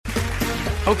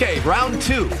Okay, round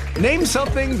two. Name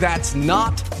something that's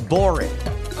not boring.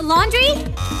 A laundry?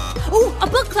 Ooh, a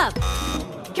book club.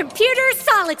 Computer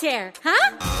solitaire,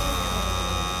 huh?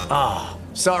 Ah,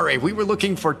 sorry, we were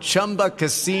looking for Chumba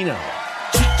Casino.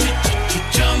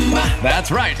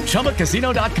 That's right,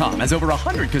 ChumbaCasino.com has over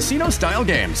 100 casino-style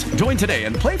games. Join today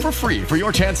and play for free for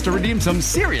your chance to redeem some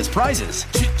serious prizes.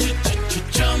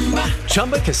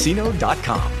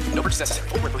 ChumbaCasino.com. No purchase necessary.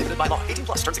 Void where prohibited by law. 18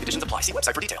 plus terms and conditions apply. See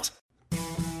website for details.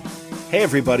 Hey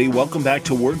everybody, welcome back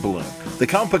to Word Balloon, the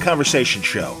comic book conversation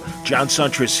show. John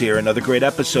Suntress here, another great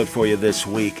episode for you this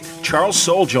week. Charles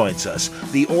Soule joins us.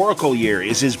 The Oracle Year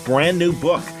is his brand new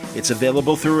book. It's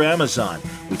available through Amazon.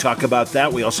 We talk about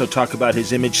that. We also talk about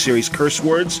his Image series Curse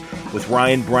Words with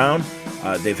Ryan Browne.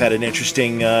 They've had an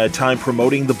interesting time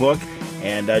promoting the book,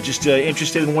 and just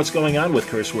interested in what's going on with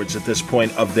Curse Words at this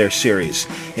point of their series.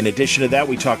 In addition to that,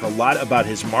 we talk a lot about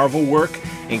his Marvel work,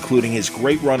 including his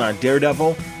great run on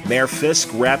Daredevil. Mayor Fisk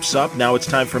wraps up. Now it's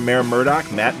time for Mayor Murdock,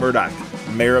 Matt Murdock,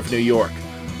 Mayor of New York.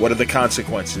 What are the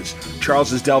consequences?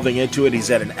 Charles is delving into it. He's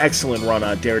had an excellent run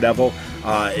on Daredevil.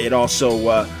 It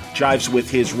also jives with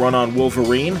his run on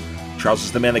Wolverine. Charles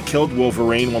is the man that killed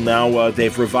Wolverine. Well, now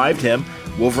they've revived him.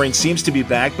 Wolverine seems to be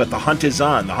back, but the hunt is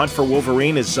on. The Hunt for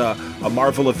Wolverine is a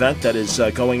Marvel event that is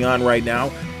going on right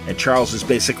now, and Charles is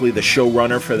basically the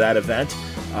showrunner for that event,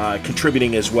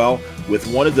 contributing as well with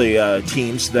one of the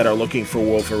teams that are looking for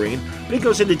Wolverine. But he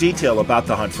goes into detail about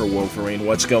the Hunt for Wolverine,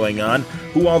 what's going on,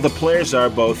 who all the players are,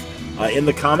 both in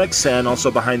the comics and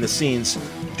also behind the scenes,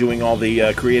 doing all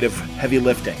the creative heavy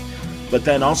lifting. But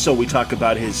then also we talk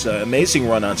about his amazing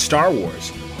run on Star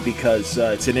Wars, because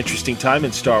it's an interesting time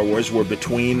in Star Wars. We're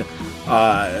between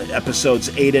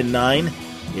episodes 8 and 9.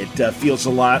 It feels a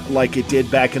lot like it did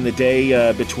back in the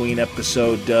day between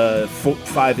episode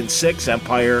 5 and 6,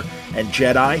 Empire and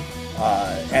Jedi.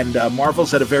 And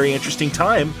Marvel's at a very interesting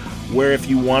time where if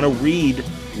you want to read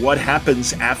what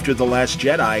happens after The Last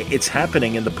Jedi, it's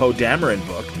happening in the Peo Dameron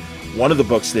book, one of the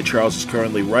books that Charles is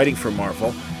currently writing for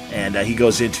Marvel. And he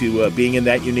goes into being in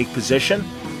that unique position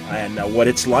and what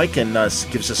it's like, and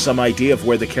gives us some idea of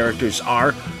where the characters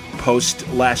are post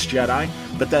Last Jedi.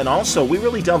 But then also we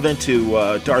really delve into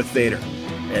Darth Vader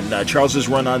and Charles's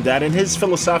run on that and his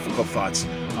philosophical thoughts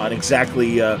on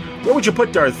exactly where would you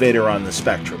put Darth Vader on the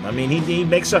spectrum. I mean, he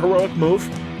makes a heroic move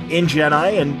in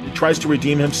Jedi and tries to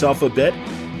redeem himself a bit.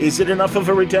 Is it enough of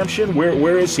a redemption?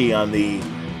 Where is he on the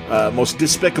most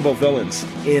despicable villains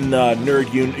in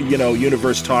nerd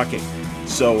universe talking?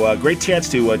 So great chance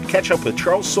to catch up with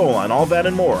Charles Soule on all that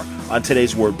and more on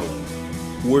today's Word Balloon.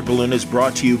 Word Balloon is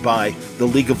brought to you by the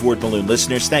League of Word Balloon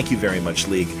listeners. Thank you very much,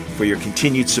 League, for your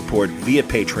continued support via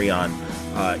Patreon.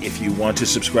 If you want to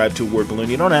subscribe to Word Balloon,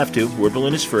 you don't have to. Word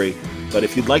Balloon is free. But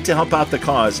if you'd like to help out the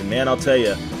cause, and man, I'll tell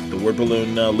you, the Word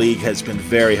Balloon League has been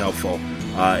very helpful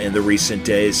in the recent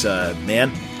days.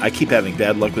 Man, I keep having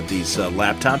bad luck with these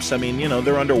laptops. I mean,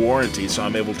 they're under warranty, so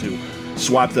I'm able to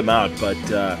swap them out. But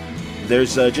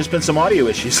there's just been some audio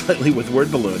issues lately with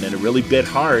Word Balloon, and it really bit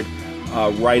hard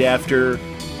right after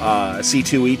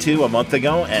C2E2 a month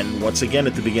ago, and once again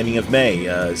at the beginning of May.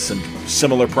 Some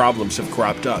similar problems have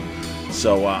cropped up.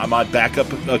 So I'm on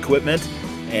backup equipment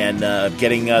and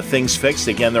getting things fixed.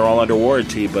 Again, they're all under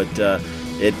warranty, but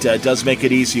it does make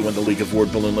it easy when the League of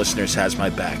Word Balloon listeners has my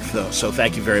back, though. So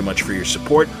thank you very much for your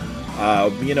support.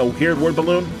 Here at Word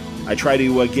Balloon, I try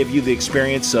to give you the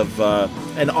experience of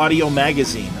an audio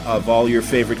magazine of all your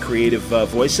favorite creative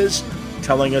voices,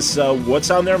 telling us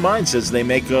what's on their minds as they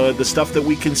make the stuff that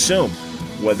we consume,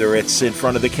 whether it's in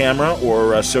front of the camera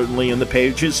or certainly in the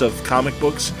pages of comic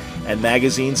books and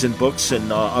magazines and books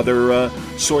and other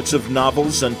sorts of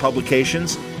novels and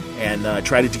publications, and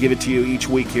try to give it to you each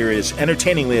week here as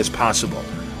entertainingly as possible.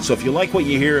 So if you like what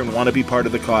you hear and want to be part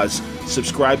of the cause,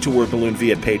 subscribe to Word Balloon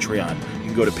via Patreon. You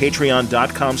can go to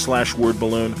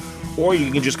patreon.com/wordballoon, or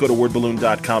you can just go to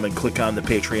wordballoon.com and click on the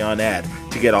Patreon ad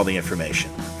to get all the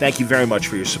information. Thank you very much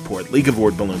for your support, League of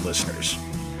Word Balloon listeners.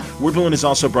 Word Balloon is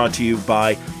also brought to you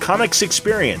by Comics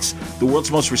Experience, the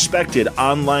world's most respected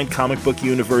online comic book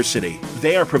university.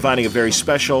 They are providing a very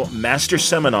special master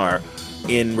seminar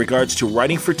in regards to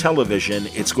writing for television.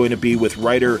 It's going to be with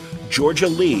writer Georgia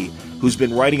Lee, who's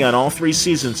been writing on all 3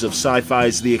 seasons of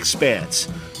Sci-Fi's The Expanse.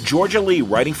 Georgia Lee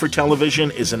Writing for Television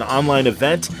is an online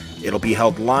event. It'll be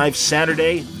held live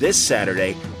this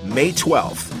Saturday, May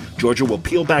 12th. Georgia will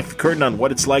peel back the curtain on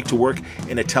what it's like to work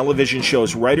in a television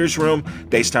show's writer's room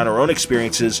based on her own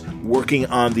experiences working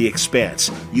on The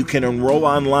Expanse. You can enroll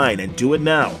online and do it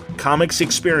now.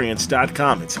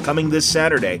 comicsexperience.com. It's coming this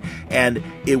Saturday, and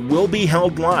it will be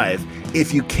held live.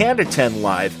 If you can't attend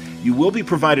live, you will be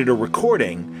provided a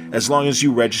recording as long as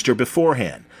you register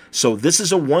beforehand. So this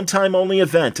is a one-time only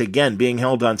event, again, being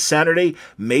held on Saturday,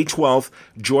 May 12th.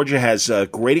 Georgia has a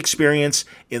great experience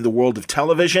in the world of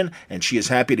television, and she is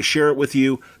happy to share it with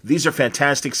you. These are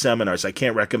fantastic seminars. I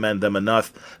can't recommend them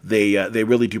enough. They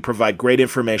really do provide great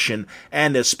information,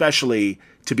 and especially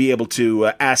to be able to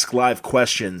ask live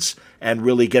questions and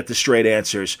really get the straight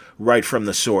answers right from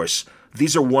the source.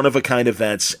 These are one-of-a-kind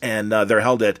events, and they're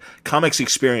held at Comics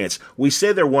Experience. We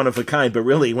say they're one-of-a-kind, but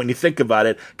really, when you think about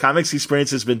it, Comics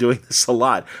Experience has been doing this a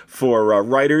lot for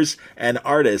writers and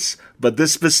artists, but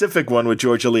this specific one with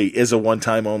Georgia Lee is a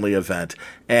one-time-only event,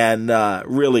 and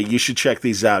really, you should check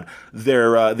these out.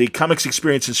 The Comics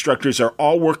Experience instructors are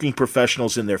all working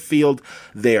professionals in their field.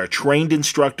 They are trained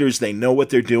instructors. They know what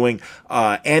they're doing.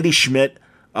 Andy Schmidt,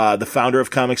 the founder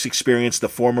of Comics Experience, the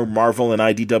former Marvel and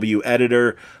IDW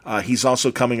editor. He's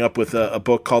also coming up with a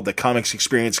book called The Comics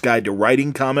Experience Guide to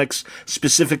Writing Comics,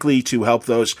 specifically to help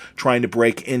those trying to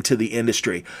break into the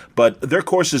industry. But their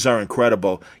courses are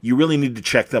incredible. You really need to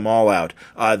check them all out.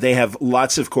 They have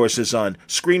lots of courses on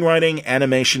screenwriting,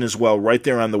 animation as well, right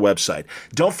there on the website.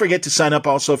 Don't forget to sign up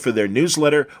also for their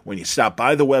newsletter when you stop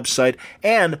by the website,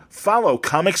 and follow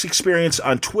Comics Experience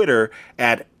on Twitter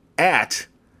at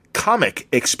Comic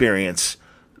Experience.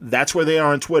 That's where they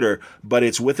are on Twitter, but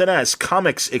it's with an S,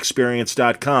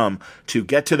 comicsexperience.com, to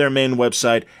get to their main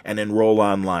website and enroll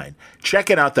online. Check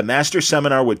it out, the Master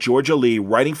Seminar with Georgia Lee,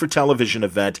 Writing for Television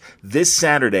event, this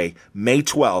Saturday, May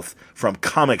 12th, from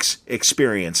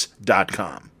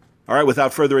comicsexperience.com. All right,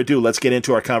 without further ado, let's get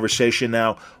into our conversation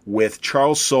now with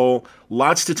Charles Soule.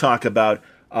 Lots to talk about.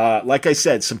 Like I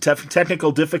said, some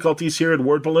technical difficulties here at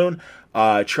Word Balloon.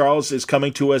 Charles is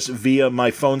coming to us via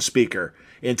my phone speaker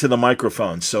into the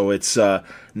microphone, so it's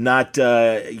not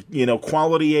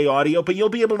quality A audio, but you'll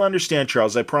be able to understand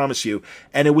Charles, I promise you.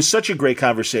 And it was such a great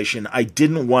conversation, I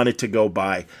didn't want it to go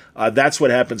by. That's what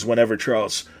happens whenever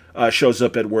Charles shows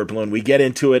up at Word Balloon. We get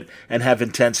into it and have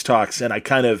intense talks, and I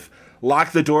kind of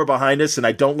lock the door behind us, and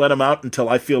I don't let him out until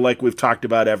I feel like we've talked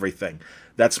about everything.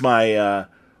 That's my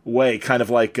way, kind of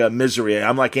like Misery.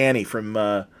 I'm like Annie from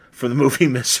the movie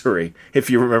Misery,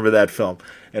 if you remember that film.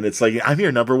 And it's like, I'm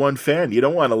your number one fan. You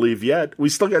don't want to leave yet. We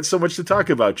still got so much to talk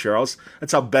about, Charles.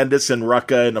 That's how Bendis and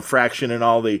Rucka and A Fraction and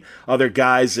all the other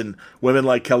guys and women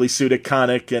like Kelly Sue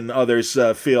DeConnick and others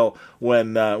feel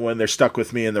when they're stuck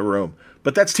with me in the room.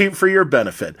 But that's for your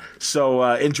benefit. So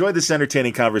enjoy this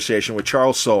entertaining conversation with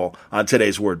Charles Soule on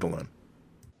today's Word Balloon.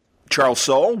 Charles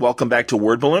Soule, welcome back to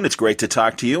Word Balloon. It's great to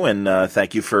talk to you, and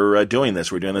thank you for doing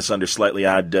this. We're doing this under slightly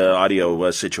odd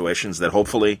audio situations that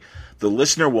hopefully the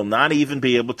listener will not even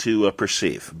be able to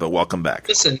perceive. But welcome back.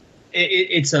 Listen,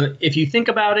 if you think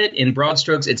about it in broad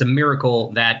strokes, it's a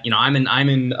miracle that I'm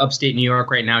in upstate New York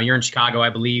right now. You're in Chicago, I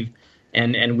believe,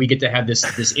 and we get to have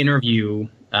this interview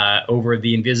over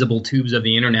the invisible tubes of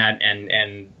the internet,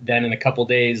 and then in a couple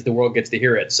days the world gets to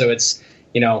hear it. So it's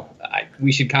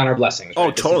we should count our blessings. Right?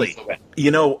 Oh, totally.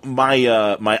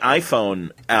 My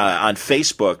iPhone on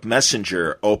Facebook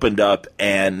Messenger opened up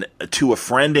and to a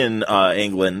friend in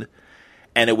England,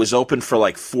 and it was open for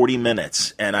like 40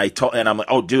 minutes. And I'm like,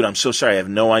 oh, dude, I'm so sorry. I have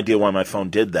no idea why my phone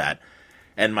did that.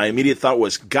 And my immediate thought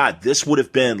was, God, this would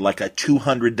have been like a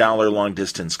 $200 long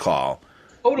distance call,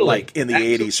 totally, like in the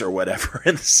 80s or whatever,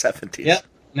 in the 70s. Yep.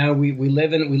 No, we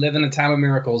live in a time of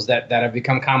miracles that have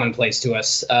become commonplace to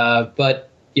us. But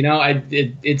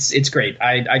it's great.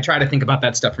 I try to think about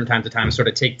that stuff from time to time. Sort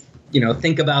of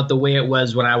think about the way it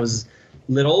was when I was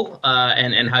little,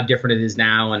 and how different it is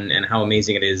now, and how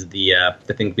amazing it is the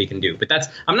things we can do. But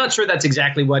I'm not sure that's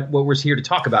exactly what we're here to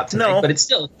talk about tonight. No. But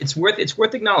it's worth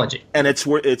acknowledging. And it's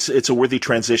a worthy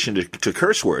transition to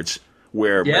curse words,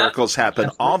 where miracles happen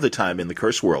all the time in the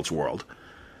curse world's world.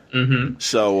 Mm-hmm.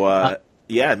 So.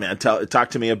 Yeah, man.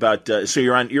 Talk to me about. So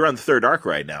you're on the third arc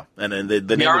right now, and the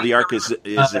name of the arc is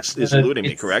eluding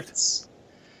me, correct?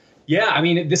 Yeah, I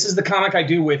mean, this is the comic I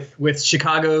do with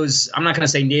Chicago's. I'm not going to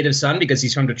say native son because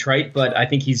he's from Detroit, but I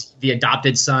think he's the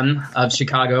adopted son of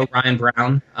Chicago, Ryan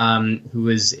Browne, who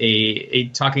is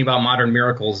talking about modern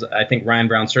miracles. I think Ryan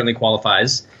Browne certainly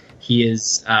qualifies. He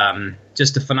is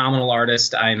just a phenomenal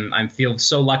artist. I feel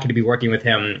so lucky to be working with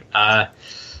him.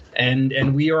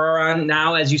 And we are on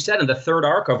now, as you said, in the third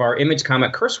arc of our Image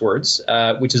comic Curse Words,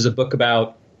 which is a book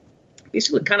about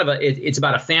basically it's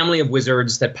about a family of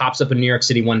wizards that pops up in New York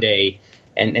City one day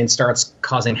and starts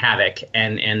causing havoc.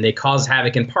 And they cause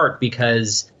havoc in part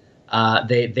because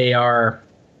they are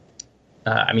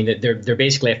they're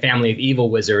basically a family of evil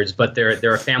wizards, but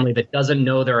they're a family that doesn't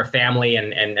know they're a family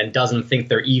and doesn't think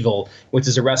they're evil, which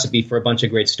is a recipe for a bunch of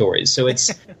great stories. So it's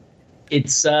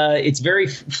It's very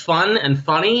fun and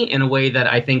funny in a way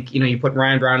that I think, you put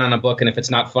Ryan Browne on a book, and if it's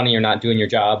not funny, you're not doing your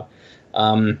job.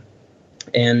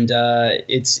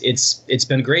 It's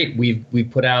been great.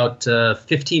 We've put out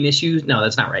 15 issues. No,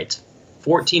 that's not right.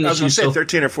 14 issues. I was going to say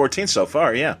 13 or 14 so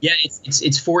far, yeah. Yeah,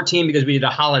 it's 14 because we did a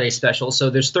holiday special. So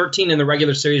there's 13 in the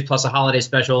regular series plus a holiday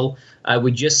special.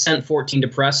 We just sent 14 to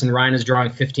press, and Ryan is drawing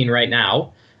 15 right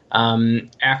now.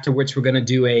 After which we're going to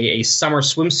do a summer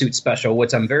swimsuit special,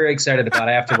 which I'm very excited about.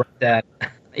 I have to write that.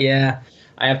 Yeah,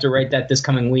 I have to write that this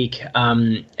coming week.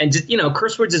 And just,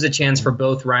 Curse Words is a chance for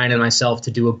both Ryan and myself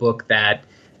to do a book that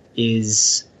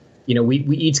is,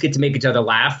 we each get to make each other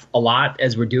laugh a lot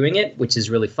as we're doing it, which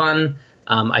is really fun.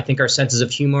 I think our senses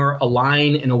of humor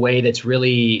align in a way that's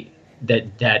really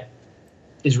that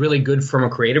is really good from a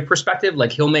creative perspective.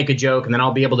 Like, he'll make a joke and then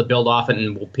I'll be able to build off it,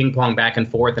 and we'll ping pong back and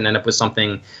forth and end up with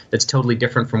something that's totally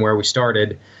different from where we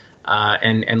started.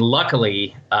 And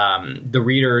luckily, the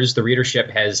readership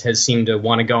has seemed to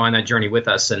want to go on that journey with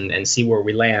us and see where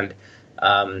we land,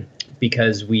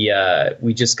 because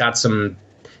we just got some.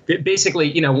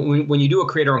 Basically, when you do a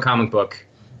creator-owned comic book,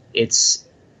 it's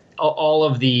all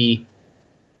of the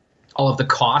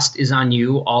cost is on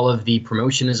you, all of the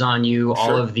promotion is on you, Sure.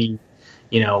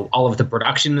 all of the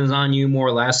production is on you, more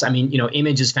or less. I mean,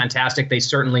 Image is fantastic. They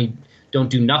certainly don't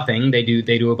do nothing. They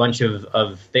do a bunch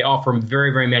of they offer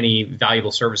very, very many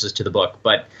valuable services to the book,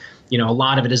 but a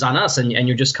lot of it is on us, and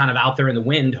you're just kind of out there in the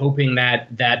wind hoping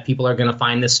that people are going to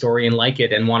find this story and like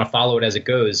it and want to follow it as it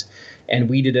goes. And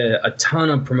we did a ton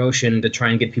of promotion to try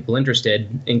and get people interested,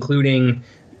 including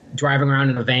driving around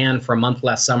in a van for a month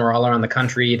last summer all around the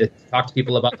country to talk to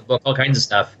people about the book, all kinds of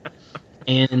stuff.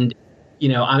 And,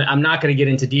 I'm not going to get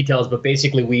into details, but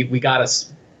basically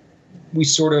we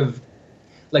sort of,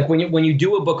 like, when you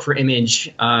do a book for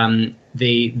Image,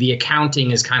 the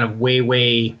accounting is kind of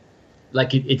way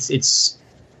like it's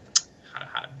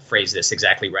how to phrase this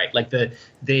exactly right. Like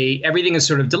everything is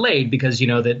sort of delayed because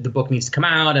the book needs to come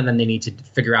out, and then they need to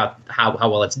figure out how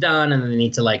well it's done, and then they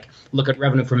need to look at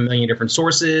revenue from a million different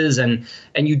sources, and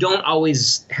you don't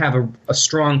always have a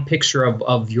strong picture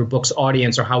of your book's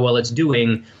audience or how well it's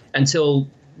doing until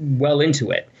well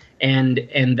into it, and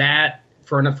that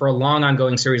for a long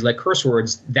ongoing series like Curse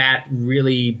Words, that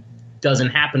really doesn't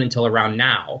happen until around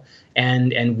now.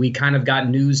 And we kind of got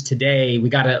news today. We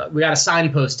got a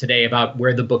signpost today about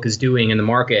where the book is doing in the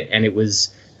market, and it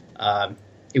was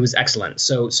excellent.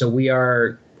 So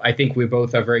I think we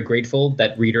both are very grateful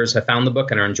that readers have found the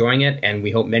book and are enjoying it, and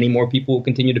we hope many more people will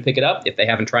continue to pick it up if they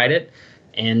haven't tried it.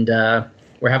 And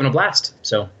we're having a blast.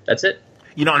 So that's it.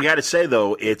 I got to say,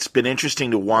 though, it's been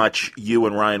interesting to watch you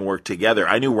and Ryan work together.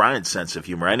 I knew Ryan's sense of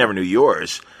humor. I never knew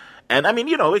yours. And, I mean,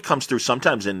 it comes through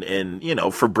sometimes in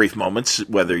for brief moments,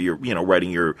 whether you're,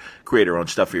 writing your creator-owned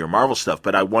stuff or your Marvel stuff.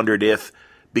 But I wondered if,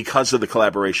 because of the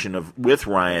collaboration with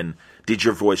Ryan, did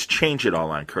your voice change at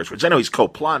all on Curse Words? I know he's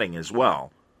co-plotting as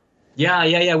well.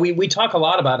 Yeah. We talk a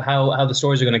lot about how the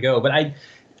stories are going to go. But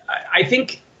I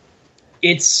think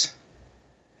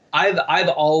I've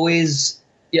always...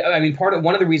 Yeah, I mean,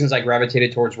 one of the reasons I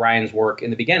gravitated towards Ryan's work in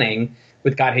the beginning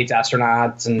with God Hates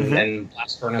Astronauts and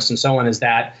Blast Furnace and so on is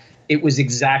that it was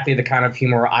exactly the kind of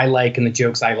humor I like and the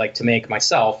jokes I like to make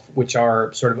myself, which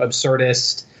are sort of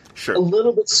absurdist, Sure. a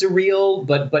little bit surreal,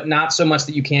 but not so much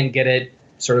that you can't get it,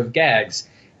 sort of gags.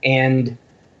 And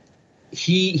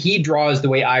he draws the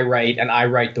way I write, and I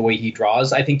write the way he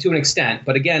draws, I think, to an extent.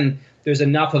 But again, there's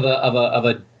enough of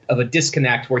a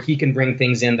disconnect where he can bring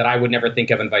things in that I would never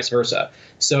think of, and vice versa.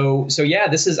 So yeah,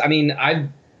 this is, I mean,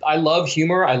 I love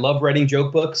humor. I love writing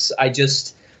joke books. I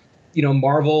just,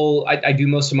 Marvel, I do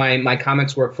most of my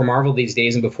comics work for Marvel these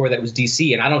days, and before that was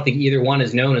DC, and I don't think either one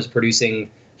is known as producing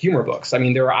humor books. I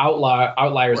mean, there are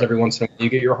outliers right. Every once in a while. You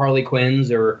get your Harley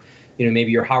Quinns or,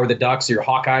 maybe your Howard the Ducks or your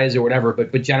Hawkeyes or whatever,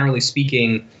 but generally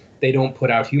speaking, they don't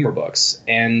put out humor books.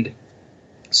 And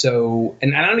so,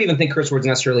 and I don't even think Curse Words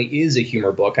necessarily is a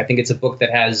humor book. I think it's a book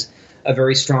that has a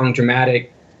very strong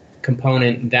dramatic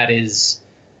component that is,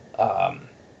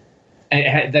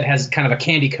 that has kind of a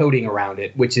candy coating around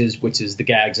it, which is the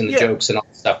gags and the jokes and all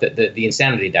the stuff, that the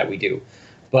insanity that we do.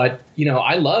 But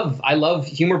I love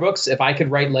humor books. If I could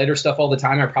write lighter stuff all the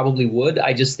time, I probably would.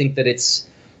 I just think that it's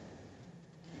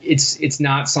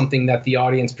not something that the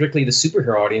audience, particularly the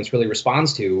superhero audience, really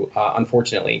responds to,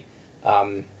 unfortunately.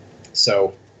 But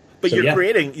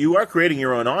you are creating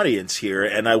your own audience here,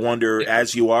 and I wonder,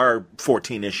 as you are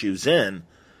 14 issues in,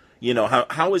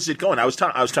 how is it going? I was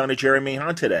talking to Jeremy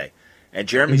Hunt today, and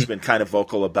Jeremy's been kind of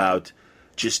vocal about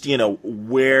just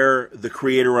where the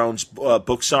creator-owns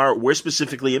books are, where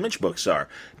specifically Image books are,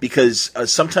 because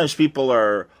sometimes people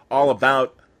are all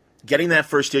about getting that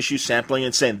first issue, sampling,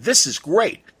 and saying, this is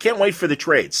great. Can't wait for the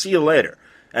trade. See you later.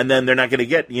 And then they're not going to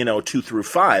get, 2 through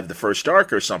 5, the first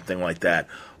arc or something like that.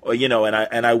 Or,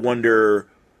 and I wonder,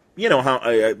 how,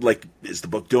 is the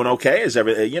book doing okay? Is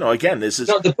everything, again, this is...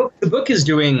 No, the book is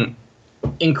doing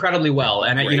incredibly well.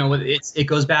 And, it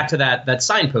goes back to that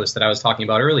signpost that I was talking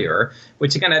about earlier,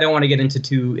 which, again, I don't want to get into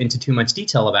too much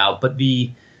detail about, but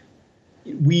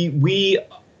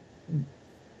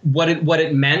what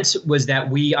it meant was that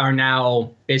we are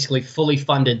now basically fully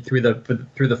funded through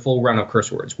the full run of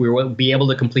Curse Words. We will be able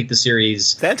to complete the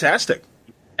series. Fantastic.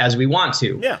 As we want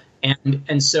to. Yeah.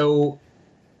 And so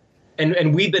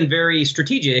we've been very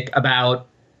strategic about,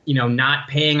 not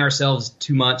paying ourselves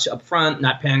too much up front,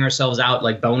 not paying ourselves out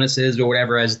like bonuses or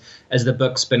whatever as the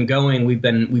book's been going. We've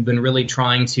been really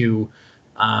trying to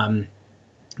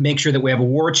make sure that we have a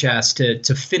war chest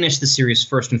to finish the series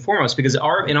first and foremost, because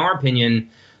in our opinion,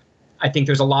 I think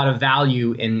there's a lot of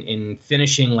value in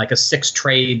finishing like a 6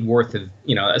 trade worth of,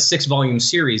 a 6-volume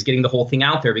series, getting the whole thing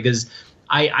out there. Because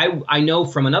I know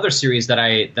from another series that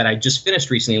I just finished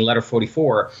recently, Letter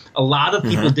 44, a lot of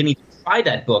people didn't even try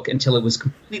that book until it was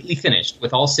completely finished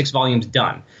with all 6 volumes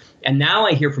done. And now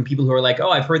I hear from people who are like, oh,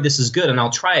 I've heard this is good and I'll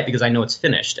try it because I know it's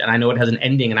finished and I know it has an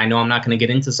ending and I know I'm not going to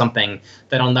get into something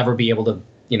that I'll never be able to,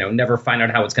 never find out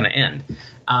how it's going to end.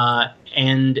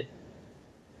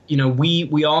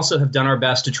 We also have done our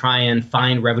best to try and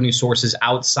find revenue sources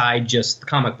outside just the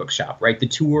comic book shop, right? The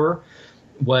tour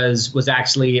was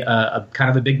actually a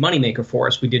kind of a big moneymaker for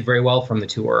us. We did very well from the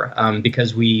tour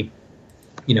because we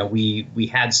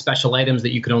had special items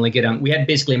that you could only get on. We had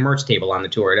basically a merch table on the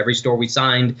tour. At every store we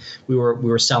signed, we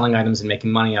were selling items and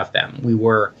making money off them. We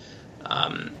were,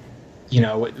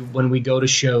 when we go to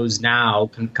shows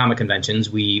now, comic conventions,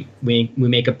 we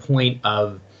make a point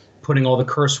of putting all the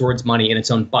Curse Words money in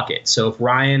its own bucket. So if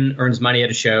Ryan earns money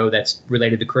at a show that's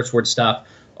related to Curse Word stuff,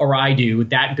 or I do,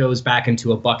 that goes back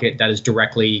into a bucket that is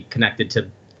directly connected to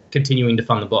continuing to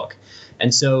fund the book.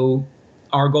 And so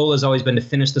our goal has always been to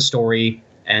finish the story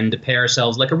and to pay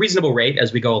ourselves like a reasonable rate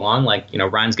as we go along. Like,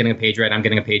 Ryan's getting a page rate, I'm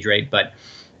getting a page rate, but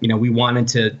we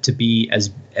wanted to be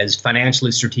as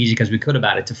financially strategic as we could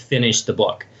about it to finish the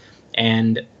book.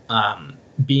 And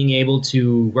being able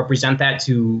to represent that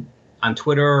on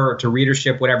Twitter or to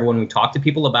readership, whatever, when we talk to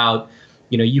people about,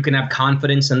 you can have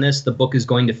confidence in this, the book is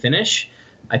going to finish,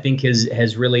 I think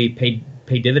has really paid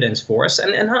dividends for us.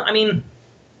 And I mean,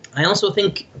 I also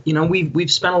think,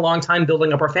 we've spent a long time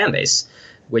building up our fan base,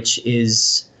 which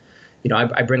is,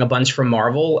 I bring a bunch from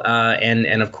Marvel,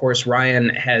 and of course Ryan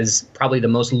has probably the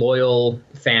most loyal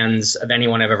fans of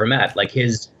anyone I've ever met. Like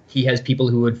he has people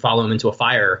who would follow him into a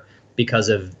fire because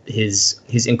of his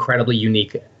incredibly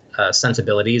unique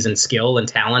sensibilities and skill and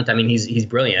talent. I mean, he's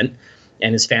brilliant,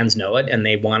 and his fans know it, and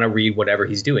they want to read whatever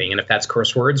he's doing. And if that's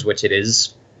Curse Words, which it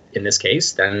is in this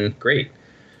case, then great.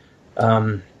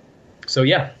 So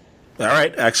yeah. All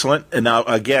right, excellent. And now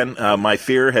again, my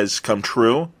fear has come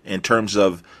true in terms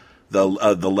of the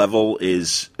level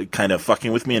is kind of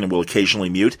fucking with me and will occasionally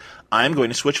mute. I'm going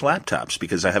to switch laptops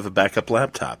because I have a backup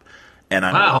laptop. And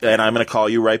I'm going to call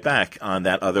you right back on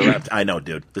that other laptop. I know,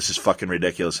 dude. This is fucking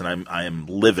ridiculous, and I am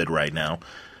livid right now.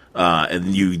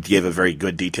 And you gave a very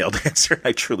good, detailed answer.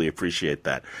 I truly appreciate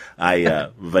that.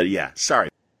 But yeah, sorry.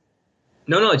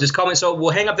 No, just call me. So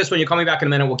we'll hang up this one. You call me back in a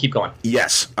minute. We'll keep going.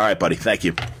 Yes. All right, buddy. Thank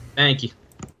you. Thank you.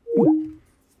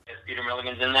 Yes, Peter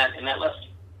Milligan's in that list.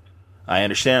 I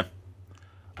understand.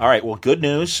 All right. Well, good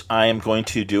news. I am going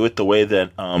to do it the way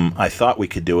that I thought we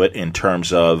could do it in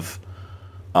terms of.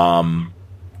 You're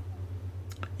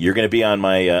going to be on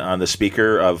my on the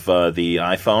speaker of the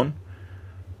iPhone,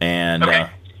 and okay.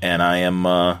 And I am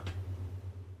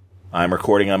I'm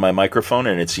recording on my microphone,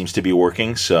 and it seems to be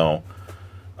working. So,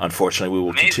 unfortunately, we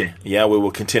will continue. Yeah, we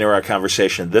will continue our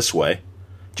conversation this way.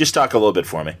 Just talk a little bit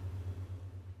for me.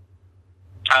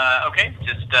 Okay,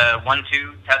 just 1,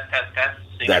 2, test.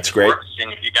 That's great. Works,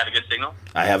 and if you got a good signal.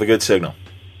 I have a good signal.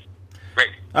 Great.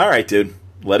 All right, dude.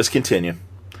 Let us continue.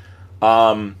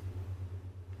 All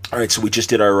right, so we just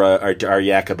did our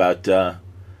yak about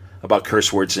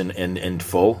Curse Words in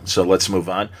full. So let's move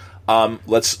on.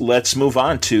 Let's move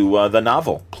on to the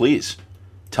novel, please.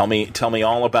 Tell me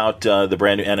all about the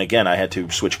brand new. And again, I had to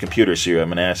switch computers here. I'm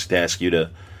going to ask you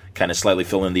to kind of slightly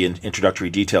fill in the introductory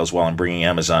details while I'm bringing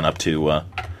Amazon up to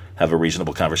have a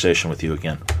reasonable conversation with you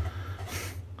again.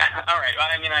 All right. Well,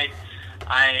 I mean,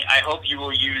 I hope you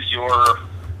will use your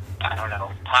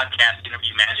podcast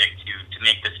interview magic to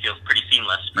make this feel pretty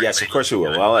seamless. Yes, of course we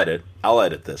will. I'll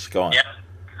edit this. Go on. Yep.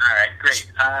 All right, great.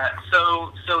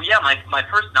 So yeah, my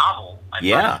first novel. My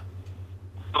first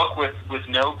book with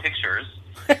no pictures.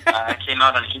 came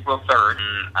out on April 3rd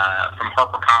from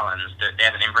HarperCollins. They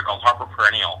have an imprint called Harper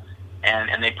Perennial,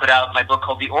 and they put out my book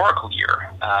called The Oracle Year,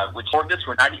 which for this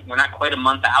we're not quite a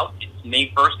month out. It's May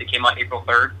 1st. It came out April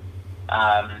 3rd,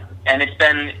 and it's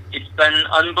been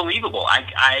unbelievable.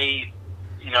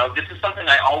 This is something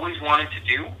I always wanted to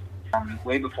do.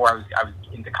 Way before I was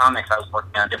into comics, I was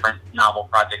working on different novel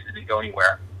projects that didn't go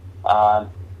anywhere.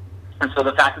 And so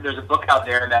the fact that there's a book out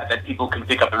there that people can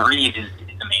pick up and read is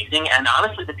amazing. And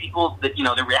honestly,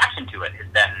 the reaction to it has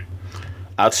been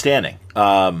outstanding.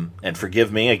 And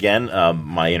forgive me again,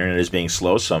 my internet is being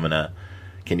slow, so I'm gonna.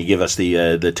 Can you give us the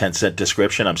 10-cent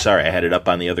description? I'm sorry, I had it up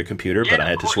on the other computer, but I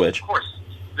had to switch. Of course.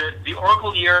 The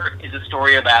Oracle Year is a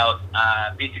story about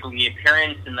basically the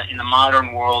appearance in the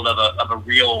modern world of a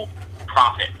real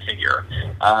prophet figure.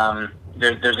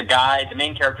 There's a guy. The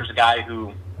main character is a guy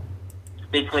who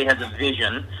basically has a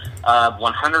vision of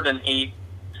 108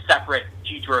 separate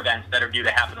future events that are due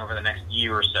to happen over the next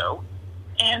year or so.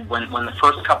 And when the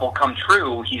first couple come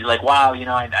true, he's like, wow,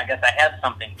 I guess I have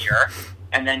something here.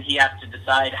 And then he has to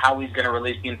decide how he's going to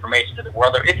release the information to the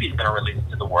world, or if he's going to release it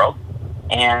to the world,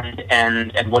 and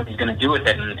what he's going to do with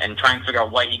it, and try and figure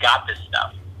out why he got this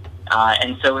stuff.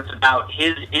 And so it's about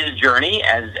his journey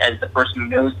as the person who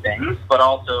knows things, but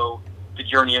also the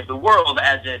journey of the world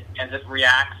as it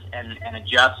reacts and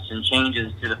adjusts and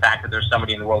changes to the fact that there's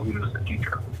somebody in the world who knows the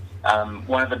future.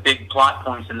 One of the big plot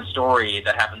points in the story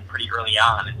that happened pretty early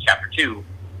on in chapter 2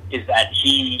 is that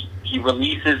he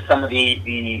releases some of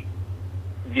the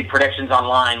predictions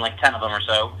online, like 10 of them or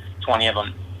so, 20 of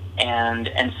them, and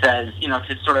says,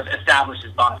 to sort of establish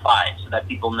his bona fide so that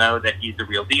people know that he's the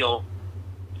real deal.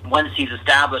 Once he's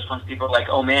established, once people are like,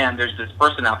 oh man, there's this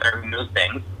person out there who knows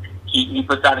things, he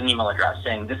puts out an email address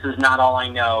saying, this is not all I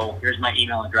know, here's my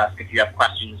email address, if you have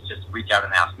questions, just reach out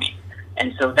and ask me.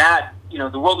 And so that,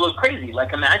 the world goes crazy.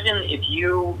 Like, imagine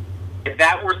if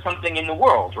that were something in the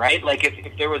world, right? Like,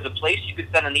 if there was a place you could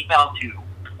send an email to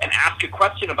and ask a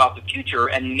question about the future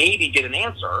and maybe get an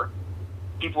answer,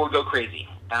 people would go crazy.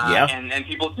 And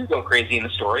people do go crazy in the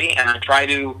story, and I try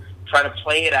to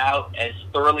play it out as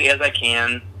thoroughly as I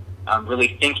can,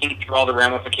 really thinking through all the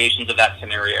ramifications of that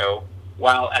scenario,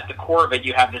 while at the core of it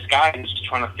you have this guy who's just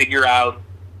trying to figure out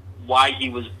why he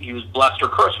was blessed or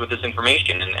cursed with this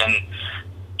information, and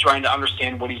trying to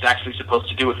understand what he's actually supposed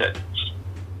to do with it.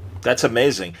 That's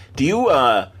amazing. Do you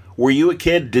were you a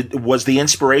kid? Was the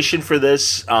inspiration for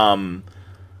this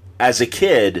as a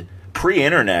kid,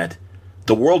 pre-internet?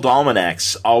 The World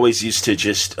Almanacs always used to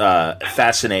just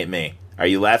fascinate me. Are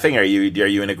you laughing? Are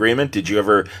you in agreement? Did you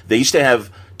ever? They used to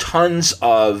have tons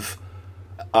of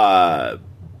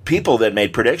people that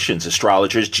made predictions.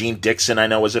 Astrologers. Gene Dixon, I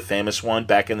know, was a famous one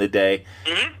back in the day.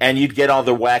 Mm-hmm. And you'd get all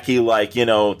the wacky, like,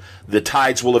 the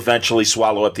tides will eventually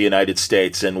swallow up the United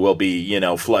States and will be,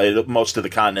 flooded. Most of the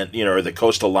continent, or the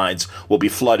coastal lines will be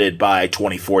flooded by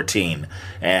 2014,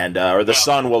 and or the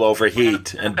sun will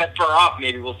overheat. And that's far off.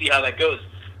 Maybe we'll see how that goes.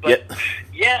 But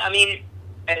yeah, I mean,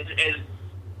 as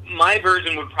my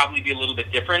version would probably be a little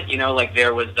bit different. Like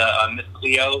there was Miss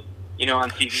Cleo,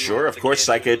 on TV. Sure, of course,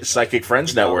 Psychic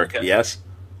Friends Network. Yes,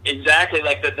 exactly.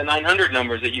 Like the 900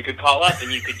 numbers that you could call up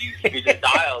and you could just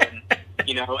dial.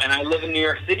 And I live in New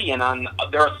York City, and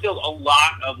there are still a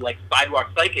lot of like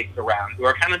sidewalk psychics around who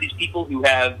are kind of these people who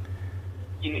have,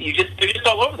 they're just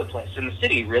all over the place in the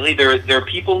city. Really, there are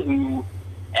people who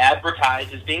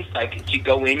advertise as being psychics. You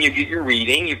go in, you get your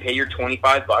reading, you pay your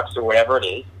 $25 or whatever it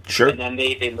is. Sure. And then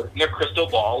they look in their crystal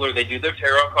ball, or they do their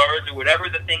tarot cards, or whatever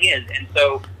the thing is. And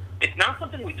so it's not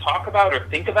something we talk about or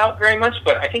think about very much,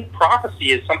 but I think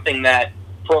prophecy is something that,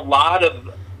 for a lot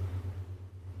of,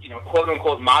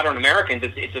 quote-unquote modern Americans,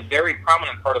 it's a very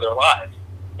prominent part of their lives.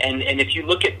 And if you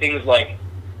look at things like,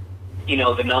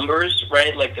 the numbers,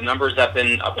 right? Like the numbers up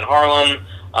in Harlem.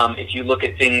 If you look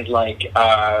at things like,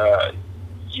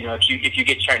 if you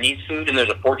get Chinese food and there's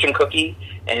a fortune cookie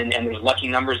and there's lucky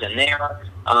numbers in there,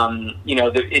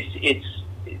 it's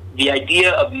the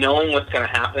idea of knowing what's going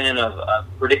to happen, of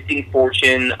predicting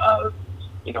fortune, of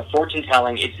fortune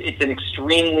telling. It's an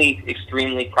extremely,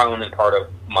 extremely prominent part of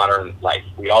modern life.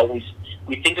 We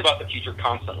think about the future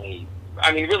constantly.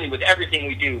 I mean, really, with everything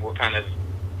we do, we're kind of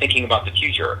thinking about the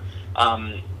future.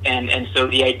 And so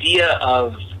the idea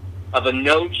of a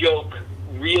no-joke,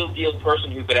 real-deal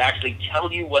person who could actually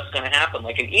tell you what's going to happen,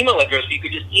 like an email address, you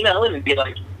could just email him and be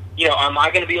like, am I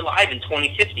going to be alive in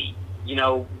 2050?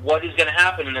 What is going to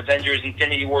happen in Avengers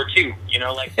Infinity War 2?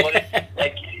 What is,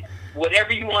 like,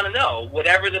 whatever you want to know,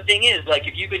 whatever the thing is, like,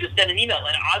 if you could just send an email,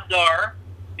 and odds are,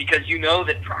 because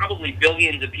that probably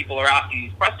billions of people are asking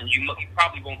these questions, you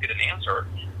probably won't get an answer,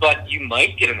 but you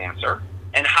might get an answer.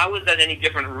 And how is that any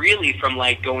different, really, from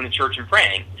like going to church and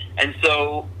praying? And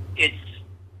so it's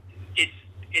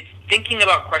thinking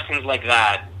about questions like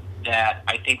that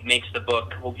I think makes the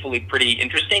book hopefully pretty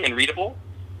interesting and readable.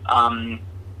 And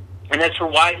as for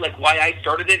why I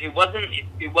started it, it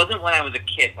wasn't when I was a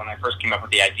kid when I first came up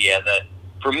with the idea. That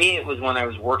for me, it was when I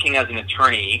was working as an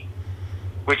attorney,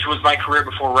 which was my career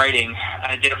before writing.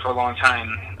 I did it for a long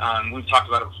time. We've talked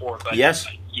about it before, but yes,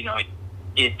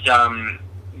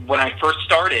 when I first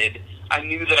started, I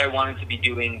knew that I wanted to be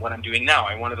doing what I'm doing now.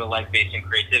 I wanted a life based in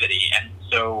creativity, and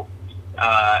so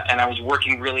and I was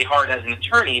working really hard as an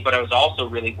attorney, but I was also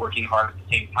really working hard at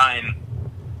the same time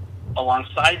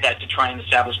alongside that to try and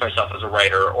establish myself as a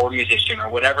writer or musician or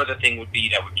whatever the thing would be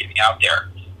that would get me out there.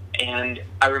 And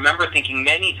I remember thinking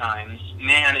many times,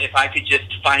 man, if I could just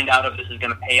find out if this is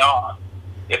going to pay off,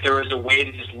 if there was a way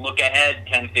to just look ahead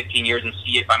 10, 15 years and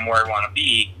see if I'm where I want to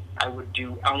be, I would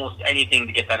do almost anything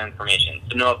to get that information,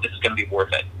 to know if this is going to be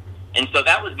worth it. And so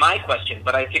that was my question,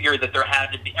 but I figured that there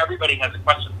had to be, everybody has a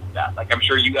question like that. Like, I'm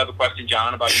sure you have a question,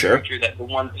 John, about Sure. your future, that the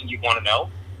one thing you want to know.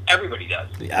 Everybody does.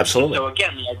 Absolutely. So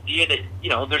again, the idea that,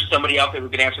 there's somebody out there who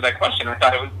could answer that question, I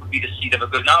thought it would be the seed of a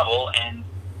good novel, and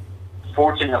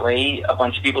fortunately, a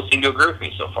bunch of people seem to agree with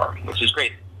me so far, which is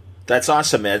great. That's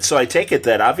awesome, man. So I take it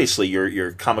that obviously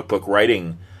your comic book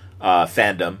writing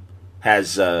fandom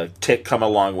has come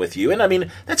along with you, and I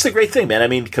mean that's the great thing, man. I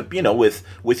mean,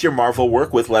 with your Marvel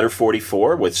work, with Letter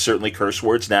 44, with certainly Curse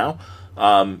Words now,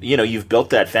 you've built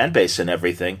that fan base and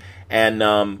everything. And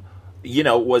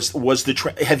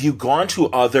have you gone to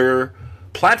other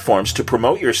platforms to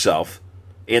promote yourself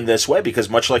in this way? Because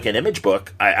much like an Image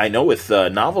book, I know with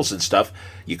novels and stuff,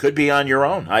 you could be on your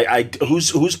own.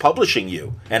 Who's publishing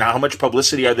you, and how much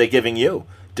publicity are they giving you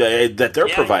that they're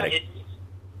providing?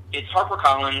 It's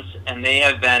HarperCollins, and they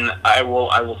have been, I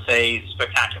will say,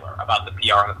 spectacular about the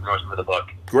PR and the promotion of the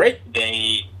book. Great.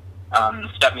 They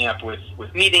set me up with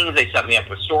meetings. They set me up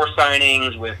with store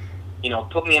signings, with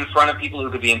put me in front of people who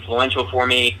could be influential for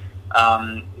me.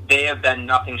 They have been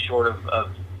nothing short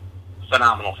of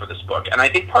phenomenal for this book. And I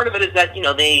think part of it is that,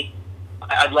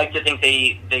 I'd like to think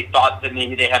they thought that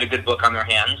maybe they had a good book on their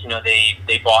hands.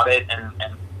 They bought it and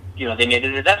they made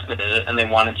an investment in it, and they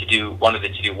wanted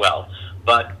it to do well.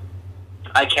 But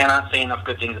I cannot say enough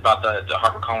good things about the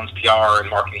HarperCollins PR and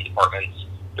marketing departments.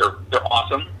 They're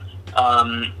awesome.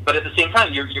 But at the same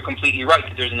time, you're completely right,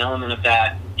 that there's an element of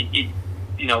that.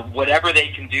 Whatever they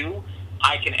can do,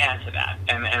 I can add to that.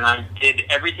 And I did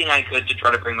everything I could to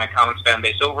try to bring my comics fan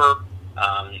base over.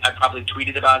 I probably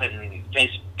tweeted about it and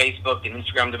Facebook and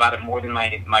Instagrammed about it more than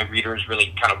my readers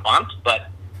really kind of want. But,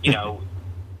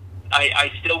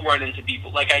 I still run into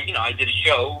people. Like, I did a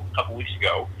show a couple weeks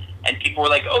ago, and people were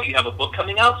like, "Oh, you have a book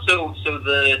coming out? So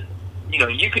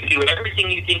you could do everything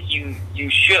you think you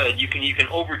should. You can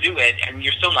overdo it, and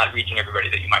you're still not reaching everybody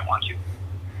that you might want to."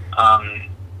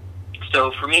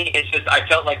 So for me, it's just, I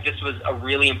felt like this was a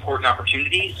really important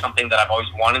opportunity, something that I've always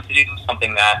wanted to do,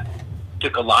 something that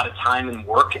took a lot of time and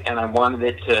work, and I wanted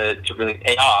it to really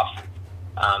pay off,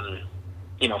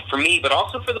 for me, but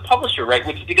also for the publisher, right?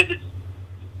 Because it's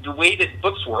the way that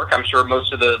books work. I'm sure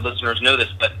most of the listeners know this,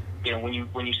 but when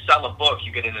you sell a book,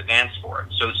 you get an advance for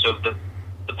it. So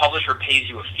the publisher pays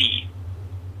you a fee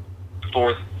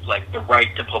for like the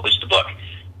right to publish the book,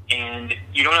 and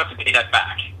you don't have to pay that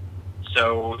back.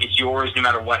 So it's yours no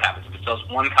matter what happens. If it sells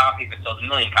one copy, if it sells 1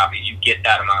 million copies, you get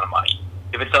that amount of money.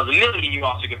 If it sells 1 million, you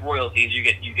also get royalties. You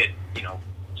get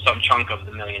some chunk of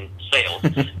the 1 million sales.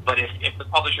 But if the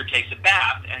publisher takes a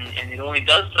bath and it only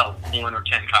does sell 1 or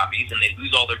 10 copies and they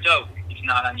lose all their dough, it's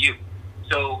not on you.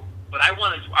 So, but I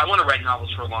want to write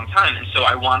novels for a long time, and so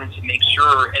I wanted to make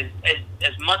sure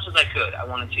as much as I could, I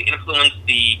wanted to influence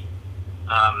the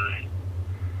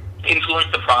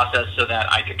process so that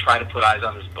I could try to put eyes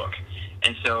on this book.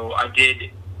 And so I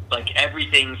did like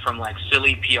everything from like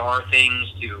silly PR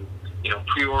things to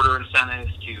pre-order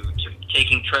incentives to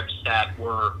taking trips that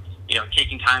were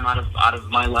taking time out of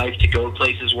my life to go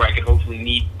places where I could hopefully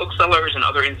meet booksellers and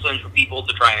other influential people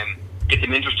to try and get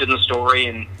them interested in the story.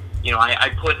 And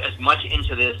I put as much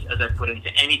into this as I put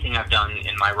into anything I've done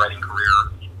in my writing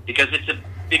career, because it's a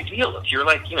big deal. If you're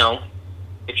like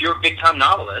if you're a big time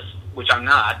novelist, which I'm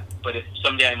not, but if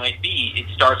someday I might be, it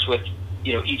starts with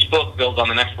each book builds on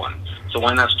the next one. So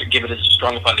why not give it as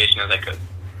strong a foundation as I could?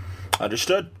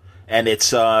 Understood. And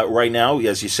it's right now,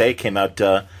 as you say, it came out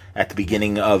at the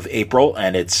beginning of April,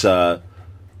 and it's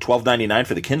 $12.99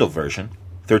 for the Kindle version,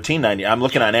 $13.99. I'm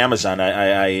looking on Amazon.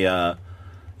 I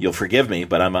you'll forgive me,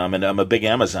 but I'm a big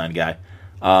Amazon guy.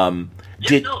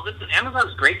 Listen,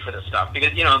 Amazon's great for this stuff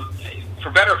because,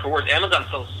 for better or for worse, Amazon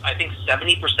sells, I think,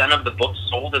 70% of the books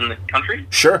sold in the country.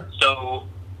 Sure. So,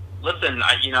 listen,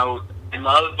 I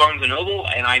love Barnes & Noble,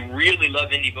 and I really love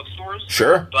indie bookstores.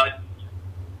 Sure. But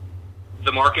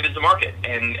the market is the market,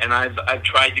 and I've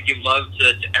tried to give love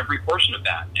to every portion of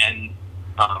that, and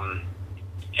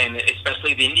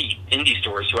especially the indie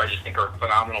stores, who I just think are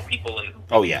phenomenal people and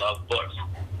who love books.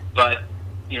 But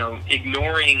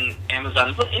ignoring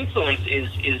Amazon's influence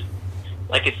is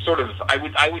like, it's sort of,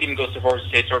 I would even go so far as to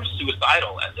say it's sort of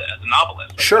suicidal as a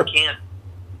novelist. Like, sure.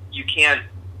 You can't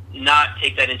not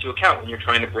take that into account when you're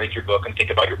trying to break your book and think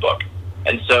about your book.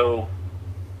 And so,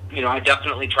 I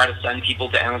definitely try to send people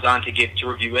to Amazon to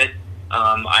review it.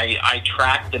 I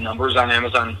track the numbers on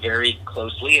Amazon very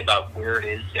closely about where it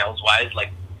is sales-wise.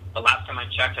 Like, the last time I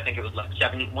checked, I think it was like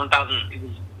 1,000. It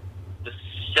was the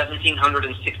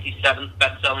 1,767th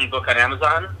best-selling book on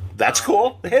Amazon. That's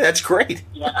cool. Hey, that's great.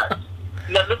 Yeah.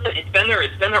 No, listen, it's been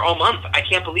there all month. I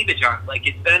can't believe it, John. Like,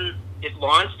 it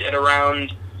launched at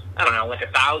around, I don't know, like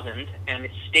 1,000, and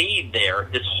it stayed there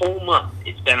this whole month.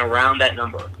 It's been around that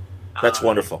number. That's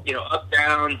wonderful. Up,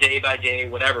 down, day by day,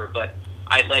 whatever. But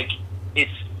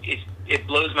it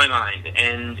blows my mind,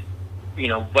 and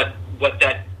what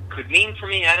that could mean for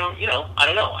me, I don't know.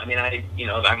 I mean,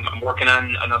 I'm working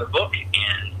on another book,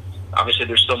 and obviously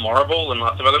there's still Marvel and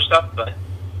lots of other stuff, but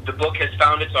the book has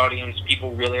found its audience.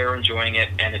 People really are enjoying it,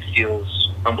 and it feels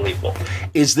unbelievable.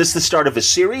 Is this the start of a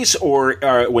series, or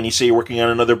when you say you're working on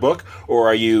another book, or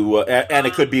are you? And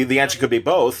it could be, the answer could be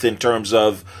both. In terms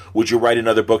of, would you write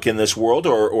another book in this world,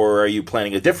 or are you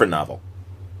planning a different novel?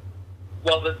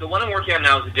 Well, the one I'm working on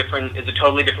now is a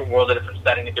totally different world, a different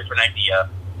setting, a different idea.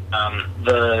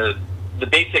 The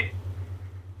basic.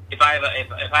 If I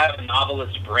have a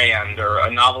novelist brand or a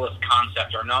novelist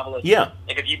concept or a novelist,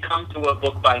 like, if you come to a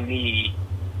book by me,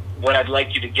 what I'd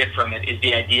like you to get from it is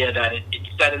the idea that it's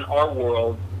set in our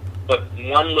world, but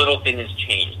one little thing has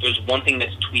changed. There's one thing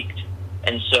that's tweaked,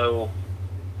 and so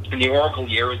in the Oracle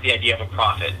Year is the idea of a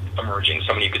prophet emerging,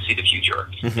 someone who could see the future.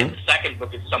 Mm-hmm. And the second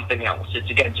book is something else. It's,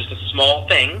 again, just a small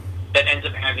thing that ends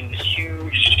up having this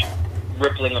huge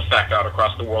rippling effect out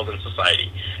across the world and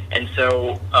society. And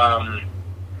so,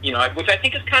 which I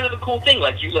think is kind of a cool thing.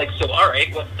 So all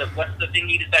right, what's the thing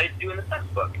you decided to do in the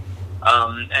next book?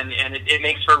 And it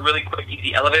makes for a really quick,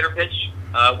 easy elevator pitch,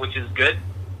 which is good.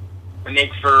 It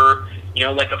makes for,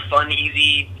 like a fun,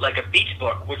 easy, like a beach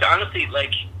book, which honestly,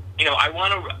 I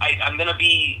want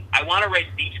to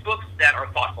write beach books that are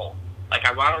thoughtful. Like,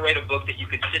 I want to write a book that you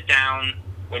could sit down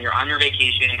when you're on your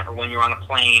vacation or when you're on a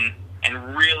plane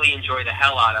and really enjoy the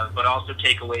hell out of, but also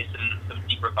take away some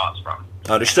deeper thoughts from.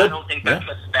 Understood. And I don't think that's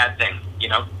a bad thing,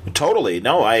 Totally.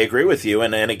 No, I agree with you.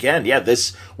 And again,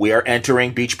 we are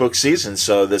entering beach book season,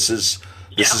 so this is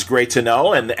great to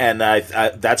know, and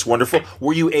that's wonderful.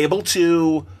 Were you able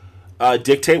to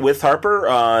dictate with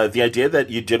Harper the idea that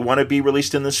you did want to be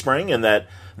released in the spring, and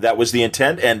that was the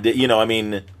intent? And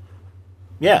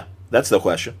that's the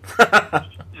question.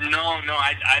 No,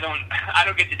 I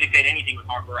don't get to dictate anything with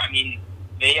Harper. I mean,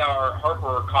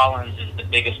 HarperCollins is the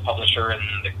biggest publisher in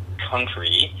the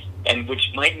country, and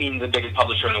which might mean the biggest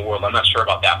publisher in the world. I'm not sure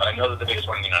about that, but I know they're the biggest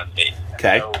one in the United States.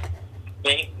 Okay. So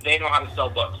they know how to sell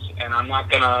books, and I'm not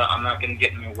gonna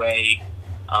get in their way,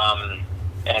 and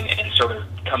sort of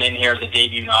come in here as a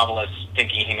debut novelist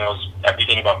thinking he knows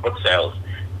everything about book sales.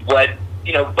 But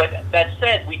that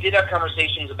said, we did have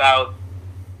conversations about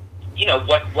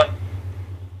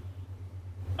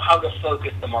how to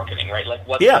focus the marketing, right? Like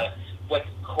what the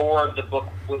core of the book,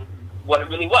 what it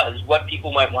really was, what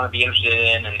people might want to be interested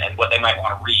in, and what they might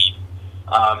want to read.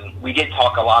 We did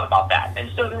talk a lot about that,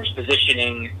 and so there's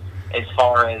positioning as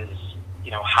far as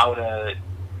how to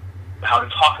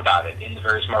talk about it in the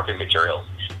various marketing materials,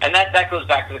 and that goes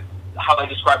back to how I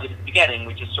described it at the beginning,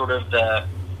 which is sort of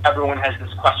everyone has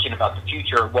this question about the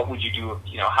future. What would you do?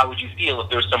 How would you feel if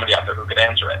there was somebody out there who could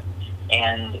answer it?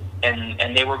 And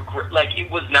they were like, it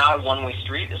was not a one-way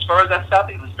street as far as that stuff.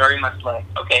 It was very much like,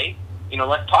 okay,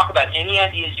 let's talk about any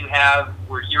ideas you have.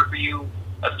 We're here for you.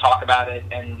 Let's talk about it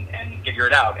and figure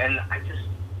it out. And I just,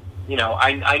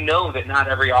 I know that not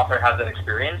every author has that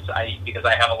experience. Because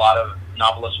I have a lot of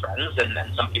novelist friends,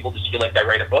 and some people just feel like they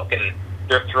write a book and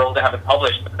they're thrilled to have it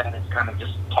published, but then it's kind of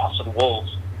just tossed to the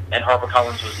wolves. And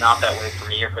HarperCollins was not that way for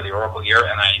me or for the Oracle Year,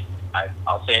 and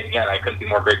I'll say it again, I couldn't be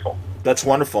more grateful. That's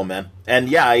wonderful, man.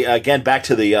 And again, back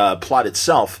to the plot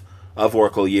itself of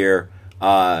Oracle Year,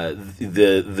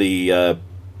 the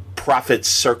Prophet's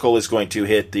Circle is going to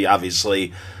hit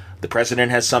obviously, the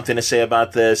president has something to say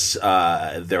about this. There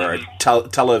are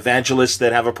televangelists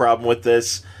that have a problem with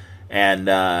this. And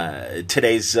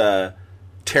today's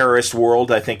terrorist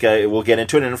world. I think we'll get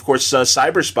into it. And, of course,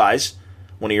 cyber spies,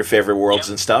 one of your favorite worlds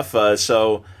and stuff.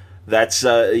 So that's,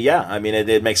 I mean,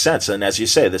 it makes sense. And as you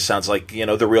say, this sounds like,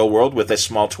 the real world with a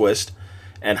small twist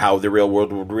and how the real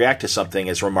world would react to something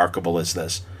as remarkable as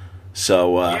this.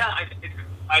 So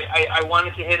I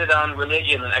wanted to hit it on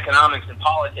religion and economics and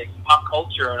politics and pop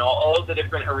culture and all of the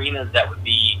different arenas that would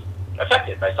be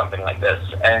affected by something like this.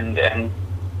 And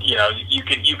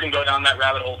you can go down that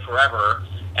rabbit hole forever.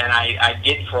 And I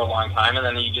did for a long time, and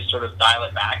then you just sort of dial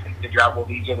it back and figure out, well,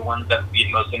 these are the ones that would be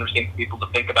most interesting for people to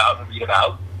think about and read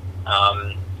about.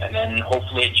 And then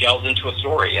hopefully it gels into a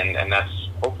story, and that's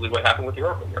hopefully what happened with the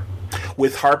Oracle here.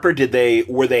 With Harper,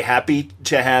 were they happy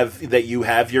to have that you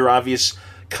have your obvious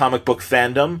comic book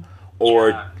fandom, or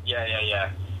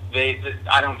yeah.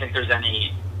 I don't think there's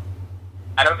any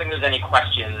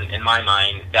question in my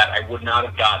mind that I would not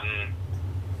have gotten.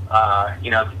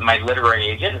 My literary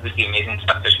agent, who's the amazing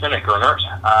Seth Fishman at Gernert,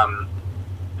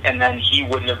 and then he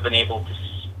wouldn't have been able to.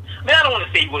 I don't want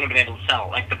to say he wouldn't have been able to sell.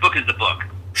 Like, the book is the book.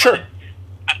 Sure.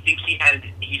 I think he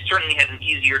certainly had an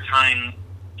easier time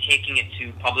taking it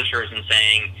to publishers and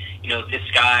saying, this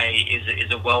guy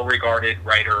is a well-regarded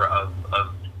writer of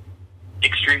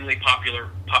extremely popular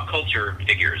pop culture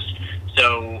figures.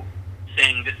 So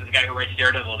saying this is the guy who writes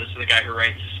Daredevil, this is the guy who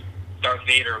writes Darth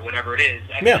Vader, whatever it is,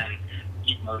 X-Men,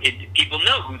 people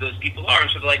know who those people are.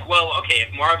 So they're like, well, okay,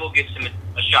 if Marvel gives him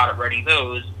a shot at writing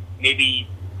those, maybe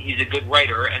he's a good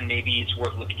writer, and maybe it's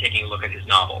worth taking a look at his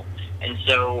novel. And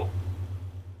so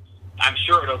I'm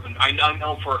sure it opened. I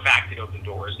know for a fact it opened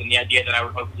doors, and the idea that I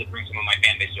would hopefully bring some of my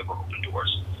fan base over opened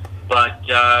doors. But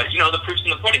the proof's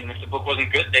in the pudding. And if the book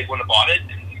wasn't good, they wouldn't have bought it,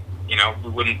 and we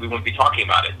wouldn't be talking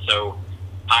about it. So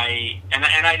I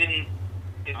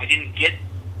didn't get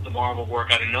the Marvel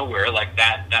work out of nowhere like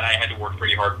that I had to work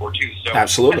pretty hard for too. So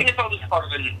absolutely. I think it's all just part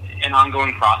of an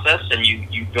ongoing process, and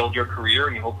you build your career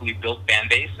and you hopefully build fan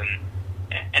base,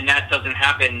 and that doesn't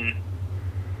happen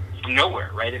from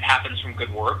nowhere, right? It happens from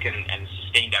good work and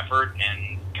sustained effort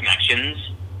and connections,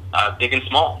 big and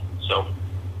small. So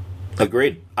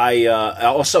agreed. I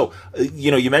also,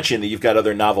 you mentioned that you've got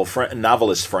other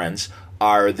novelist friends.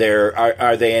 Are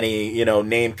they any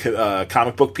named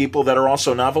comic book people that are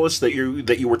also novelists that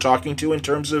you were talking to in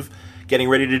terms of getting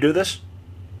ready to do this?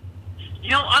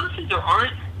 Honestly, there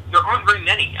aren't very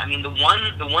many. I mean, the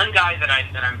one guy that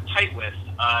I'm tight with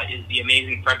is the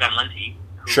amazing Fred Van Lente.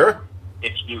 Sure.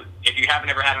 If you haven't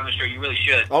ever had on the show, you really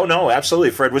should. Oh no, absolutely.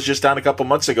 Fred was just on a couple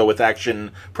months ago with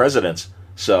Action Presidents.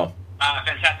 So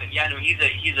fantastic. Yeah, no, he's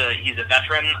a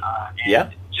veteran.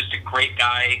 And just a great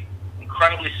guy.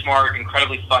 Incredibly smart,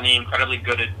 incredibly funny, incredibly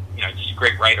good at, just a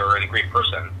great writer and a great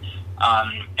person.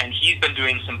 And he's been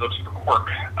doing some books for Quark.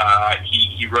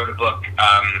 He wrote a book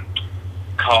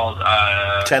called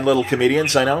 10 Little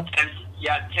Comedians, I know.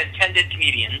 10 Dead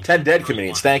Comedians. 10 Dead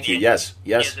Comedians, thank you, yes.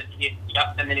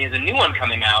 And then he has a new one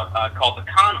coming out called The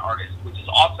Con Artist, which is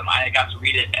awesome. I got to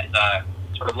read it as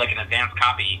sort of like an advanced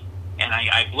copy, and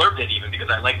I blurbed it even because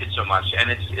I liked it so much. And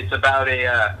it's about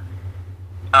a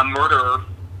murder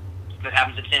that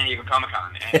happens at San Diego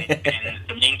Comic-Con, and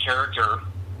the main character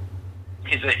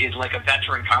is like a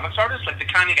veteran comics artist, like the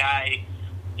kind of guy,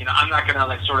 I'm not gonna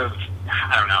I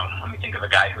don't know, let me think of a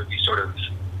guy who would be sort of,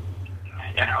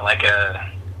 like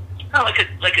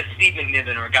a Steve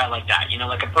McNiven or a guy like that,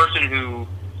 like a person who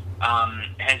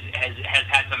has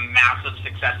had some massive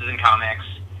successes in comics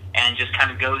and just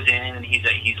kind of goes in and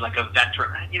he's like a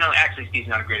veteran. Actually Steve's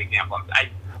not a great example.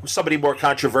 Somebody more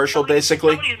controversial,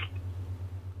 basically.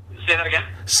 Say that again?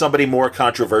 Somebody more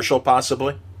controversial,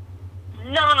 possibly?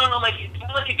 No. Like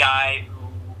a guy who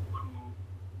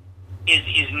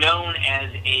is known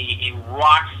as a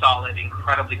rock-solid,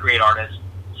 incredibly great artist.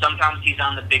 Sometimes he's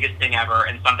on the biggest thing ever,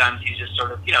 and sometimes he's just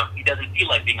sort of, he doesn't feel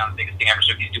like being on the biggest thing ever,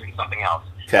 so he's doing something else.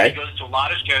 Okay. He goes to a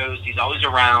lot of shows. He's always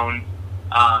around.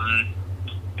 I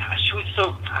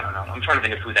don't know. I'm trying to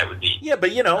think of who that would be. Yeah,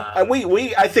 but I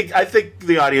think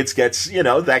the audience gets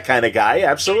that kind of guy.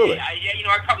 Absolutely. Yeah.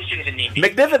 I probably shouldn't have named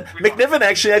McNiven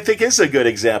actually, I think, is a good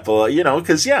example.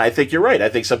 Because I think you're right. I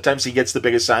think sometimes he gets the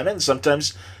big assignment, and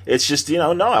sometimes it's just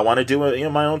no, I want to do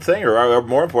my own thing, or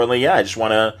more importantly, I just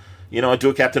want to do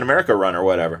a Captain America run or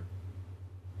whatever.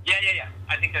 Yeah.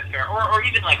 I think that's fair. Or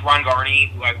even like Ron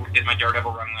Garney, who I did my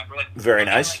Daredevil run with. Very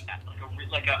nice.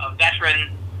 Like a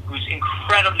veteran who's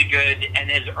incredibly good and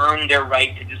has earned their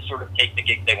right to just sort of take the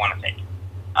gigs they want to take.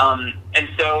 And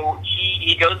so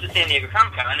he goes to San Diego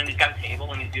Comic-Con, and he's got a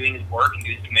table, and he's doing his work and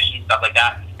doing his commission, stuff like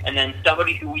that. And then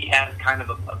somebody who he has kind of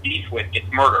a beef with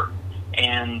gets murdered.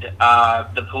 And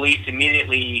the police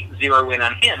immediately zero in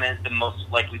on him as the most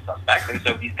likely suspect, and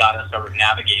so he's got to sort of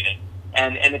navigate it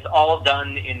and it's all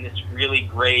done in this really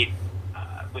great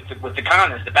with the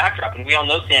con as the backdrop. And we all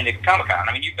know San Diego Comic-Con.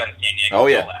 I mean, you've been to San Diego. Oh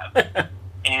yeah.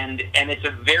 and it's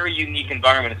a very unique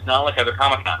environment. It's not like other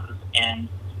Comic-Cons, and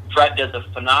Fred does a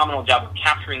phenomenal job of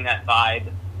capturing that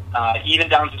vibe, even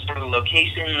down to sort of the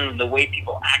location, the way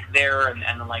people act there,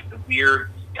 and like the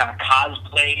weird kind of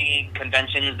cosplay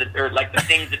conventions that are like the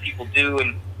things that people do,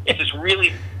 and it's just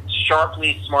really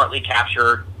sharply, smartly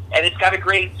captured, and it's got a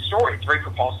great story. It's very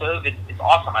propulsive. It's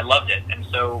awesome. I loved it, and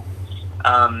so.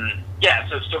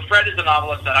 So Fred is a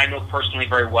novelist that I know personally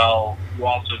very well, who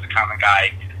also is a comic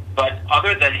guy. But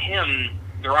other than him,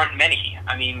 there aren't many.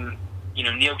 I mean,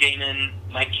 Neil Gaiman,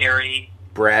 Mike Carey,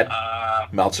 Brad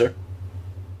Meltzer.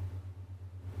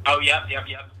 Oh, yep.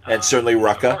 And certainly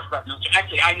Rucka.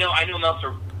 Actually, I know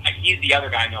Meltzer. He's the other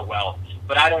guy I know well.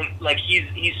 But I don't,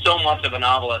 he's so much of a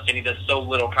novelist, and he does so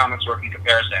little comics work in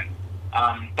comparison.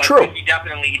 But True.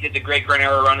 He did the great Grant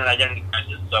Arrow run at Identity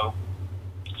Crisis, So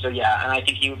yeah, and I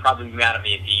think he would probably be mad at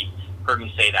me if he heard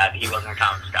me say that he wasn't a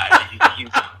comics guy. He's a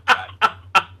huge comics guy.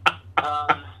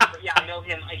 But yeah, I know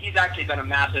him. He's actually been a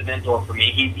massive mentor for me.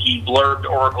 He blurbed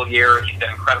Oracle here. He's been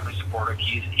incredibly supportive.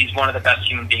 He's one of the best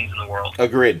human beings in the world.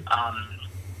 Agreed.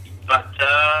 But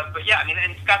yeah, I mean,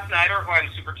 and Scott Snyder, who I'm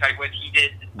super tight with, he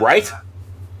did right.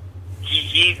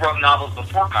 He wrote novels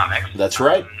before comics. That's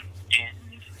right.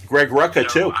 And Greg Rucka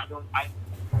too.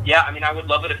 I would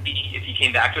love it if he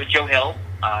came back to it. Joe Hill.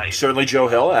 Certainly Joe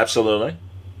Hill, absolutely.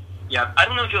 Yeah, I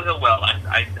don't know Joe Hill well.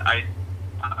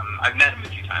 I've met him a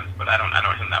few times, but I don't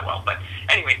know him that well. But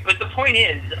anyway, the point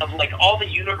is, of all the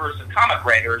universe of comic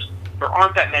writers, there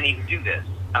aren't that many who do this,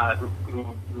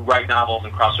 who write novels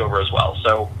and crossover as well.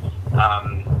 So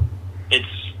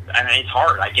it's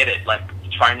hard. I get it.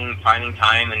 Finding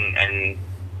time and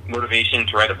motivation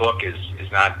to write a book is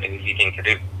not an easy thing to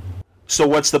do. So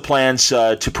what's the plans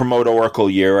to promote Oracle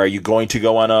Year? Are you going to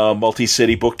go on a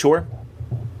multi-city book tour?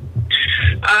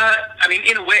 I mean,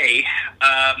 in a way,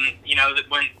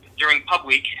 during Pub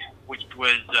Week, which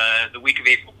was the week of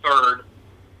April 3rd,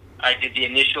 I did the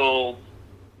initial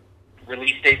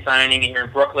release day signing here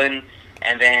in Brooklyn,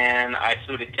 and then I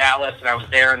flew to Dallas, and I was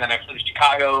there, and then I flew to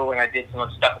Chicago, and I did some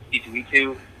other stuff with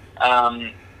C2E2,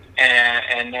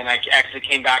 and then I actually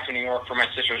came back to New York for my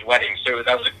sister's wedding, so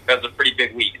that was a pretty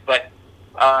big week. But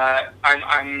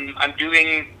I'm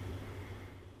doing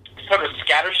sort of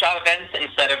scattershot events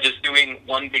instead of just doing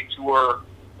one big tour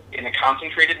in a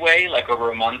concentrated way,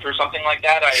 over a month or something like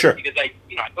that. Sure. Because I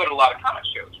go to a lot of comic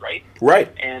shows, right?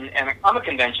 Right. And a comic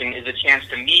convention is a chance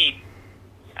to meet,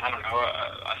 I don't know,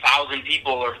 1,000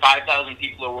 people or 5,000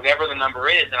 people or whatever the number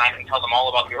is, and I can tell them all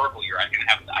about the Oracle Year. I can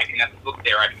have the book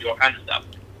there. I can do all kinds of stuff.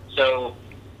 So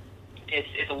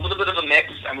it's a little bit of a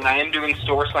mix. I mean, I am doing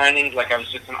store signings. I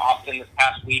was just in Austin this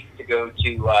past week to go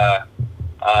to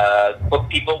Book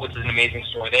People, which is an amazing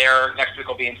store there. Next week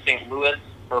I'll be in St. Louis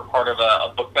for part of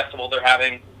a book festival they're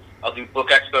having. I'll do Book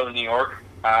Expo in New York.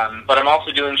 But I'm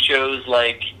also doing shows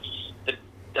like the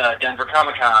Denver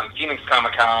Comic-Con, Phoenix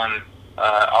Comic-Con.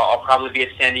 I'll probably be at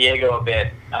San Diego a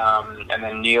bit, and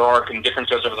then New York, and different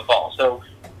shows over the fall. So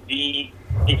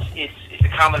it's a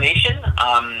combination.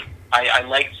 I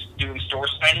like doing store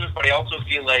signings, but I also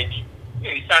feel like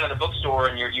you sign at the bookstore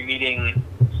and you're meeting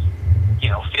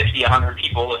 50, 100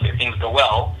 people if things go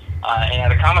well, and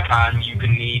at a Comic-Con you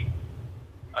can meet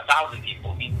 1,000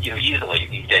 people easily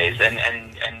these days, and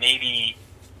maybe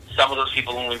some of those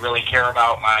people only really care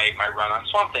about my run on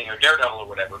Swamp Thing or Daredevil or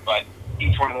whatever, but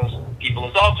each one of those people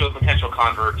is also a potential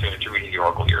convert to reading the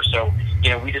Oracle here. So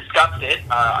we discussed it.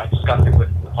 I discussed it with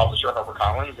the publisher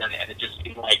HarperCollins, and it just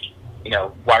seemed like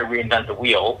why reinvent the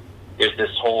wheel? There's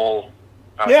this whole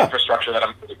infrastructure that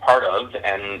I'm really part of,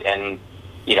 and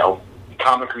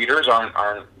comic readers aren't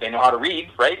they know how to read,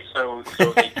 right? So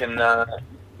they can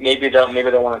maybe they'll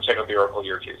want to check out the Oracle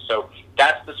Year too. So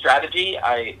that's the strategy.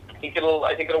 I think it'll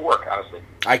work, honestly.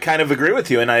 I kind of agree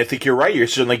with you, and I think you're right. You're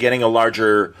certainly getting a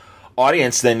larger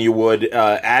audience than you would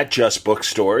at just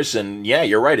bookstores, and yeah,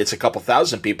 you're right. It's a couple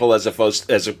thousand people as opposed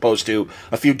to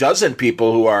a few dozen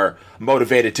people who are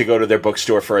motivated to go to their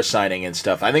bookstore for a signing and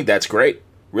stuff. I think that's great.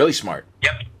 Really smart.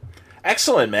 Yep.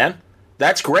 Excellent, man.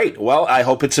 That's great. Well, I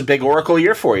hope it's a big Oracle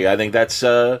Year for you. I think that's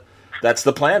the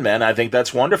plan, man. I think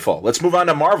that's wonderful. Let's move on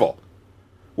to Marvel,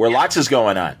 where lots is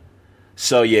going on.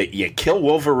 So you kill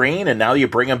Wolverine, and now you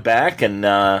bring him back, and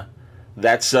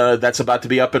that's about to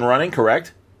be up and running,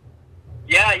 correct?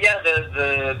 Yeah.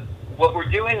 The what we're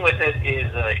doing with it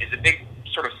is a big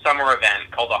sort of summer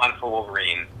event called the Hunt for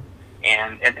Wolverine,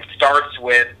 and it starts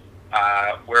with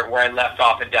where I left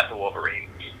off in Death of Wolverine.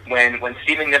 When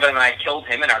Stephen Niven and I killed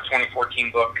him in our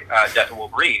 2014 book, Death of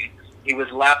Wolverine, he was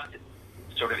left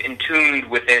sort of entombed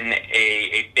within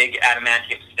a big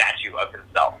adamantium statue of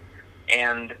himself,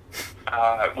 and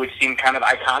which seemed kind of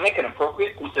iconic and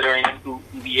appropriate considering who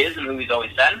he is and who he's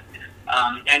always been.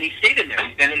 And he stayed in there.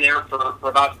 He's been in there for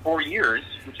about 4 years,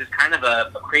 which is kind of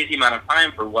a crazy amount of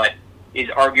time for what is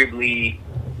arguably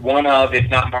one of, if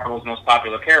not Marvel's most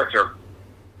popular character.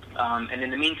 And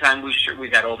in the meantime,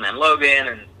 we've got Old Man Logan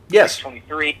and Yes.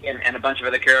 23 and a bunch of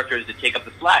other characters to take up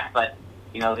the slack, but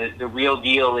the real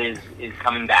deal is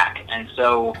coming back. And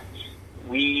so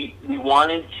we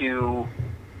wanted to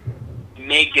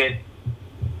make it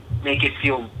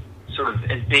feel sort of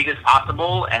as big as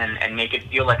possible and make it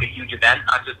feel like a huge event,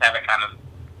 not just have it kind of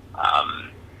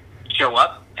show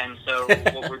up. And so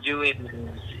what we're doing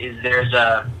is it's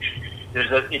a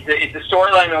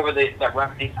storyline that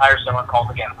runs the entire summer called,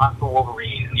 again, Hunt For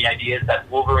Wolverine. And the idea is that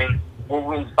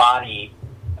Wolverine's body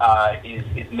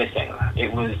is missing.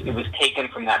 It was taken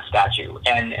from that statue,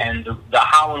 and the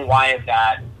how and why of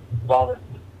that, well,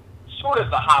 sort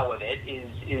of the how of it is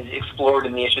explored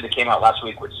in the issue that came out last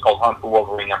week, which is called Hunt For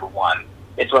Wolverine #1.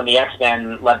 It's when the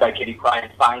X-Men, led by Kitty Pryde,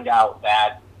 find out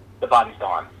that the body's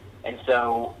gone. And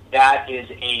so that is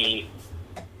a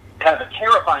kind of a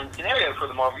terrifying scenario for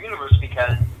the Marvel Universe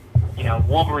because,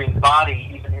 Wolverine's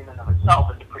body, even in and of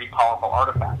itself, is a pretty powerful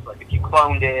artifact. Like, if you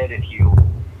cloned it, if you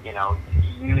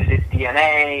use its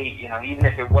DNA, even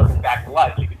if it wasn't back to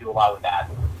life, you could do a lot with that.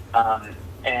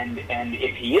 And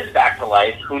if he is back to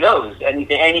life, who knows?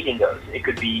 Anything goes. He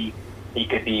could be,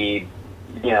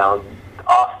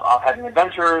 off having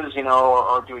adventures,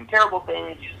 or doing terrible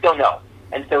things. You just don't know.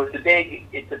 And so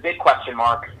it's a big question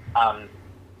mark.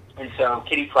 And so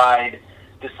Kitty Pryde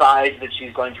decides that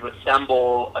she's going to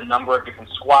assemble a number of different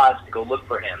squads to go look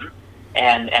for him.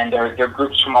 And they're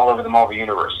groups from all over the Marvel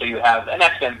Universe. So you have an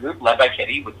X-Men group led by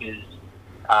Kitty, which is,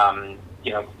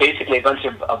 basically a bunch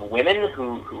of women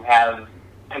who have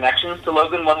connections to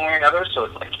Logan one way or another. So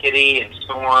it's like Kitty and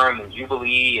Storm and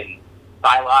Jubilee and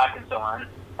Psylocke and so on.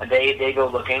 And they go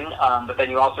looking. But then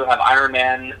you also have Iron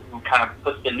Man, who kind of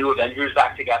puts the new Avengers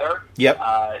back together. Yep.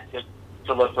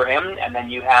 To look for him. And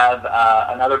then you have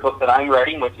another book that I'm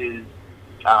writing, which is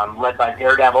led by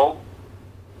Daredevil.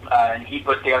 And he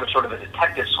puts together sort of a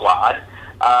detective squad.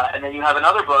 And then you have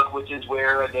another book, which is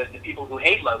where the people who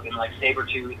hate Logan, like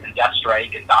Sabretooth and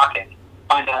Deathstrike and Daken,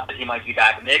 find out that he might be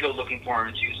back, and they go looking for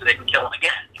him too, so they can kill him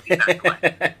again.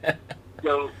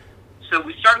 So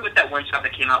we started with that one shot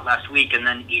that came out last week, and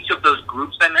then each of those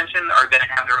groups I mentioned are going to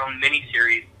have their own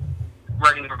mini-series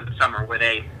running over the summer, where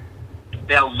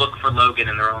they'll look for Logan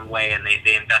in their own way, and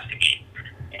they investigate,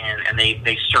 and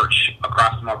they search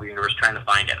across the Marvel Universe trying to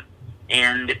find him.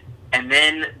 And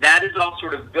then that is all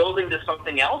sort of building to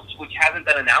something else, which hasn't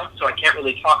been announced, so I can't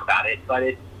really talk about it. But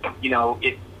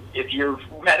if you've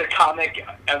read a comic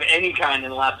of any kind in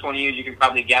the last 20 years, you can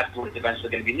probably guess what it's eventually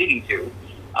going to be leading to.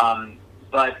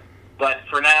 But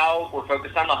for now, we're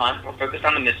focused on the hunt. We're focused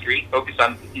on the mystery. Focused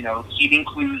on seeding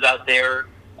clues out there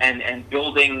and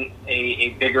building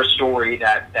a bigger story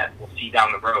that we'll see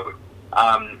down the road.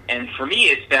 And for me,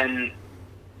 it's been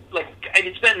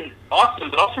awesome,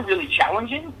 but also really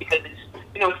challenging because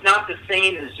it's not the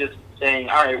same as just saying,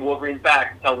 all right, Wolverine's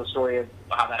back, tell the story of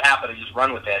how that happened, and just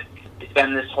run with it. It's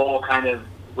been this whole kind of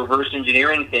reverse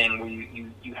engineering thing where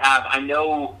you have, I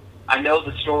know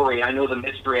the story, I know the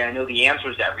mystery, I know the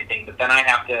answers to everything, but then I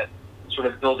have to sort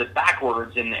of build it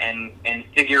backwards and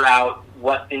figure out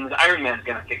what things Iron Man's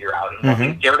going to figure out and what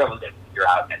things Daredevil's going to figure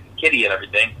out and Kitty and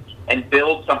everything, and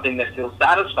build something that feels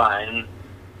satisfying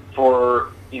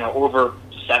for over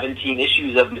 17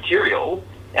 issues of material,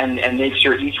 and make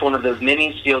sure each one of those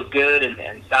minis feels good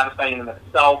and satisfying in and of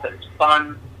itself, and it's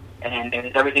fun, and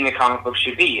it's everything a comic book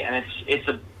should be. And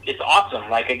it's awesome.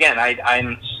 Like, again,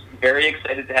 I'm very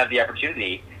excited to have the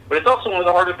opportunity, but it's also one of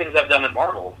the harder things I've done at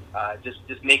Marvel.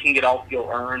 Just making it all feel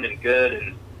earned and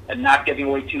good, and not giving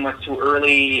away too much too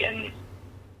early, and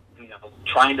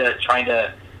trying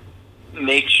to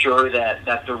make sure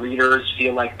that the readers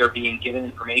feel like they're being given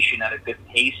information at a good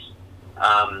pace.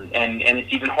 And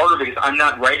it's even harder because I'm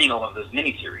not writing all of those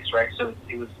miniseries, right? So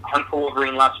it was Hunt For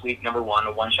Wolverine last week, #1,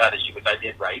 a one-shot issue, which I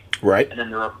did write. Right. And then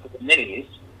there are 4 minis,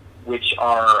 which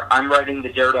are, I'm writing the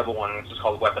Daredevil one, which is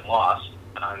called Weapon Lost,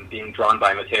 being drawn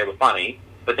by Matteo Buffoni.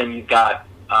 But then you've got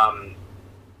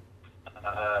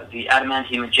the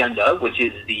Adamantium Agenda, which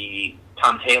is the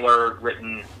Tom Taylor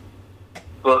written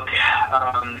book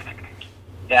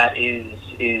that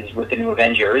is with the New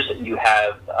Avengers. You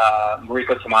have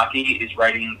Mariko Tamaki is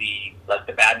writing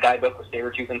the bad guy book with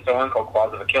Sabretooth and so on, called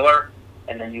Claws of a Killer.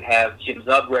 And then you have Jim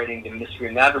Zub writing the Mystery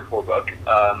of Madripoor book,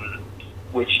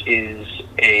 which is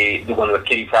the one with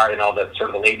Kitty Pryde and all the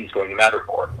sort of the ladies going to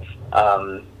Madripoor.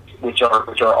 which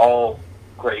are all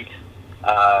great.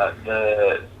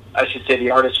 I should say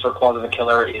the artist for Claws of the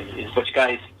Killer is Butch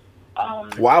Geist.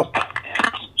 Wow.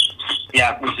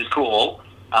 Yeah, which is cool.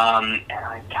 And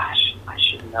I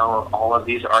should know all of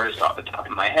these artists off the top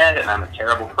of my head, and I'm a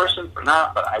terrible person for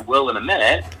not, but I will in a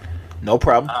minute. No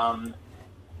problem.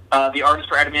 The artist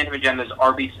for Adamantium Agenda is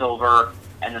R.B. Silver,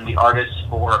 and then the artist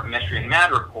for Mystery and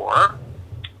Mad Rapport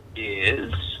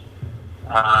is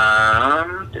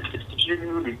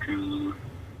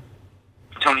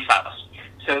Tony Silas.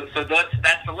 So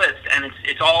that's the list, and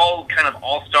it's all kind of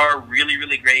all-star, really,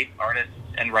 really great artists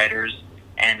and writers,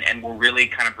 and we're really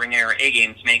kind of bringing our A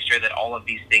game to make sure that all of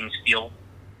these things feel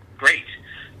great.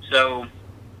 So,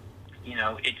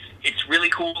 it's really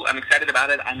cool. I'm excited about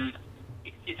it.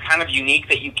 It's kind of unique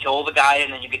that you kill the guy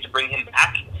and then you get to bring him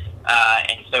back,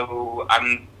 and so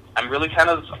I'm really kind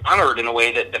of honored in a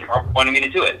way that Marvel wanted me to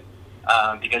do it,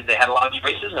 because they had a lot of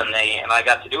choices and I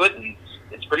got to do it, and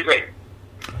it's pretty great.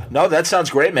 No, that sounds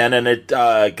great, man. And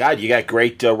you got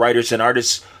great writers and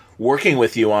artists working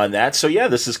with you on that. So yeah,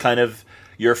 this is kind of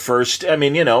your first,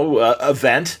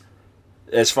 event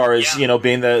as far as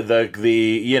being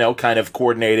the kind of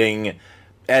coordinating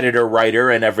editor, writer,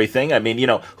 and everything.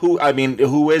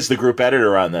 Who is the group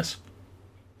editor on this?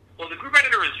 Well, the group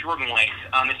editor is Jordan White.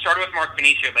 It started with Mark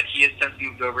Benicio, but he has since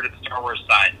moved over to the Star Wars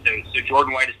side. So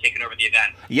Jordan White has taken over the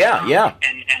event. Yeah.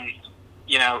 And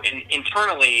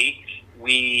internally,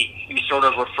 we sort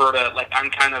of refer to, like, I'm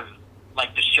kind of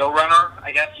like the showrunner,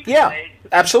 I guess you could say. Yeah,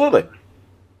 absolutely.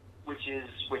 Which is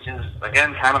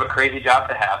again kind of a crazy job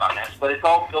to have on this, but it's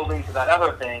all building to that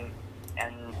other thing,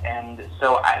 and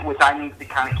so I need to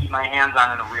kind of keep my hands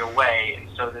on in a real way, and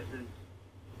so this is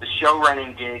the show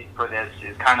running gig for this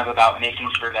is kind of about making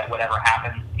sure that whatever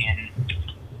happens in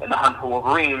the Hunt for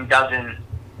Wolverine doesn't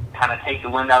kind of take the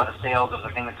wind out of the sails of the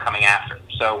thing that's coming after.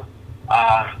 So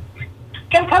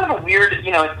again, kind of a weird,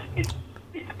 it's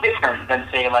different than,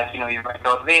 say, like, you write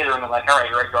Darth Vader and they're like, all right,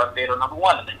 you write Darth Vader number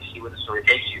 1, and then you see where the story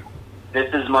takes you.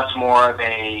 This is much more of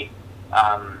a,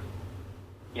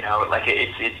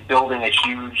 it's building a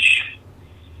huge,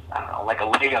 I don't know, like a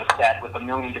Lego set with a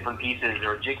million different pieces,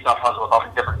 or a jigsaw puzzle with all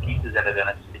these different pieces in it, and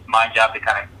it's my job to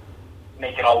kind of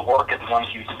make it all work as one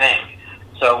huge thing.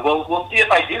 So we'll see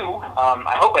if I do.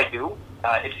 I hope I do.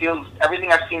 It feels,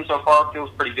 everything I've seen so far feels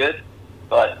pretty good,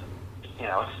 but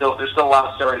there's still a lot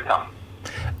of story to come.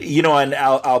 And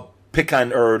I'll pick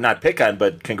on, or not pick on,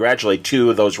 but congratulate two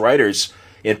of those writers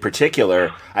in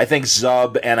particular. I think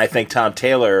Zub and I think Tom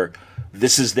Taylor,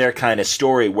 this is their kind of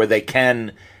story where they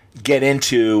can get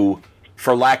into,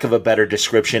 for lack of a better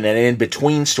description, an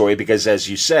in-between story, because as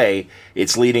you say,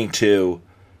 it's leading to,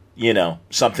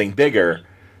 something bigger.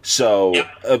 So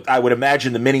I would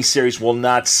imagine the miniseries will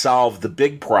not solve the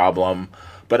big problem,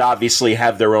 but obviously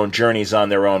have their own journeys on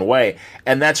their own way.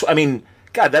 And that's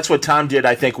what Tom did,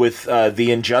 I think, with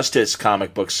the Injustice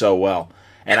comic book so well.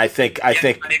 And I think, I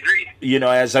agree.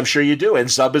 As I'm sure you do. And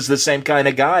Zub is the same kind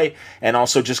of guy, and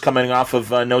also just coming off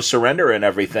of No Surrender and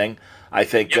everything, I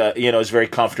think, is very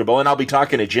comfortable. And I'll be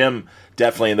talking to Jim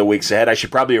definitely in the weeks ahead. I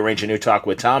should probably arrange a new talk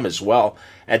with Tom as well.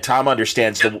 And Tom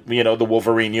understands the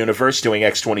Wolverine universe, doing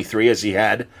X-23 as he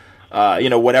had.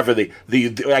 Whatever the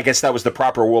I guess that was the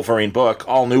proper Wolverine book,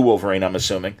 all new Wolverine, I'm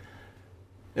assuming.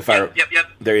 Yep.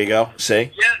 There you go.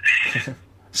 See? Yeah.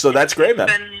 So that's great, man.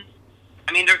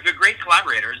 They're great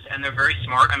collaborators, and they're very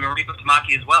smart. Riko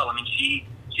Tamaki as well.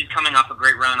 She's coming off a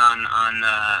great run on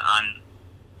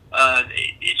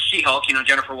She-Hulk.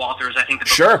 Jennifer Walters. I think the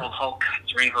book was called Hulk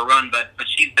during her run, but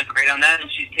she's been great on that, and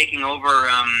she's taking over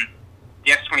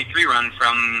the X-23 run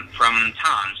from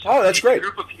Tom. So that's great. A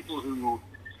group of people who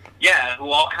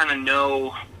all kind of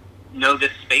know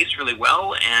this space really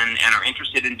well and are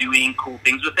interested in doing cool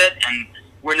things with it. And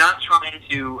we're not trying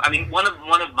to, one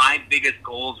of my biggest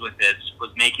goals with this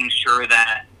was making sure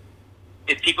that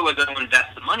if people are going to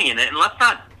invest the money in it, and let's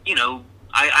not,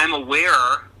 I'm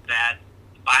aware that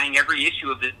buying every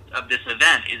issue of this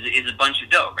event is a bunch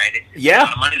of dough, right? It's a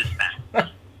lot of money to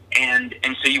spend.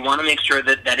 And so you want to make sure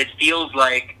that it feels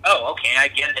like, oh, okay, I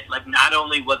get it. Like, not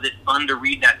only was it fun to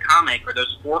read that comic or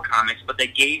those 4 comics, but they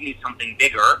gave me something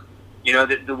bigger.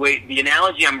 The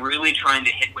analogy I'm really trying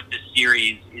to hit with this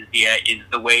series is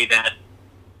the way that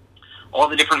all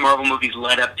the different Marvel movies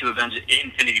led up to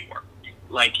Infinity War.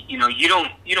 Like, you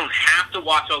don't have to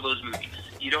watch all those movies.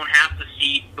 You don't have to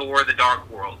see Thor: The Dark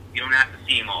World. You don't have to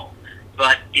see them all.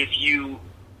 But if you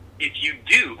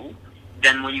do,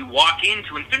 then when you walk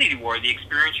into Infinity War, the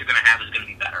experience you're going to have is going to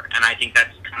be better. And I think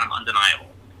that's kind of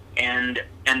undeniable. And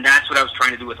that's what I was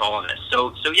trying to do with all of this.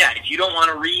 So yeah, if you don't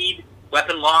want to read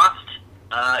Weapon Lost,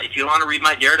 if you want to read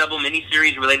my Daredevil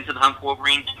miniseries related to the Hunt for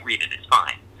Wolverine, don't read it. It's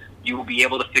fine. You will be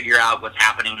able to figure out what's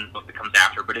happening in the book that comes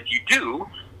after. But if you do,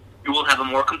 you will have a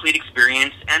more complete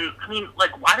experience. And, I mean,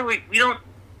 like, why do we don't,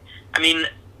 I mean,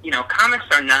 comics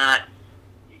are not,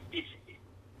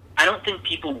 I don't think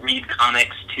people read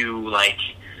comics to, like,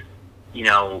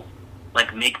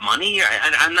 make money.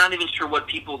 I'm not even sure what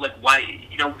people, like, why,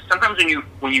 sometimes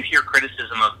when you hear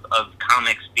criticism of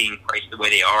comics being priced the way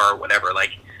they are or whatever,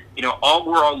 like, all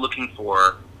we're all looking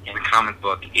for in a comic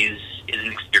book is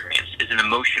an experience, is an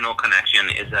emotional connection,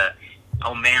 is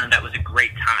oh man, that was a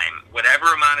great time. Whatever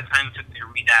amount of time it took me to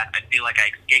read that, I feel like I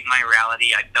escaped my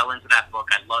reality. I fell into that book.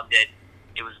 I loved it.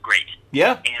 It was great.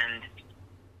 Yeah. And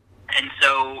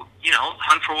so,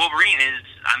 Hunt for Wolverine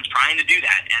I'm trying to do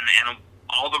that. And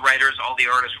all the writers, all the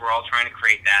artists, we're all trying to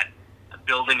create that,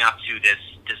 building up to this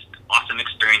awesome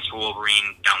experience for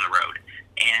Wolverine down the road.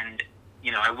 And,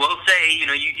 I will say,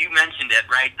 you mentioned it,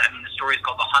 right? I mean, the story is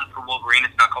called The Hunt for Wolverine.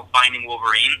 It's not called Finding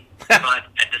Wolverine. But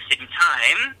at the same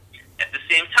time,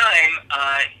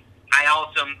 I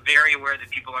also am very aware that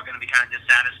people are going to be kind of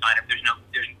dissatisfied if there's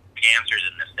big answers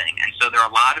in this thing. And so there are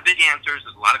a lot of big answers.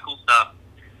 There's a lot of cool stuff.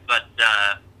 But,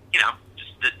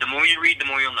 just the more you read, the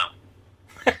more you'll know.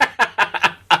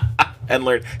 And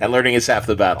learning is half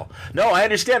the battle. No, I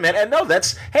understand, man. And no,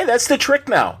 that's the trick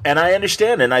now. And I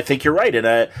understand, and I think you're right.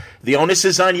 And the onus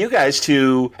is on you guys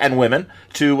and women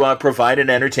to provide an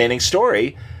entertaining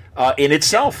story in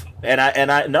itself. And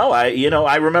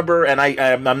I remember, and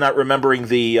I'm not remembering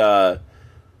the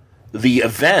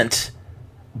event,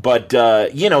 but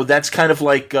that's kind of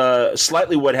like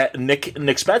slightly what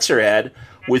Nick Spencer had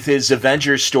with his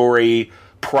Avengers story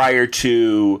prior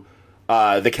to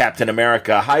the Captain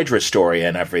America Hydra story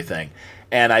and everything.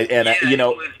 And it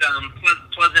was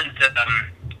Pleasant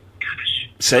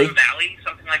Valley,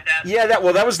 something like that. Yeah, that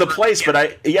was the place, but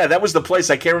that was the place.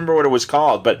 I can't remember what it was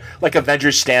called, but like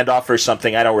Avengers Standoff or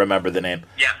something. I don't remember the name.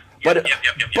 Yeah.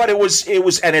 But it was,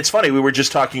 and it's funny. We were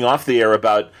just talking off the air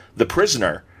about The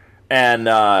Prisoner, and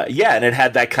and it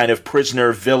had that kind of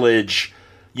prisoner village,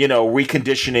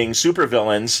 reconditioning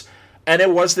supervillains, and it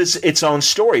was its own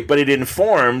story, but it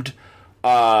informed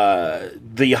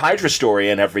the Hydra story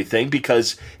and everything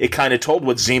because it kind of told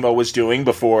what Zemo was doing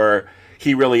before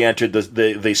he really entered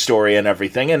the story and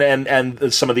everything,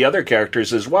 and some of the other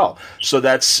characters as well. So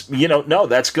that's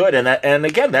that's good, and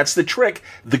again, that's the trick.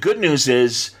 The good news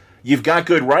is you've got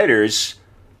good writers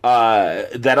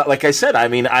that, like I said, I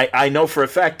mean, I know for a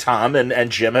fact Tom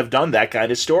and Jim have done that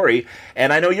kind of story,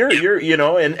 and I know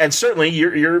you're and certainly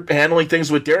you're handling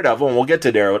things with Daredevil, and we'll get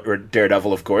to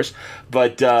Daredevil, of course.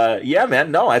 But man,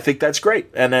 no, I think that's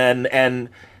great, and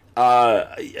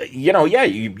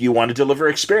you want to deliver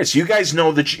experience. You guys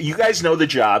know the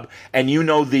job, and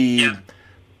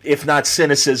if not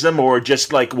cynicism or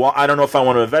just like, well, I don't know if I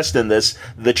want to invest in this,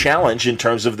 the challenge in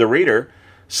terms of the reader.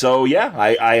 So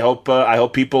I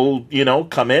hope people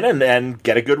come in and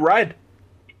get a good ride.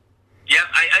 Yeah,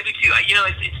 I do too.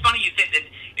 It's funny you say that.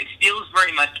 It feels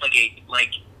very much like a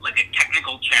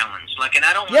technical challenge. And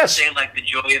I don't want to say like the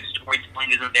joy of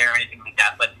storytelling isn't there or anything like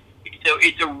that, but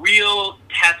it's a real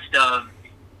test of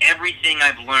everything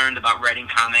I've learned about writing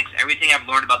comics, everything I've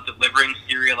learned about delivering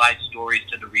serialized stories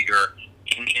to the reader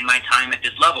in my time at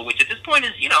this level, which at this point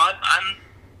is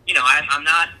I'm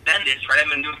not Bendis, right? I've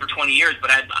been doing it for 20 years, but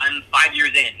I'm 5 years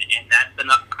in, and that's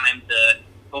enough time to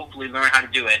hopefully learn how to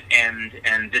do it.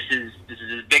 And this is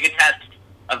as big a test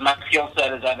of my skill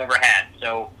set as I've ever had.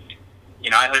 So,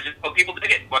 I just hope people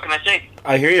dig it. What can I say?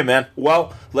 I hear you, man.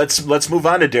 Well, let's move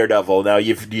on to Daredevil. Now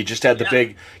you just had the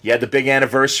big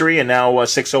anniversary, and now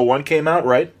 601 came out,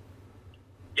 right?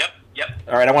 Yep.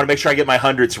 All right, I want to make sure I get my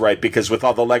hundreds right because with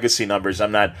all the legacy numbers,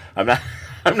 I'm not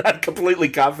completely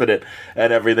confident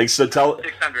and everything. So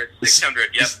 600.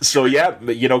 Yep. So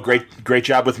great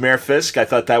job with Mayor Fisk. I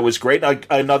thought that was great.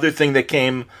 Another thing that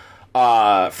came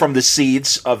from the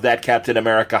seeds of that Captain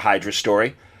America Hydra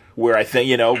story, where I think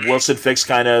Wilson Fisk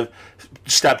kind of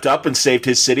stepped up and saved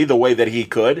his city the way that he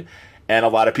could, and a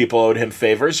lot of people owed him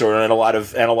favors, and a lot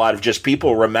of just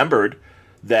people remembered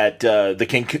that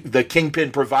the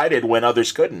Kingpin provided when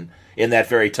others couldn't in that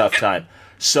very tough time.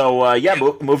 So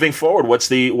moving forward, what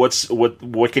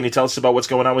can you tell us about what's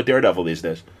going on with Daredevil these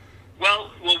days?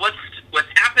 Well, what's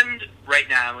happened right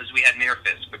now is we had Mayor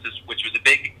Fisk, which was a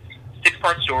big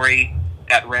 6-part story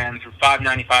that ran through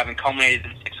 595 and culminated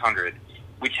in 600,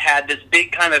 which had this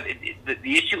big kind of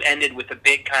the issue ended with a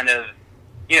big kind of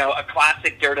a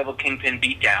classic Daredevil Kingpin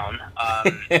beatdown,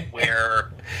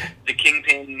 where the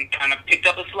Kingpin kind of picked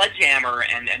up a sledgehammer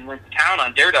and went to town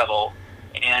on Daredevil.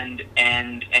 and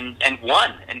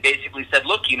won, and basically said,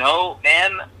 look,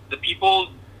 man, the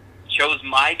people chose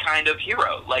my kind of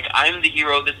hero. Like, I'm the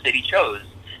hero the city chose.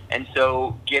 And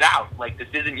so get out. Like, this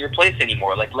isn't your place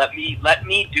anymore. Like, let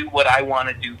me do what I want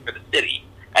to do for the city.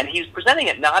 And he's presenting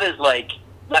it not as like,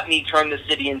 let me turn the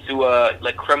city into a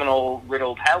like criminal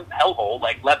riddled hellhole.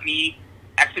 Like, let me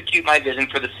execute my vision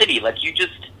for the city. Like, you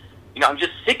just, I'm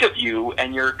just sick of you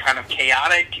and your kind of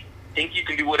chaotic, think you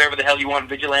can do whatever the hell you want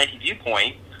vigilante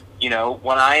viewpoint.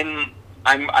 When I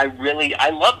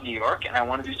love New York and I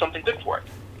want to do something good for it.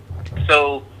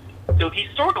 So he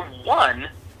sort of won,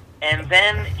 and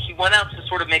then he went out to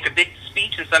sort of make a big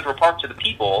speech in Central Park to the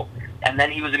people, and then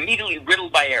he was immediately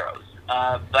riddled by arrows.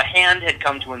 The Hand had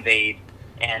come to invade,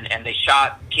 and they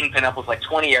shot Kingpin up with like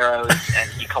 20 arrows, and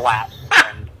he collapsed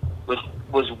and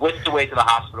was whisked away to the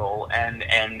hospital. And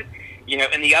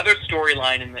in the other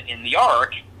storyline in the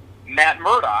arc, Matt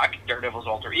Murdock, Daredevil's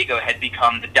alter ego, had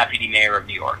become the deputy mayor of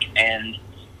New York. And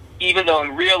even though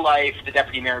in real life the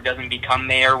deputy mayor doesn't become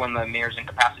mayor when the mayor's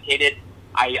incapacitated,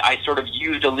 I sort of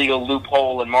used a legal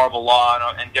loophole in Marvel law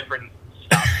and different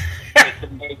stuff to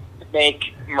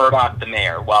make Murdock the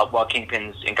mayor while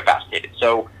Kingpin's incapacitated.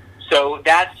 So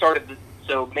that started.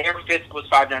 So Mayor Fisk was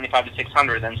 $595 to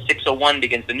 $600. Then 601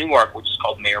 begins the new arc, which is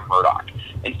called Mayor Murdock.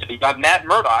 And so you've got Matt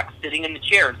Murdock sitting in the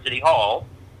chair in City Hall,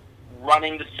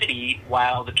 running the city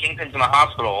while the Kingpin's in the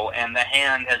hospital and the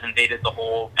Hand has invaded the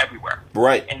whole everywhere.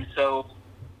 Right. And so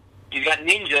you've got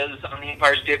ninjas on the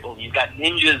Empire State Building. You've got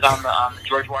ninjas on the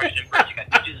George Washington Bridge. You've got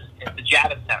ninjas at the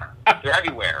Javits Center. They're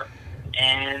everywhere.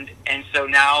 And so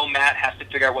now Matt has to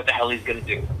figure out what the hell he's going to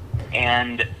do.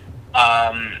 And,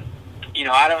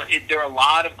 there are a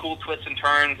lot of cool twists and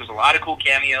turns. There's a lot of cool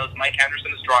cameos. Mike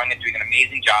Henderson is drawing it, doing an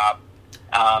amazing job.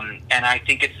 And I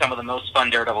think it's some of the most fun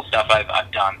Daredevil stuff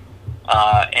I've done.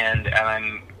 And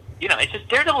I'm, it's just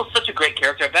Daredevil is such a great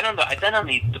character. I've been on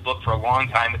the book for a long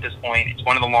time at this point. It's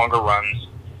one of the longer runs.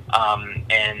 I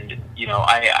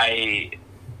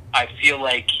feel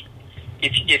like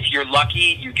if you're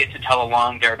lucky, you get to tell a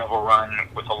long Daredevil run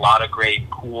with a lot of great,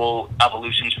 cool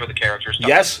evolutions for the character, stuff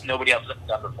that nobody else has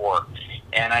done before.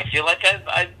 And I feel like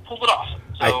I've pulled it off.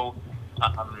 So,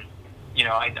 I'm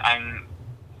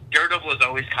Daredevil is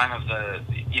always kind of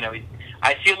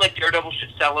I feel like Daredevil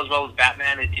should sell as well as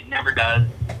Batman. It never does.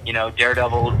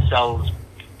 Daredevil sells,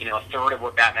 a third of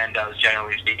what Batman does,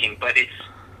 generally speaking. But it's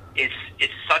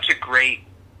such a great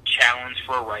challenge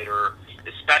for a writer,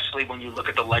 especially when you look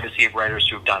at the legacy of writers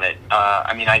who've done it.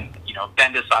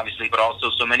 Bendis, obviously, but also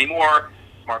so many more.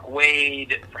 Mark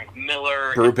Waid, Frank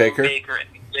Miller, Baker, and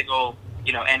Diggle,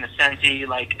 and Ascenti.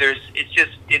 Like, it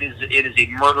is a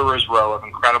murderer's row of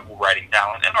incredible writing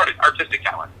talent and artistic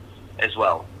talent as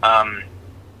well. I'm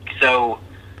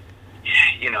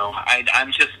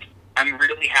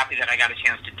really happy that I got a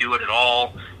chance to do it at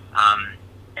all,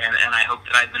 and I hope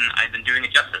that I've been doing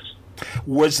it justice.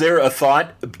 Was there a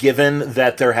thought, given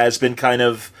that there has been kind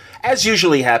of, as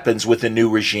usually happens with a new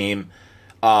regime,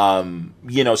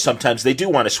 sometimes they do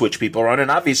want to switch people around, and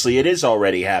obviously it is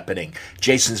already happening.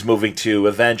 Jason's moving to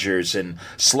Avengers, and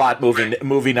Slott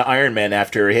moving to Iron Man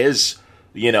after his,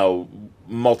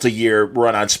 multi-year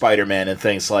run on Spider-Man and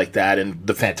things like that, and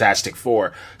the Fantastic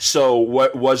Four. So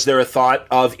what was there a thought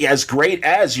of, as great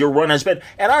as your run has been,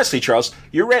 and honestly, Charles,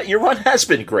 your run has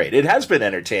been great. It has been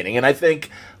entertaining, and I think,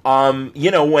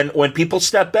 when people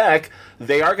step back,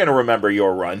 they are going to remember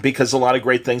your run because a lot of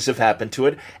great things have happened to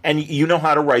it, and you know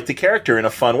how to write the character in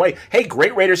a fun way. Hey,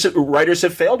 great writers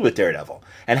have failed with Daredevil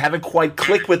and haven't quite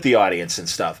clicked with the audience and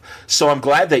stuff. So I'm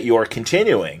glad that you're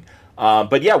continuing.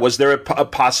 But yeah, was there a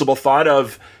possible thought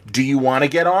of, do you want to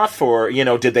get off, or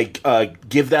did they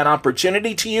give that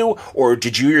opportunity to you, or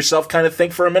did you yourself kind of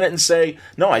think for a minute and say,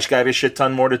 no, I just got a shit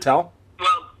ton more to tell?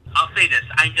 Well, I'll say this: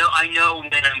 I know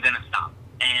when I'm going to stop,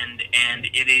 and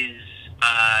it is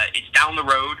it's down the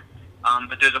road.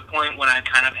 But there's a point when I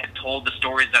kind of had told the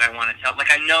stories that I want to tell. Like,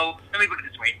 I know. Let me put it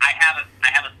this way: I have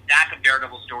a stack of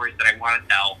Daredevil stories that I want to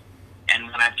tell, and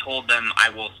when I've told them, I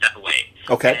will step away.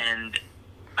 Okay. And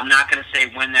I'm not going to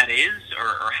say when that is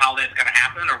or how that's going to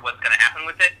happen or what's going to happen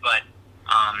with it, but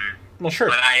well, sure.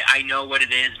 But I know what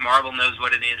it is. Marvel knows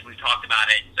what it is. We've talked about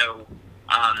it. So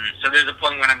there's a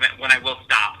point when I will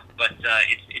stop, but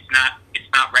it's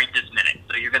not right this minute.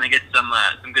 So you're going to get some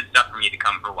good stuff from me to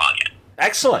come for a while yet.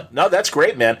 Excellent. No, that's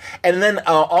great, man. And then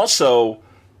also,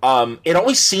 it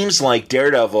always seems like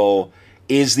Daredevil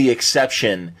is the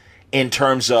exception in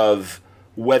terms of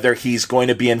whether he's going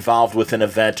to be involved with an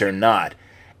event or not.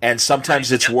 And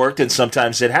sometimes it's worked and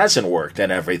sometimes it hasn't worked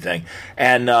and everything.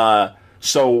 And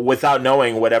so without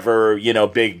knowing whatever,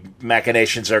 big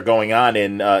machinations are going on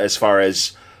in as far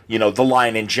as, the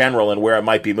line in general and where it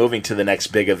might be moving to the next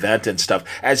big event and stuff.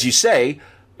 As you say,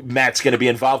 Matt's going to be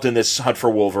involved in this Hunt for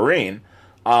Wolverine.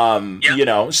 You're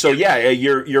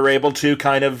able to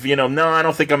kind of, no, I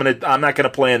don't think I'm not going to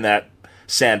play in that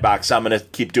sandbox. I'm going to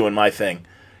keep doing my thing.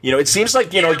 It seems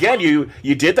like, again,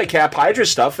 you did the Cap Hydra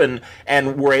stuff and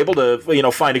were able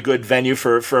to, find a good venue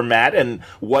for Matt, and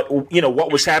what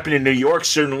was happening in New York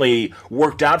certainly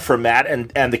worked out for Matt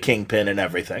and the Kingpin and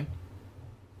everything.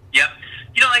 Yep.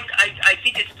 I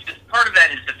think it's just part of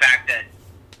that is the fact that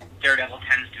Daredevil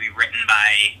tends to be written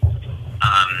by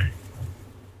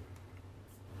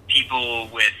people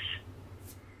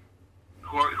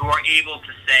who are able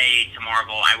to say to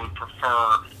Marvel, I would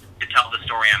prefer to tell the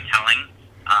story I'm telling.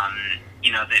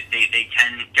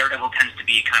 Daredevil tends to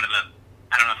be kind of I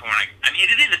don't know if I want to,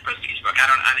 it is a prestige book.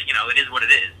 It is what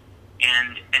it is.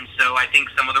 And so I think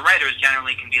some of the writers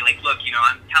generally can be like, look,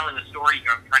 I'm telling a story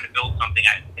here, I'm trying to build something.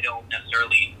 I don't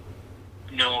necessarily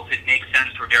know if it makes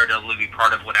sense for Daredevil to be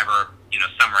part of whatever,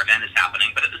 summer event is happening.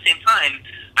 But at the same time,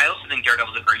 I also think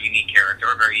Daredevil is a very unique character,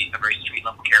 a very street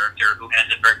level character who has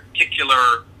a very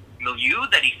particular milieu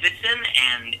that he fits in,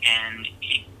 and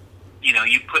he,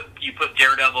 you put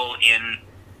Daredevil in,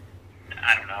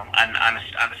 I don't know, on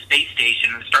a space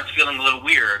station, and it starts feeling a little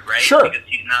weird, right? Sure. Because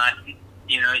he's not,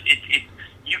 you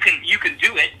can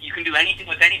do it. You can do anything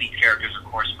with any of these characters, of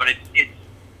course, but it's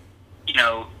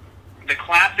the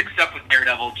classic stuff with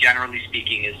Daredevil, generally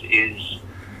speaking, is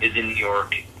in New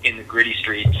York, in the gritty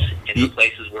streets, in the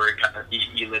places where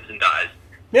he lives and dies.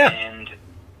 Yeah. And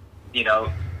you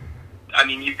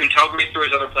can tell great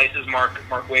stories other places. Mark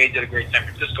Waid did a great San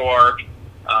Francisco arc.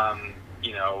 I've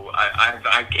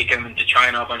taken him to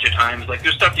China a bunch of times. Like,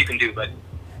 there's stuff you can do, but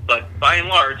by and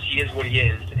large, he is what he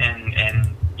is, and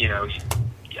he's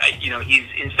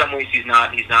in some ways he's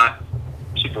not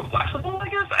super flexible, I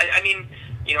guess.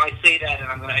 I say that, and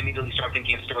I'm going to immediately start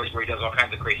thinking of stories where he does all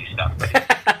kinds of crazy stuff. But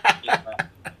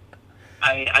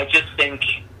I just think,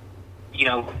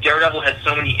 Daredevil has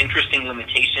so many interesting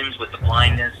limitations with the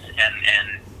blindness,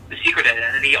 and the secret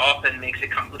identity often makes it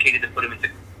complicated to put him into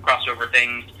crossover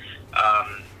things.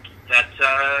 I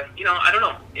don't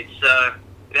know. It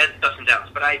has its ups and downs,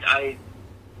 but I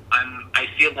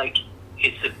feel like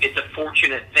it's a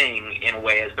fortunate thing in a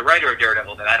way as the writer of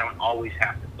Daredevil that I don't always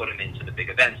have to put him into the big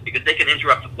events because they can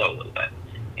interrupt the flow a little bit.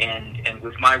 And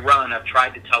with my run, I've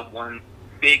tried to tell one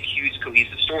big, huge,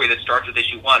 cohesive story that starts with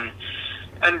issue 1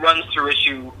 and runs through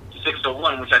issue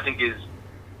 601, which I think is,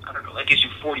 I don't know, like issue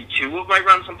 42 of my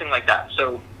run, something like that.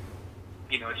 So,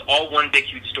 it's all one big,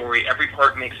 huge story. Every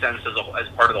part makes sense as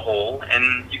part of the whole,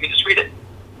 and you can just read it.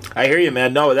 I hear you,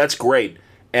 man. No, that's great.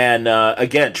 And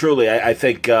again, truly, I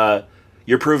think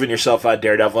you're proving yourself on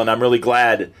Daredevil, and I'm really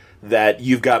glad that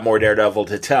you've got more Daredevil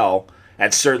to tell.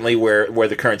 And certainly, where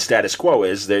the current status quo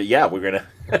is, we're going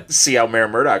to see how Mayor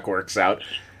Murdock works out,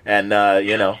 and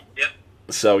Yep.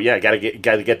 So got to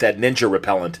get that ninja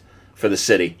repellent for the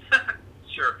city.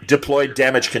 Sure. Deployed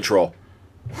damage control.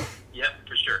 Yep,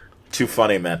 for sure. Too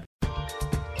funny, man.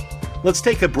 Let's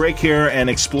take a break here and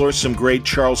explore some great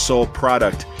Charles Soule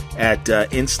product at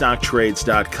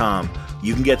InStockTrades.com.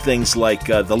 You can get things like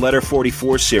the Letter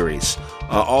 44 series.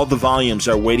 All the volumes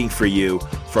are waiting for you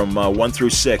from 1 through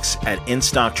 6 at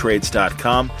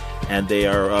InStockTrades.com, and they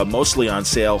are mostly on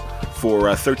sale for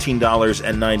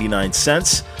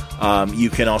 $13.99. You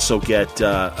can also get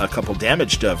a couple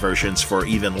damaged versions for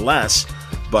even less,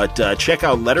 but check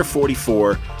out Letter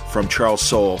 44 from Charles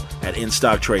Soule at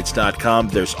InStockTrades.com.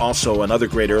 There's also another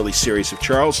great early series of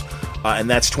Charles, and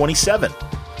that's 27,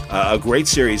 a great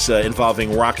series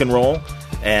involving rock and roll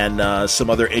and some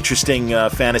other interesting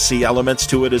fantasy elements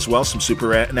to it as well, some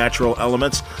supernatural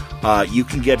elements. You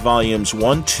can get volumes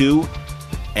 1, 2,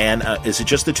 and is it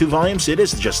just the 2 volumes? It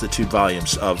is just the 2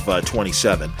 volumes of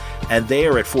 27, and they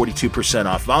are at 42%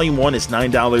 off. Volume 1 is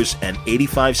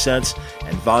 $9.85,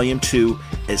 and Volume 2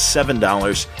 is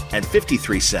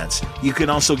 $7.53. You can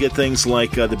also get things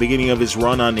like the beginning of his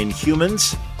run on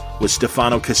Inhumans with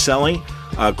Stefano Caselli.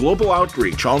 Global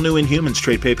Outreach, all new Inhumans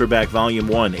trade paperback Volume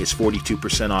 1 is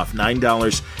 42% off,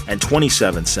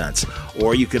 $9.27.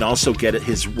 Or you can also get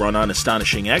his run on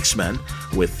Astonishing X-Men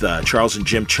with Charles and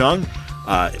Jim Chung.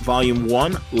 Volume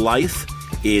 1, Lithe,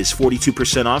 is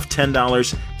 42% off,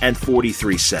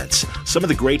 $10.43. Some of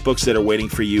the great books that are waiting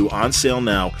for you on sale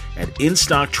now at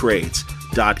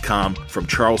InStockTrades.com from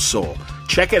Charles Soule.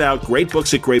 Check it out. Great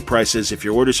books at great prices. If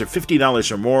your orders are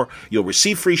 $50 or more, you'll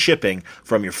receive free shipping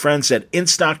from your friends at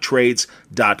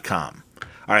InStockTrades.com.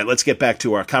 All right, let's get back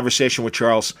to our conversation with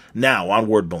Charles now on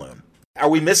Word Balloon. Are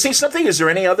we missing something? Is there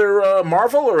any other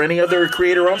Marvel or any other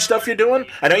creator-owned stuff you're doing?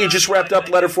 I know you just wrapped up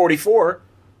Letter 44.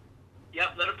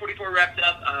 Yep, Letter 44 wrapped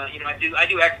up. I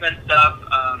do X-Men stuff.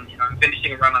 I'm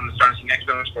finishing a run on the Astonishing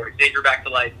X-Men, which brought Xavier back to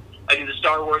life. I do the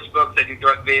Star Wars books. I do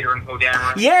Darth Vader and Poe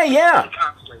Dameron. Yeah.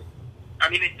 Constantly. I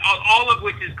mean, all of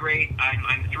which is great.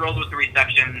 I'm thrilled with the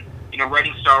reception.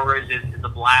 Writing Star Wars is a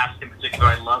blast. In particular,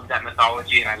 I love that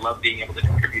mythology, and I love being able to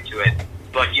contribute to it.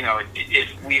 But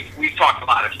if we've talked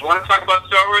about it. If you want to talk about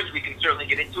Star Wars, we can certainly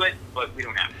get into it, but we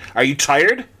don't have to. Are you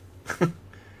tired?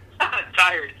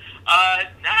 Tired.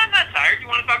 I'm not tired. You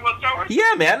want to talk about Star Wars?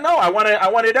 Yeah, man. No, I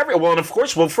wanted every. Well, and of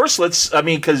course. Well, first,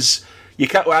 because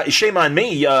shame on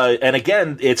me. And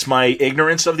again, it's my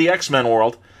ignorance of the X-Men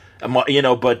world.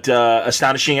 But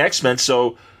Astonishing X-Men.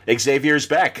 So Xavier's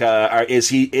back. Is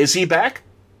he back?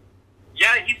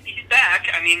 Yeah, he's back.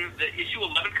 I mean, the issue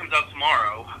 11 comes out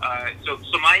tomorrow. So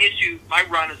my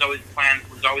run was always planned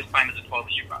as a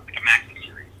 12-issue run, like a maximum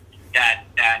series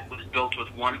that was built with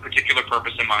one particular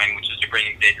purpose in mind, which is to bring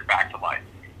Xavier back to life.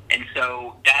 And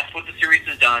so that's what the series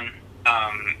has done.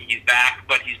 He's back,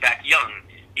 but he's back young.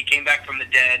 He came back from the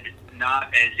dead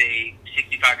not as a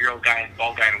 65-year-old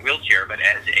bald guy in a wheelchair, but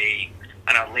as a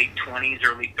late 20s,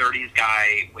 early 30s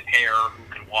guy with hair who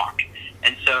can walk.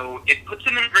 And so it puts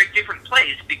him in a very different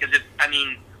place because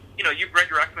you've read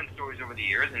your X-Men stories over the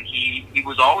years, and he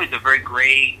was always a very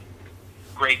gray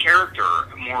character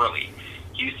morally.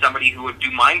 He's somebody who would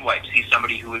do mind wipes. He's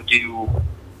somebody who would do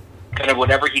kind of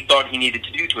whatever he thought he needed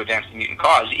to do to advance the mutant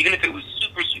cause, even if it was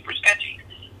super, super sketchy.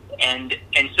 And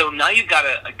so now you've got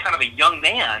a kind of a young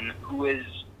man who is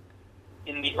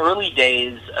in the early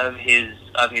days of his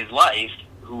life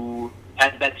who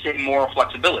has that same moral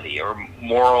flexibility or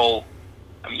moral.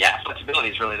 Flexibility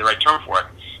is really the right term for it.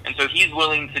 And so he's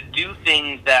willing to do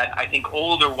things that I think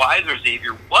older, wiser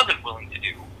Xavier wasn't willing to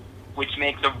do, which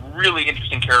makes a really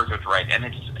interesting character to write. And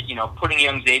it's, putting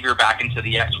young Xavier back into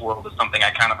the X world is something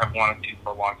I kind of have wanted to do for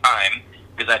a long time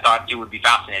because I thought it would be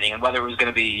fascinating. And whether it was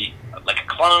going to be like a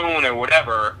clone or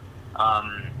whatever,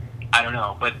 I don't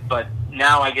know. But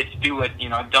now I get to do it,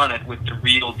 I've done it with the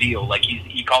real deal. Like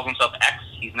he calls himself X.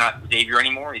 He's not Xavier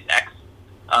anymore. He's X.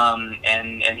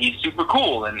 And he's super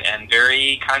cool and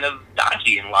very kind of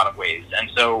dodgy in a lot of ways. And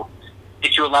so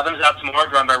issue 11 is out tomorrow,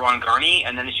 drawn by Ron Garney,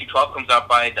 and then issue 12 comes out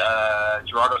by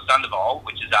Gerardo Sandoval,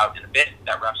 which is out in a bit.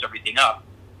 That wraps everything up,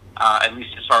 at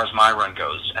least as far as my run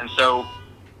goes. And so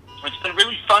it's been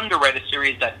really fun to write a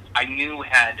series that I knew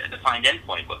had a defined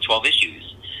endpoint with 12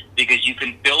 issues, because you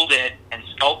can build it and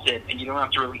sculpt it, and you don't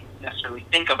have to really necessarily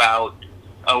think about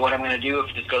what I'm going to do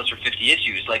if this goes for 50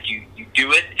 issues. Like, you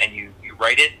do it, and you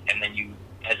write it, and then you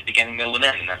has a beginning, middle, and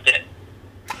end, and that's it.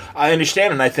 I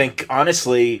understand, and I think,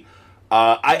 honestly,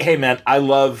 I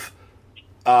love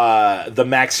the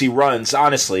maxi runs,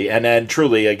 honestly, and then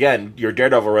truly, again, your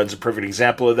Daredevil run's a perfect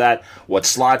example of that. What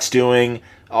Slott's doing,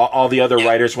 all the other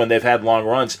writers when they've had long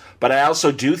runs. But I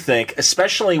also do think,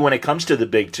 especially when it comes to the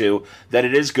big two, that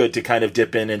it is good to kind of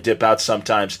dip in and dip out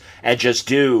sometimes and just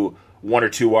do one or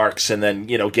two arcs and then,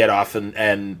 get off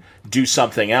and do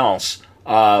something else.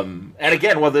 And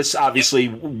again, well, this obviously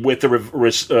with the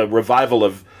revival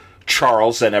of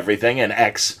Charles and everything and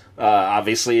X,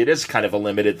 obviously it is kind of a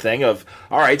limited thing of,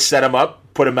 all right, set him up,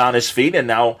 put him on his feet, and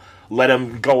now let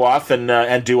him go off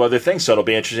and do other things. So it'll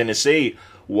be interesting to see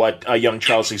what a young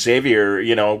Charles Xavier,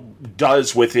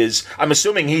 does with his. I'm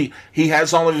assuming he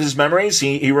has all of his memories.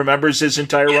 He remembers his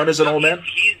entire run as an old man.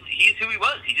 He's who he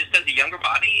was. He just has a younger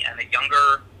body and a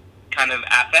younger kind of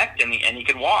affect, and he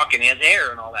can walk, and he has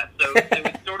hair and all that. So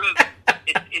it's sort of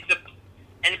it's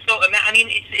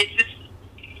just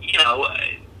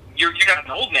you're not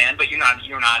an old man, but you're not.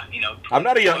 I'm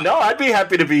not a young. No, I'd be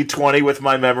happy to be 20 with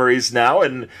my memories now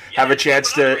and have a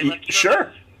chance to.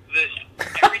 Sure.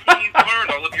 Everything you've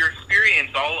learned, all of your experience,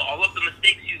 all of the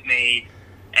mistakes you've made,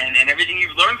 and everything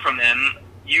you've learned from them,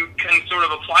 you can sort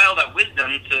of apply all that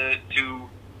wisdom to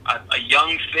a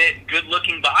young, fit,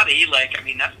 good-looking body.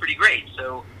 That's pretty great.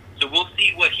 So we'll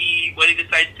see what he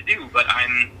decides to do. But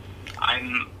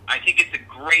I think it's a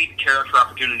great character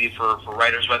opportunity for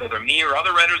writers, whether they're me or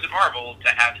other writers at Marvel, to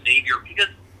have Xavier, because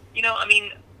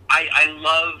I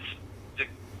love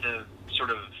the sort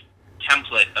of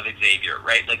template of Xavier,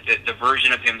 right? Like the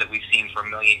version of him that we've seen for a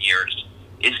million years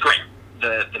is great.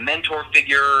 The mentor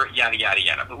figure, yada yada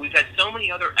yada. But we've had so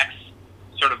many other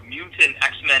sort of mutant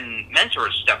X-Men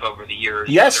mentors step over the years.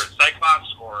 Yes. Whether it's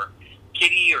Cyclops or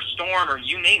Kitty or Storm or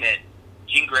you name it,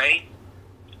 Jean Grey.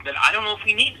 That I don't know if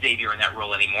we need Xavier in that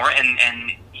role anymore,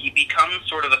 and he becomes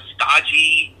sort of a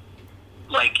stodgy,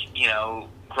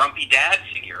 grumpy dad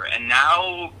figure. And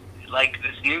now,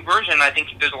 this new version, I think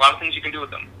there's a lot of things you can do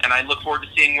with him, and I look forward to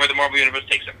seeing where the Marvel Universe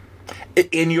takes him.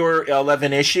 In your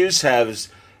 11 issues,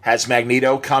 Has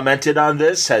Magneto commented on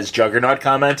this? Has Juggernaut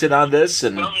commented on this?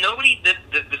 And well, nobody.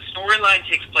 The storyline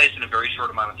takes place in a very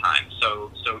short amount of time.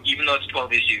 So even though it's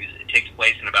 12 issues, it takes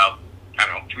place in about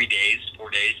 3 days, 4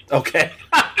 days. Okay.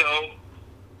 So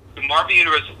the Marvel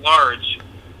Universe at large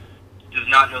does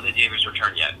not know that Xavier's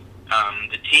returned yet.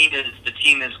 The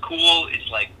team is cool. It's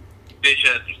like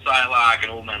Bishop and Psylocke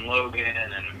and Old Man Logan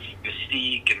and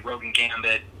Mystique and Rogue and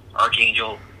Gambit,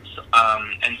 Archangel.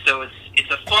 And so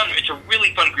it's a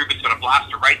really fun group. It's been a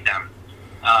blast to write them.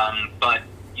 But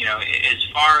as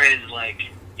far as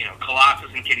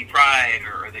Colossus and Kitty Pryde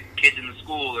or the kids in the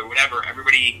school or whatever,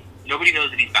 nobody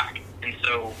knows that he's back. And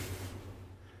so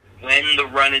when the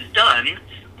run is done,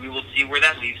 we will see where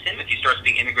that leaves him. If he starts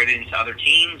being integrated into other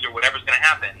teams or whatever's going to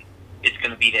happen, it's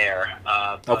going to be there.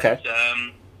 Okay.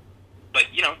 But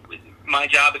my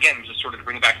job again was just sort of to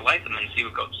bring it back to life and then see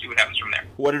what happens from there.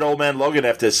 What did Old Man Logan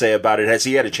have to say about it? Has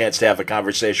he had a chance to have a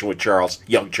conversation with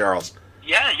young Charles?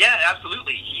 Yeah,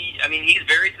 absolutely. He's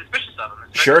very suspicious of him.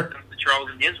 Sure. Since the Charles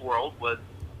in his world was,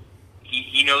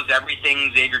 he knows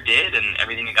everything Xavier did and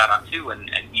everything he got up to, and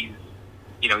he's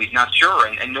not sure.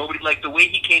 And nobody, the way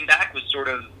he came back was sort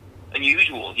of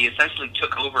unusual. He essentially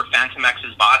took over Phantom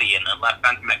X's body and left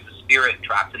Phantom X's spirit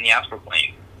trapped in the astral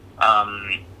plane,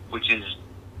 which is,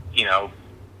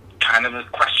 kind of a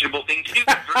questionable thing to do.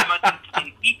 But very much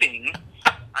in keeping.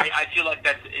 I feel like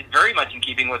that's very much in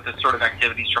keeping with the sort of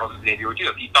activities Charles Xavier would do.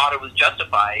 If he thought it was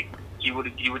justified, he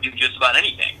would do just about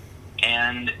anything.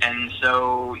 And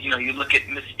so you look at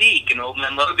Mystique and Old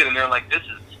Man Logan, and they're like, this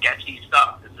is sketchy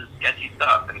stuff.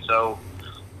 And so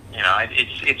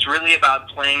it's really about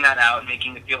playing that out,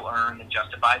 making it feel earned and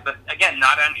justified. But again,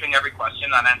 not answering every question,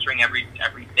 not answering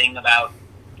everything about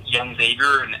young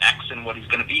Xavier and X and what he's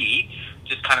going to be.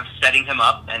 Just kind of setting him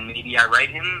up, and maybe I write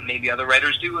him, maybe other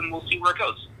writers do, and we'll see where it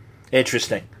goes.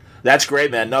 Interesting. That's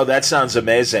great, man. No, that sounds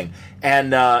amazing.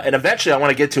 And eventually I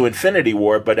want to get to Infinity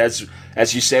War, but as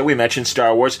you say, we mentioned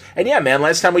Star Wars. And yeah, man,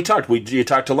 last time we talked, you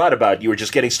talked a lot about, you were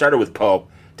just getting started with Peo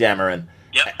Dameron.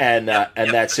 Yep. And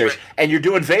that series. Right. And you're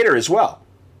doing Vader as well.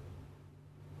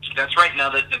 That's right. Now,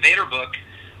 the Vader book,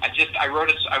 I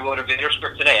wrote a Vader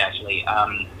script today, actually.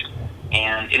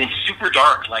 And it's super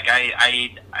dark.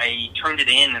 I turned it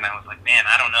in, and I was like, man,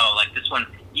 I don't know. This one,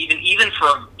 even for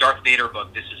a Darth Vader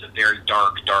book, this is a very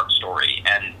dark story.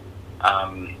 And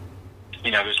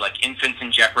there's infants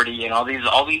in jeopardy and all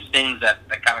these things that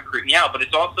kind of creep me out. But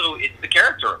it's the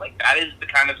character. That is the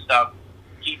kind of stuff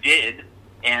he did,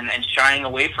 and shying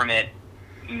away from it,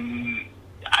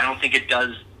 I don't think it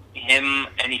does him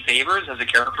any favors as a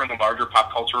character in the larger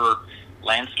pop culture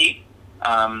landscape.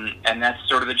 And that's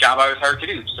sort of the job I was hired to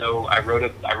do. So I wrote a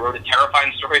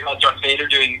terrifying story about Darth Vader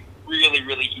doing really,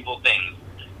 really evil things.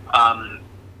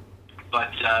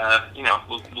 But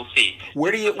we'll see.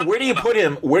 Where do you put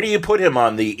him? Where do you put him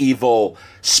on the evil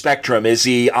spectrum? Is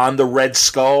he on the Red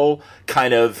Skull,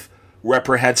 kind of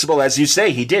reprehensible? As you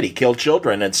say, he killed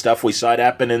children and stuff. We saw it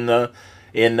happen in the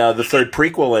third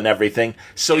prequel and everything.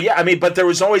 So yeah, but there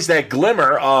was always that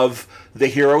glimmer of the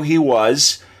hero he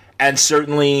was. And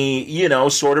certainly,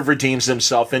 sort of redeems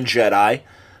himself in Jedi.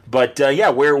 But,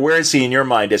 where is he in your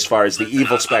mind as far as the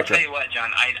evil spectrum? I'll tell you what,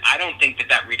 John, I don't think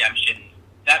that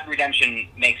redemption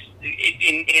makes,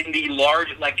 in the large,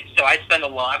 so I spend a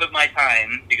lot of my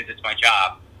time, because it's my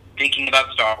job, thinking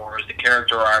about Star Wars, the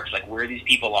character arcs, where these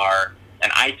people are.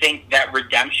 And I think that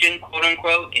redemption, quote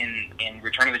unquote, in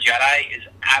Return of the Jedi is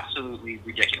absolutely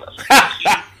ridiculous.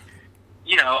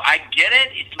 I get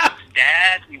it. It's Luke's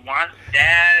dad. He wants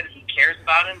dad. He cares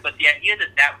about him. But the idea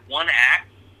that one act,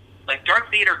 Darth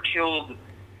Vader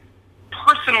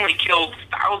personally killed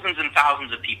thousands and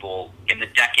thousands of people in the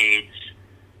decades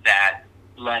that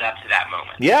led up to that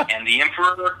moment. Yeah. And the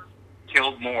Emperor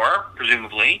killed more,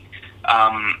 presumably.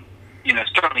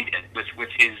 Certainly did with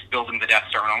his building the Death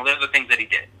Star and all the other things that he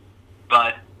did.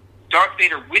 But Darth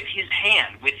Vader, with his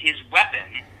hand, with his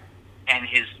weapon, and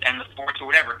the Force or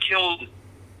whatever, killed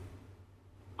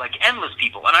endless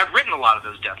people. And I've written a lot of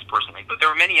those deaths personally, but there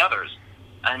are many others.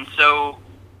 And so,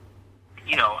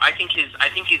 I think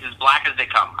he's as black as they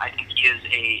come. I think he is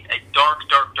a dark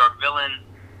villain.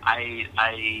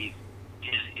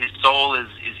 His soul is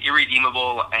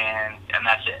irredeemable, and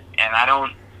that's it. And I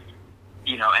don't,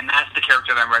 and that's the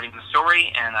character that I'm writing the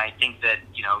story. And I think that,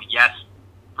 yes,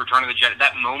 Return of the Jedi,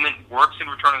 that moment works in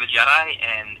Return of the Jedi,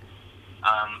 and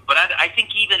but I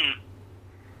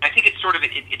think it's sort of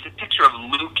it's a picture of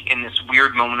Luke in this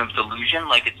weird moment of delusion.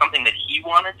 It's something that he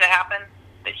wanted to happen,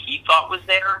 that he thought was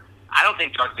there. I don't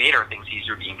think Darth Vader thinks he's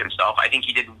redeemed himself. I think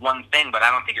he did one thing, but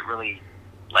I don't think it really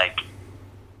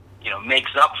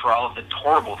makes up for all of the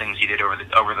horrible things he did over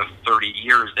the 30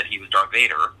 years that he was Darth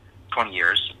Vader, 20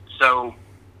 years. So,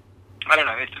 I don't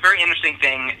know. It's a very interesting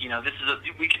thing.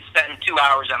 We could spend 2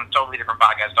 hours on a totally different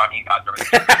podcast talking about Darth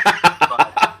Vader.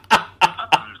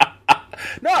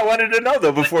 No, I wanted to know,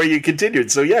 though, before you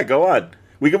continued. So, yeah, go on.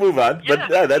 We can move on. Yeah,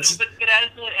 but as the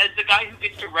guy who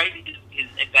gets to write his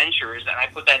adventures, and I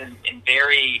put that in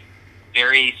very,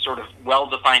 very sort of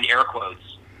well-defined air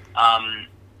quotes,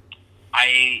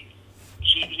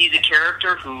 he's a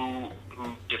character who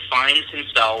defines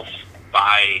himself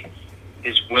by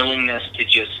his willingness to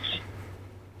just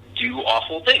do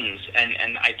awful things,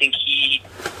 and I think he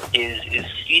is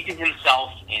steeping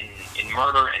himself in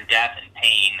murder and death and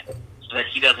pain, so that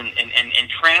he doesn't and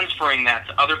transferring that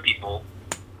to other people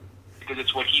because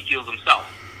it's what he feels himself.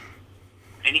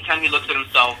 Anytime he looks at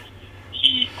himself,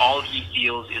 all he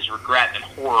feels is regret and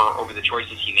horror over the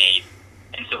choices he made,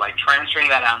 and so by transferring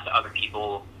that out to other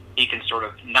people, he can sort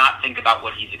of not think about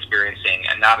what he's experiencing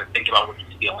and not think about what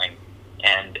he's feeling,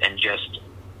 and just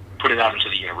put it out into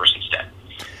the universe instead.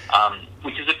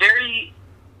 Which is a very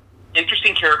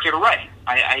interesting character to write.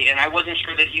 I wasn't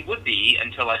sure that he would be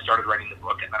until I started writing the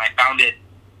book, and then I found it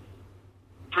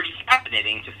pretty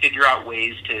fascinating to figure out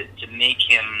ways to make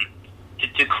him,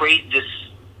 to create this.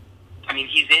 I mean,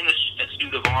 he's in a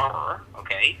suit of armor,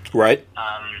 okay? Right.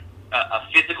 A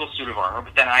physical suit of armor,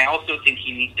 but then I also think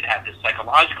he needs to have this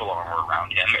psychological armor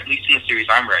around him, at least in the series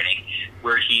I'm writing,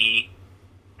 where he,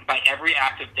 by every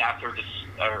act of death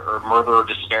or murder or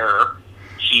despair,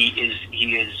 he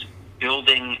is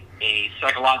building a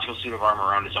psychological suit of armor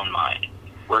around his own mind,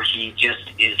 where he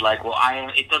just is like, well,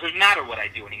 it doesn't matter what I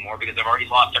do anymore because I've already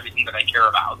lost everything that I care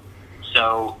about.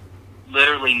 So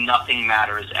literally nothing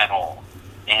matters at all.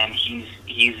 And he's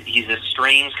a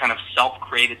strange kind of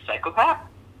self-created psychopath.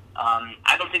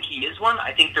 I don't think he is one.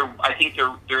 I think there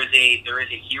is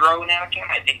a hero in Anakin.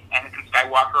 I think Anakin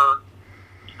Skywalker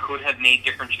could have made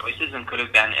different choices and could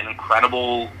have been an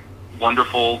incredible,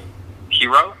 wonderful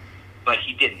hero, but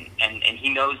he didn't. And he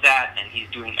knows that, and he's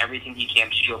doing everything he can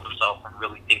to shield himself from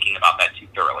really thinking about that too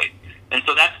thoroughly. And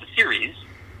so that's the series.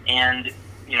 And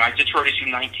I just wrote issue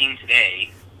 19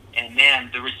 today, and man,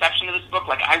 the reception of this book,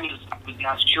 like I was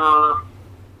not sure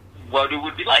what it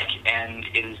would be like, and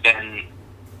it has been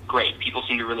great. People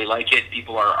seem to really like it.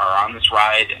 People are on this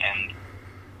ride, and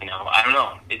I don't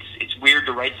know. It's weird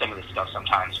to write some of this stuff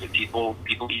sometimes, but people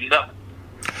eat it up.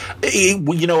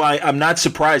 I'm not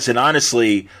surprised, and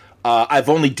honestly, I've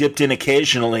only dipped in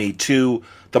occasionally to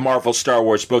the Marvel Star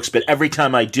Wars books, but every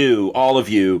time I do, all of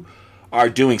you are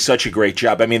doing such a great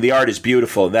job. I mean, the art is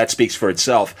beautiful, and that speaks for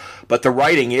itself, but the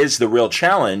writing is the real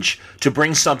challenge to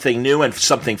bring something new and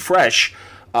something fresh,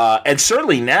 and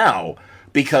certainly now,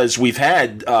 because we've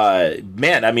had,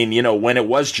 when it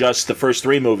was just the first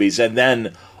 3 movies and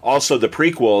then also the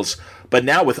prequels, but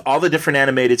now with all the different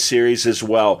animated series as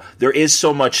well, there is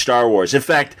so much Star Wars. In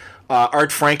fact,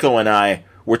 Art Franco and I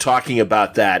were talking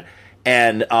about that,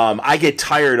 and I get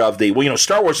tired of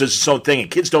Star Wars is its own thing,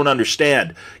 and kids don't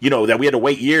understand, that we had to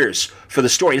wait years for the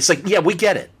story. It's like, yeah, we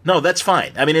get it. No, that's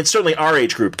fine. I mean, it's certainly our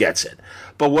age group gets it.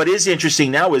 But what is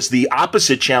interesting now is the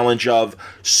opposite challenge of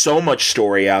so much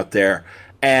story out there,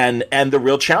 and the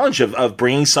real challenge of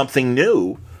bringing something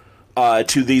new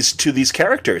to these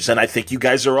characters. And I think you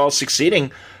guys are all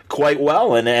succeeding quite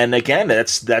well. And again,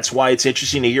 that's why it's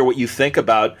interesting to hear what you think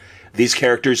about these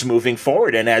characters moving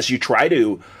forward, and as you try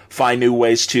to find new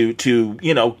ways to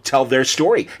tell their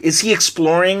story. Is he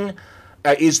exploring?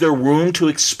 Is there room to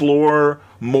explore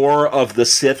more of the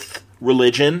Sith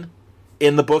religion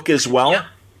in the book as well? Yeah,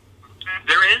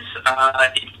 there is.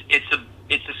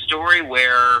 It's a story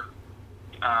where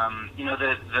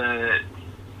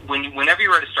whenever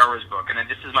you write a Star Wars book, and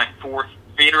this is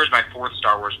Vader is my 4th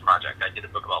Star Wars project. I did a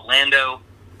book about Lando.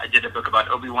 I did a book about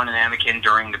Obi-Wan and Anakin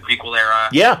during the prequel era.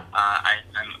 Yeah.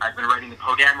 I've been writing the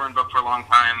Peo Dameron book for a long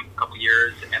time, a couple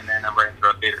years, and then I'm writing the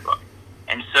Darth Vader book.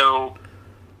 And so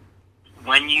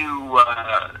when you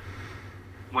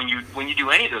do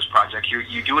any of those projects,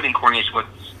 you do it in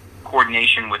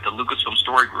coordination with the Lucasfilm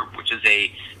Story Group, which is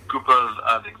a group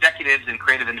of executives and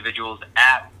creative individuals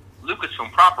at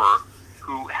Lucasfilm proper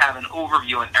who have an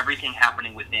overview on everything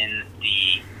happening within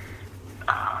the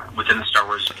Star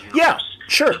Wars universe. Yeah,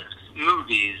 sure.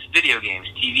 Movies, video games,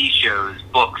 TV shows,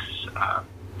 books,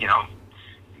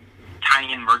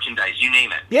 tie-in merchandise, you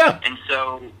name it. Yeah. And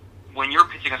so when you're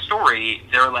pitching a story,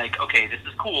 they're like, okay, this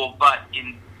is cool, but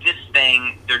in this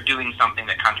thing, they're doing something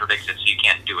that contradicts it, so you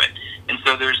can't do it. And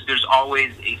so there's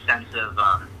always a sense of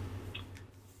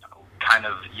kind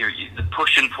of the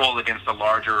push and pull against the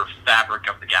larger fabric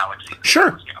of the galaxy.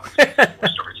 Sure.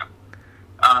 Storytelling.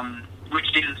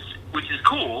 Which is which is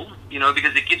cool,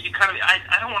 because it gives you kind of,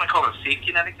 I don't want to call it a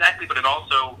safety net exactly, but it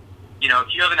also,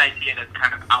 if you have an idea that's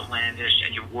kind of outlandish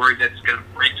and you're worried that it's going to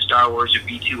break Star Wars or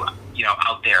be too,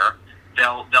 out there,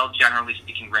 they'll generally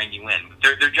speaking rein you in.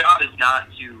 Their job is not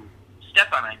to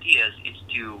step on ideas, it's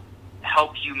to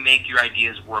help you make your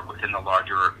ideas work within the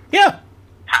larger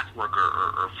patchwork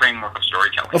or framework of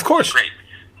storytelling. Of course. Great.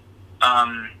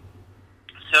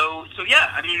 So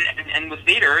yeah, I mean, and with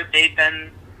Vader, they've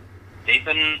been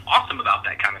awesome about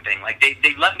that kind of thing. Like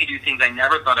they let me do things I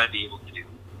never thought I'd be able to do.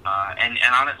 And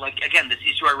on it, like again, this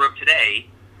issue I wrote today,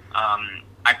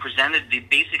 I presented the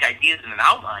basic ideas in an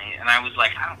outline, and I was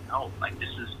like, I don't know, like this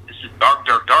is dark,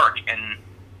 and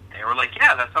they were like,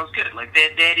 yeah, that sounds good. Like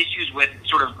they had issues with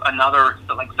sort of some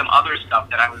other stuff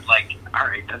that I was like, all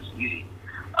right, that's easy.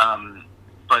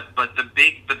 But the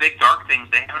big dark things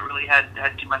they haven't really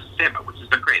had too much to say about, which has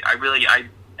been great. I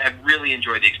have really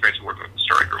enjoyed the experience of working with the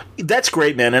story group. That's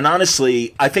great, man. And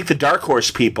honestly, I think the Dark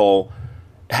Horse people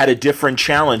had a different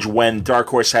challenge when Dark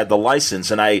Horse had the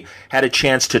license, and I had a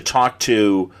chance to talk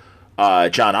to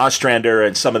John Ostrander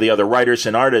and some of the other writers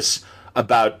and artists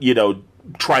about,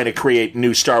 trying to create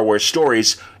new Star Wars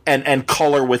stories and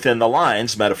color within the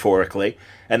lines, metaphorically,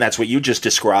 and that's what you just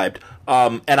described.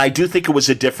 And I do think it was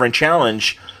a different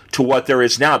challenge to what there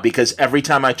is now, because every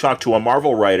time I talk to a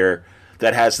Marvel writer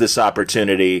that has this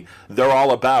opportunity, they're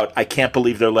all about, I can't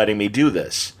believe they're letting me do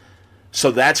this.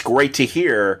 So that's great to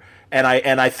hear, and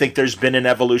I think there's been an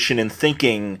evolution in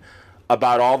thinking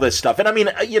about all this stuff. And I mean,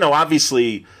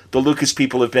 obviously the Lucas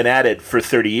people have been at it for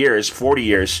 30 years, 40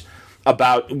 years,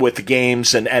 with the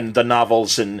games and the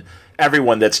novels and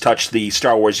everyone that's touched the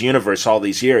Star Wars universe all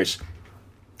these years.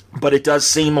 But it does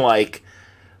seem like,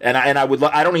 I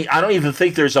don't even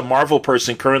think there's a Marvel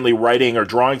person currently writing or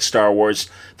drawing Star Wars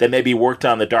that maybe worked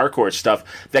on the Dark Horse stuff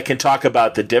that can talk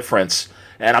about the difference.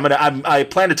 And I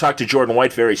plan to talk to Jordan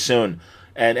White very soon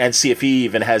and see if he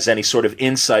even has any sort of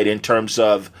insight in terms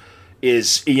of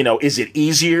is it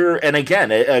easier? And again,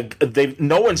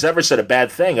 no one's ever said a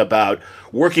bad thing about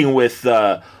working with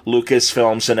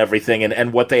Lucasfilms and everything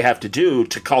and what they have to do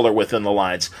to color within the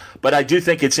lines. But I do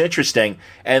think it's interesting.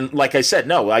 And like I said,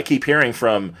 I keep hearing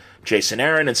from Jason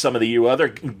Aaron and some of the other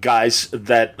guys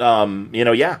that,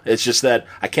 it's just that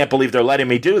I can't believe they're letting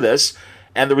me do this.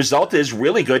 And the result is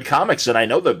really good comics. And I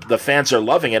know the fans are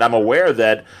loving it. I'm aware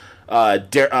that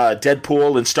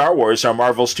Deadpool and Star Wars are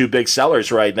Marvel's two big sellers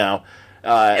right now,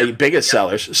 biggest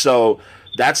sellers. So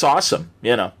that's awesome.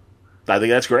 I think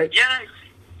that's great. Yeah,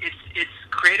 it's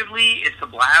creatively, it's a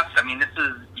blast. I mean, this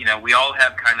is we all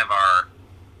have kind of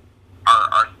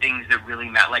our things that really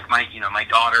matter. Like my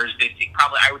daughter's big thing.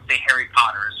 Probably I would say Harry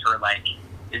Potter is her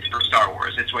is for Star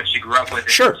Wars. It's what she grew up with.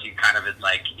 Sure. She kind of is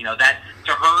that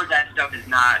to her that stuff is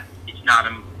not. It's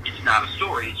not a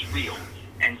story. It's real.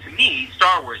 And to me,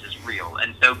 Star Wars is real.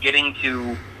 And so getting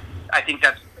to, I think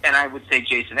that's, and I would say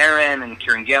Jason Aaron and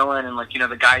Kieran Gillen and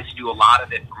the guys who do a lot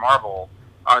of it for Marvel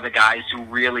are the guys who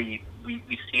really, we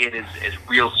see it as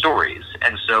real stories.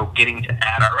 And so getting to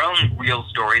add our own real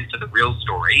stories to the real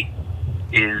story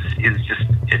is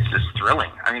just thrilling.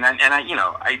 I mean,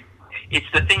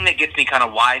 it's the thing that gets me kind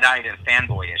of wide-eyed and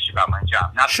fanboyish about my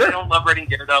job. Not that I don't love writing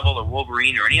Daredevil or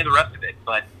Wolverine or any of the rest of it,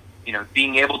 but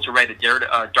being able to write a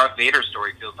Darth Vader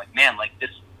story feels like, man, like this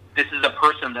is a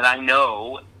person that I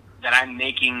know that I'm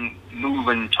making move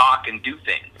and talk and do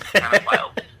things. It's kind of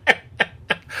wild.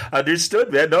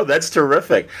 Understood, man. No, that's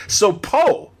terrific. So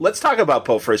Poe, let's talk about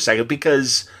Poe for a second,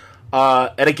 because,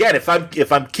 and again, if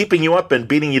I'm keeping you up and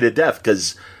beating you to death,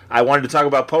 because I wanted to talk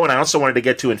about Poe, and I also wanted to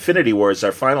get to Infinity War as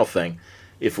our final thing.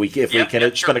 If we can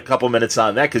spend a couple minutes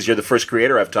on that, because you're the first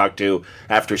creator I've talked to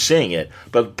after seeing it.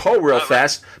 But Poe, real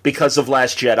fast, because of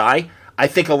Last Jedi, I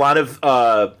think a lot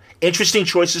of interesting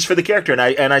choices for the character.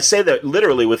 And I say that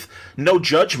literally with no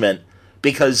judgment,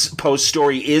 because Poe's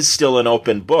story is still an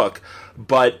open book.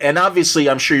 And obviously,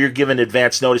 I'm sure you're given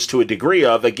advance notice to a degree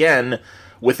of, again,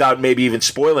 without maybe even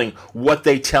spoiling, what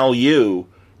they tell you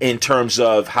in terms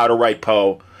of how to write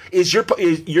Poe. Is your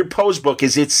Poe's book,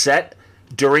 is it set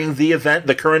during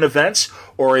the current events,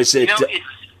 or is it?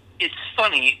 It's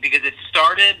funny because it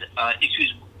started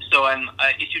issues. So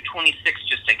issue 26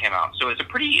 just came out. So it's a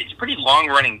pretty long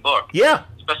running book. Yeah.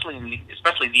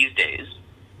 Especially these days,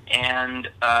 and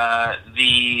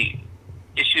the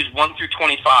issues 1 through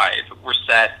 25 were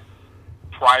set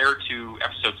prior to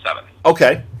Episode 7.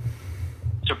 Okay.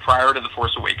 So prior to The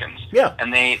Force Awakens. Yeah.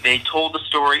 And they told the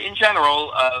story in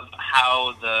general of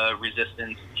how the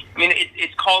Resistance. I mean,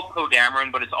 it's called Peo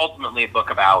Dameron, but it's ultimately a book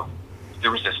about the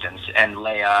Resistance and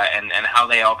Leia and how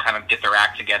they all kind of get their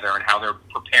act together and how they're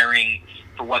preparing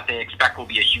for what they expect will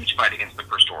be a huge fight against the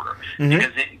First Order.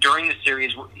 Because during the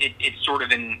series, it's sort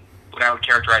of in what I would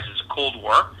characterize as a Cold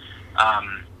War.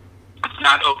 It's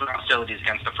not open hostilities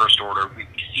against the First Order. We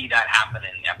see that happen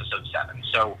in Episode 7.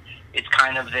 So it's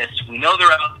kind of this, we know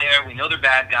they're out there, we know they're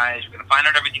bad guys, we're going to find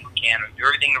out everything we can, we'll do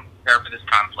everything to prepare for this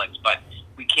conflict, but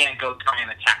we can't go try and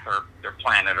attack their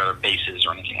planet or their bases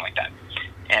or anything like that.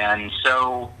 And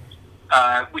so,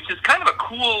 which is kind of a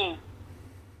cool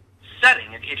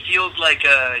setting. It feels like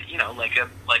a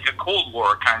Cold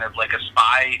War, kind of like a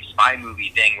spy movie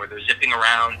thing where they're zipping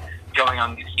around, going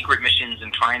on these secret missions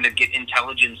and trying to get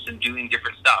intelligence and doing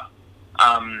different stuff.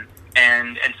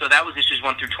 And so that was issues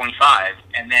 1 through 25,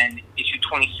 and then issue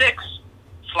 26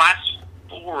 flash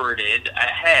forwarded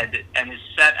ahead and is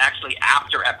set actually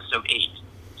after Episode 8.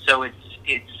 So it's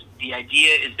the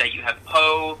idea is that you have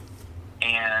Poe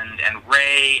and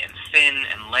Rey and Finn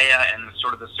and Leia and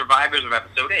sort of the survivors of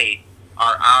Episode 8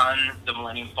 are on the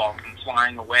Millennium Falcon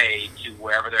flying away to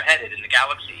wherever they're headed in the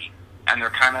galaxy, and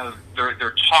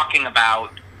they're talking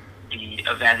about the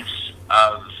events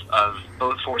of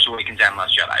both Force Awakens and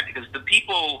Last Jedi, because the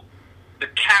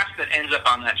cast that ends up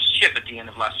on that ship at the end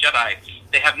of Last Jedi,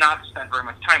 they have not spent very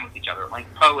much time with each other.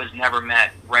 Like, Poe has never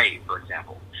met Rey, for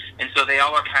example. And so they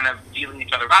all are kind of feeling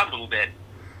each other out a little bit,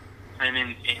 and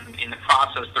in the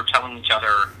process, they're telling each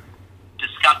other,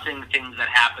 discussing things that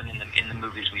happen in the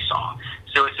movies we saw.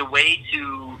 So it's a way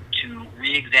to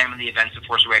re-examine the events of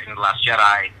Force Awakens and The Last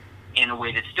Jedi in a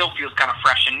way that still feels kind of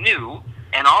fresh and new.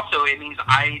 And also, it means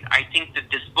I think that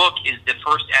this book is the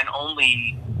first and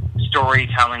only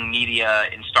storytelling media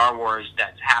in Star Wars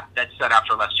that's set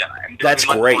after Last Jedi. I mean, that's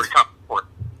great.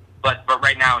 But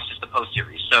right now it's just the Poe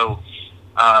series. So,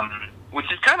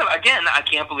 which is kind of, again, I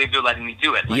can't believe they're letting me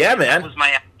do it. Like, yeah, man. That was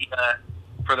my idea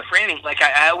for the framing. Like,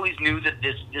 I always knew that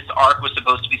this arc was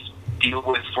supposed to be deal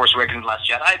with Force Awakens and Last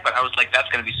Jedi, but I was like, that's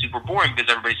going to be super boring because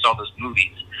everybody saw those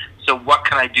movies. So what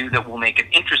can I do that will make it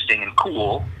interesting and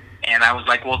cool? And I was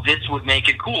like, well, this would make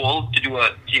it cool to do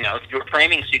a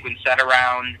framing sequence set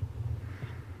around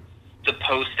the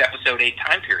post-Episode 8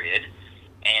 time period.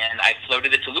 And I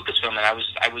floated it to Lucasfilm, and I was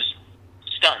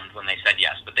stunned when they said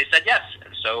yes. But they said yes,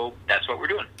 and so that's what we're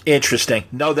doing. Interesting.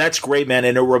 No, that's great, man,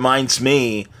 and it reminds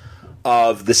me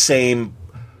of the same,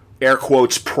 air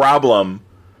quotes, problem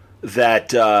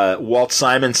that Walt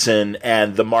Simonson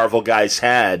and the Marvel guys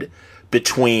had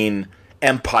between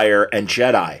Empire and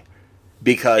Jedi.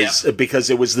 Because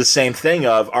it was the same thing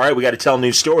of, all right, we got to tell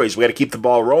new stories, we got to keep the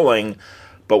ball rolling,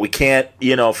 but we can't,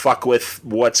 fuck with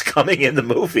what's coming in the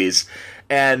movies,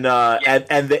 and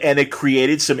it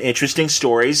created some interesting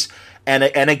stories, and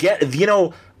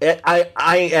again,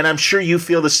 I'm sure you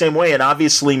feel the same way, and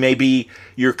obviously maybe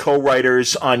your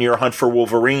co-writers on your Hunt for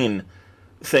Wolverine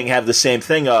thing have the same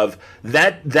thing of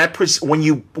that when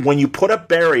you put up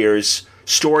barriers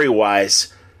story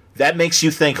wise, that makes you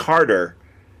think harder.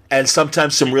 And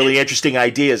sometimes some really interesting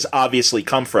ideas obviously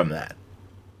come from that.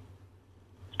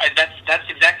 That's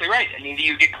exactly right. And either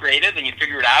you get creative and you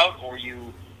figure it out, or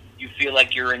you feel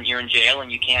like you're in jail and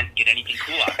you can't get anything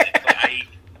cool out of it. But I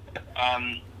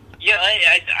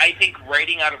think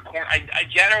writing out of corner. I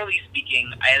generally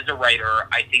speaking, as a writer,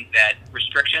 I think that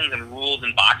restrictions and rules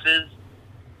and boxes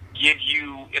give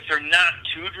you, if they're not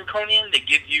too draconian, they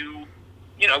give you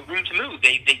room to move.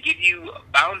 They give you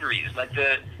boundaries, like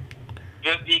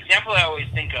the example I always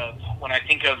think of when I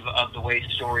think of the way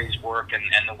stories work and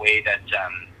the way that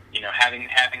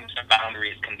having some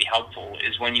boundaries can be helpful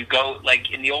is when you go,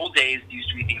 like in the old days, there used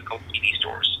to be things called CD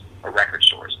stores or record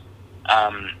stores,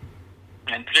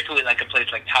 and particularly like a place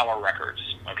like Tower Records,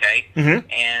 okay,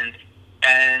 and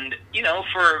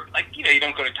for you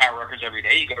don't go to Tower Records every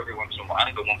day, you go every once in a while,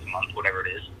 you go once a month, whatever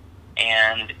it is.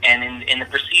 And in the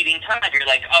preceding time, you're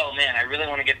like, oh man, I really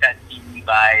want to get that CD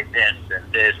by this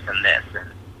and this and this,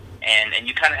 and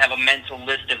you kind of have a mental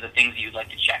list of the things that you'd like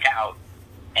to check out,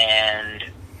 and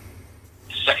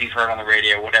stuff you've heard on the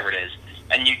radio, whatever it is.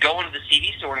 And you go into the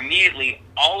CD store, and immediately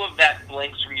all of that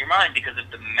blanks from your mind because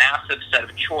of the massive set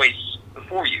of choice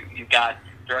before you.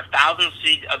 There are thousands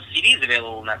of CDs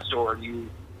available in that store, and you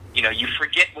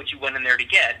forget what you went in there to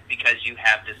get because you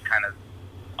have this kind of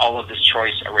all of this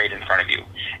choice arrayed in front of you.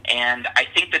 And I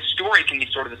think that story can be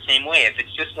sort of the same way. If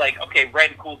it's just like, okay,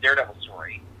 write a cool Daredevil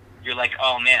story, you're like,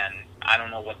 oh man, I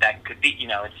don't know what that could be.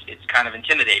 It's kind of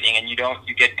intimidating, and you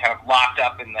get kind of locked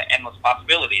up in the endless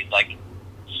possibilities. Like,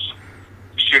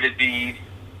 should it be,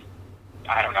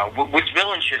 I don't know, which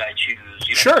villain should I choose?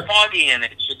 Sure. Foggy in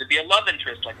it. Should there be a love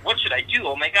interest? Like, what should I do?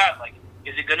 Oh my God, like,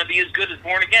 is it going to be as good as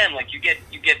Born Again? Like, you get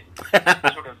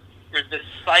sort of, there's this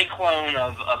cyclone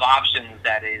of options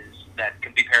that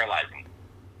can be paralyzing.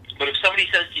 But if somebody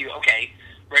says to you, okay,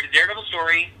 write a Daredevil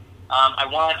story. I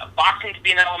want boxing to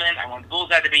be an element. I want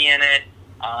Bullseye to be in it.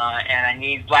 And I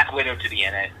need Black Widow to be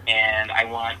in it. And I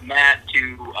want Matt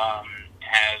to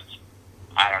have,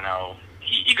 I don't know,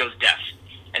 he goes deaf.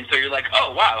 And so you're like,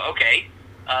 oh, wow, okay.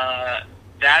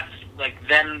 That's like,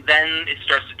 then it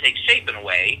starts to take shape in a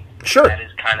way. Sure. That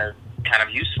is kind of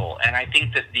useful. And I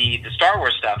think that the Star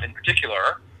Wars stuff in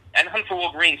particular, and Hunt for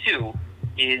Wolverine too,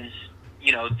 is,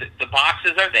 the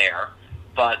boxes are there,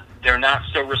 but they're not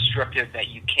so restrictive that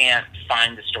you can't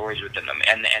find the stories within them.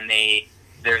 And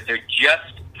they're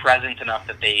just present enough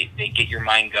that they get your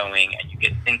mind going and you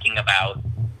get thinking about,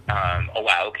 oh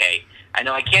wow, okay, I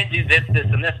know I can't do this, this,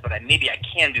 and this, but maybe I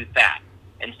can do that.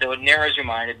 And so it narrows your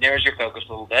mind, it narrows your focus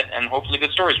a little bit, and hopefully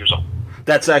good stories result.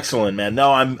 That's excellent, man.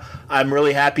 No, I'm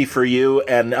really happy for you,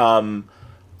 and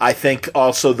I think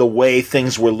also the way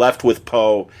things were left with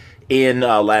Poe in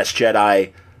Last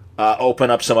Jedi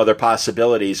open up some other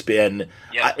possibilities. And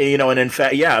and in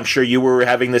fact, I'm sure you were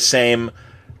having the same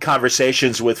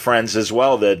conversations with friends as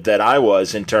well that I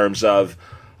was, in terms of,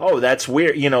 oh, that's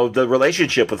weird. The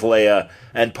relationship with Leia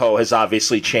and Poe has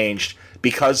obviously changed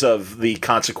because of the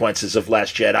consequences of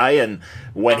Last Jedi and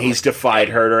when he's defied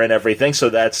her and everything.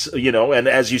 So that's, and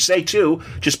as you say, too,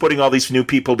 just putting all these new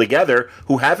people together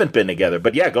who haven't been together.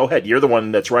 But yeah, go ahead. You're the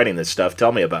one that's writing this stuff.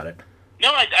 Tell me about it.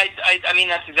 No, I mean,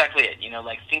 that's exactly it.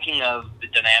 Like thinking of the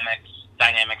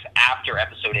dynamics after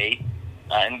Episode 8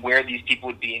 and where these people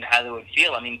would be and how they would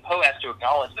feel. I mean, Poe has to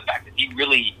acknowledge the fact that he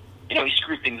really, he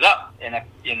screwed things up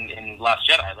in Last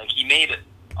Jedi. Like, he made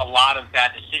a lot of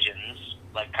bad decisions,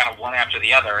 like kind of one after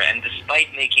the other, and despite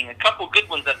making a couple good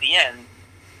ones at the end,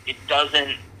 it's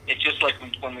just like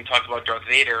when we talked about Darth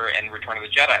Vader and Return of the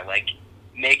Jedi, like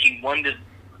making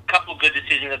couple good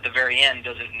decisions at the very end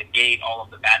doesn't negate all of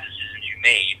the bad decisions you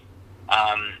made.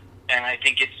 And I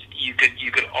think you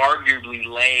could arguably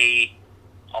lay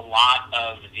a lot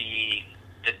of the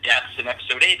deaths in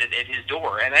Episode 8 at his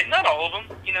door, and not all of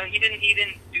them. He didn't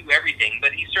do everything,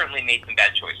 but he certainly made some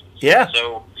bad choices. Yeah.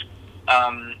 So,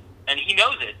 and he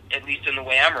knows it, at least in the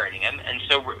way I'm rating him. And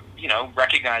so,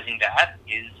 recognizing that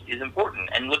is important.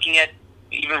 And looking at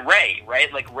even Rey, right?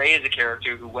 Like, Rey is a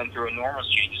character who went through enormous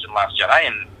changes in Last Jedi,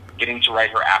 and getting to write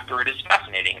her after it is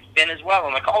fascinating. And Finn as well,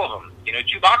 and like all of them.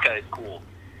 Chewbacca is cool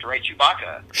to write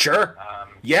Chewbacca. Sure.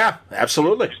 Yeah,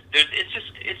 absolutely.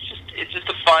 It's just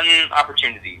a fun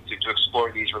opportunity to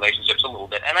explore these relationships a little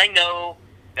bit. And I know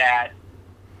that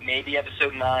maybe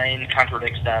Episode 9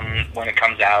 contradicts them when it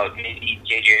comes out. Maybe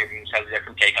J.J. Abrams has a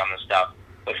different take on this stuff.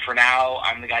 But for now,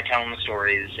 I'm the guy telling the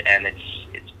stories, and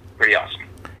it's pretty awesome.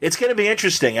 It's going to be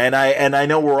interesting, and I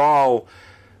know we're all,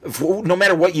 no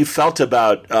matter what you felt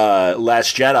about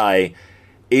Last Jedi,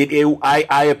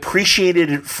 I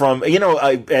appreciated it from,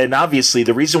 and obviously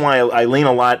the reason why I lean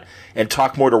a lot and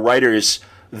talk more to writers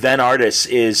than artists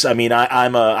is,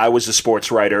 I was a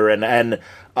sports writer, and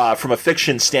from a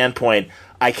fiction standpoint,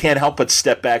 I can't help but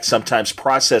step back sometimes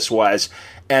process-wise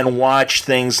and watch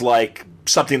things like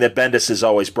something that Bendis has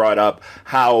always brought up,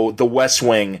 how The West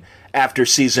Wing, after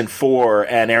season 4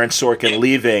 and Aaron Sorkin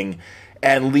leaving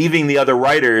the other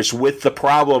writers with the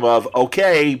problem of,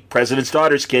 okay, president's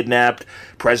daughter's kidnapped,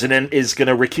 president is going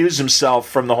to recuse himself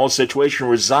from the whole situation,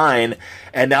 resign,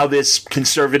 and now this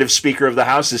conservative Speaker of the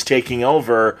House is taking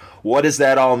over. What does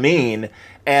that all mean?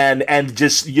 And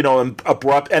just,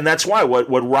 abrupt, and that's why what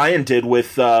Ryan did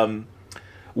with Last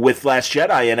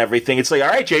Jedi and everything, it's like, all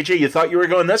right, JJ, you thought you were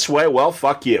going this way, well,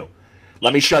 fuck you.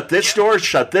 Let me shut this door,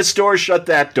 shut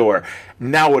that door.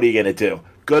 Now what are you going to do?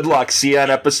 Good luck. See you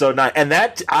on Episode 9. And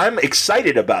that, I'm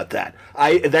excited about that.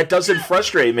 That doesn't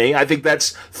frustrate me. I think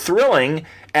that's thrilling.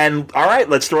 And all right,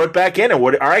 let's throw it back in. And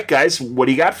all right, guys, what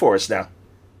do you got for us now?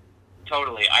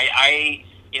 Totally. I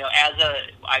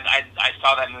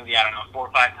saw that movie, I don't know, 4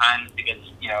 or 5 times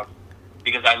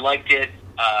because I liked it.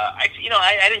 I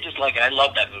didn't just like it. I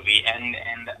loved that movie. And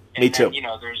me too. And, you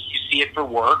see it for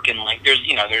work, and like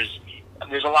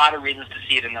there's a lot of reasons to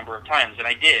see it a number of times, and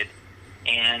I did.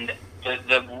 And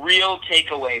the real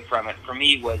takeaway from it for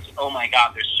me was, oh my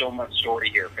God, there's so much story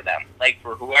here for them. Like,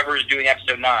 for whoever's doing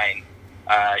Episode 9,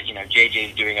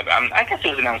 JJ's doing it. I guess it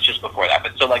was announced just before that,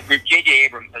 but so like JJ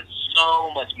Abrams has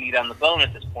so much meat on the bone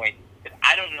at this point that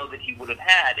I don't know that he would have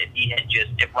had if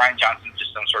Rian Johnson was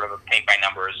just some sort of a paint by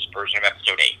numbers version of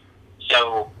Episode 8.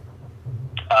 So,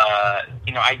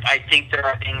 I think there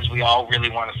are things we all really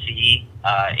want to see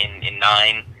in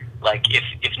 9. Like,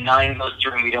 if 9 goes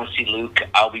through and we don't see Luke,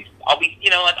 I'll be,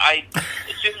 I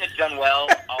assume it's done well.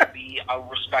 I'll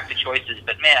respect the choices,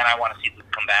 but man, I want to see Luke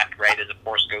come back, right, as a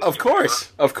Force ghost. Of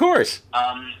course.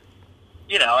 And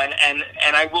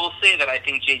I will say that I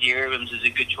think J.J. Abrams is a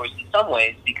good choice in some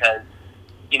ways because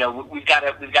we've got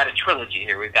a trilogy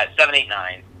here. We've got 7, 8,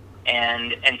 9,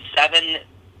 and 7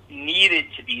 needed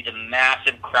to be the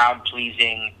massive crowd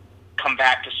pleasing. Come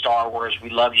back to Star Wars. We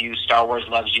love you. Star Wars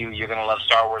loves you. You're going to love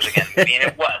Star Wars again. I mean,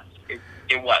 it was.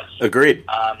 It was. Agreed.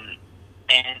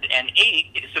 And 8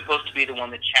 is supposed to be the one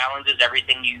that challenges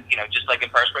everything just like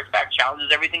Empire Strikes Back, challenges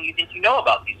everything you think you know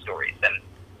about these stories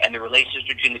and the relations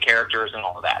between the characters and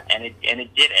all of that. And it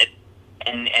did it.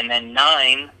 And then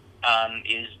 9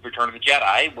 is Return of the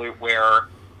Jedi, where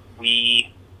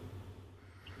we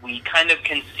kind of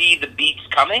can see the beats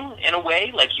coming in a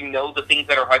way, like the things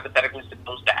that are hypothetically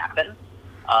supposed to happen,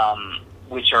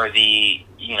 which are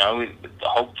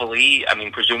hopefully,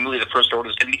 presumably the First Order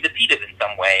is going to be defeated in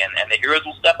some way, and the heroes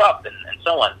will step up and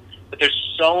so on. But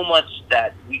there's so much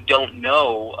that we don't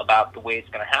know about the way it's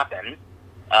going to happen,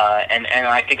 and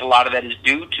I think a lot of that is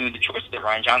due to the choice that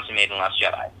Rian Johnson made in Last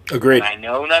Jedi. Agreed. And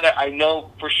I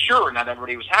know for sure not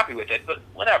everybody was happy with it, but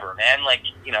whatever, man. Like,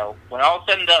 when all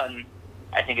said and done,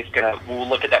 I think we'll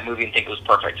look at that movie and think it was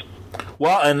perfect.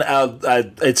 Well, and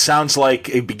it sounds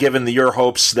like, given your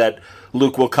hopes that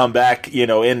Luke will come back,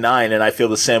 in 9, and I feel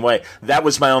the same way. That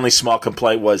was my only small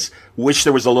complaint, was wish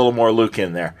there was a little more Luke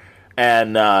in there.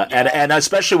 And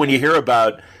especially when you hear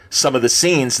about some of the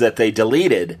scenes that they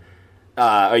deleted,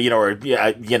 God,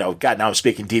 now I'm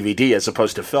speaking DVD as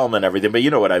opposed to film and everything, but you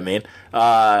know what I mean.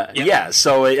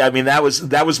 So,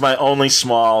 that was my only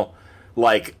small,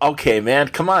 like, okay, man,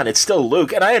 come on, it's still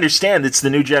Luke. And I understand it's the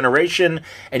new generation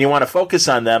and you want to focus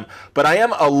on them, but I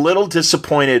am a little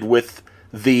disappointed with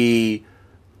the,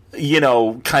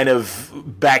 kind of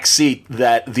backseat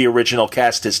that the original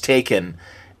cast has taken.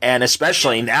 And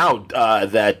especially now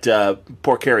that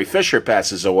poor Carrie Fisher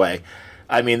passes away.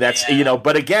 I mean, that's,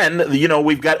 but again,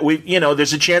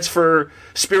 there's a chance for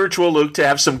spiritual Luke to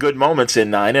have some good moments in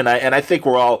 9. And I think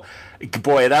we're all,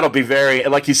 boy, that'll be very,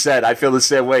 like you said, I feel the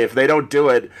same way. If they don't do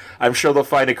it, I'm sure they'll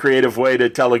find a creative way to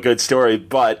tell a good story.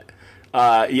 But,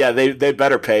 they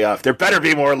better pay off. There better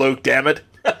be more Luke, damn it.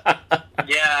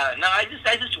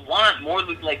 I just want more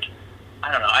Luke. Like,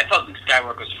 I don't know. I thought Luke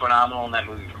Skywalker was phenomenal in that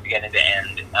movie from beginning to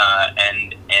end.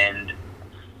 And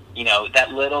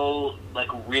that little, like,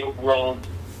 real-world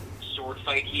sword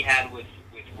fight he had with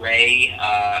Rey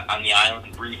on the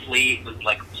island briefly was,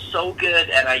 like, so good.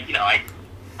 And I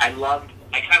loved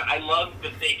the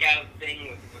fake out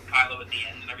thing with Kylo at the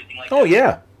end and everything like that. Oh,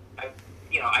 yeah.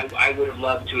 I would have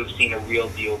loved to have seen a real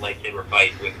deal lightsaber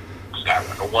fight with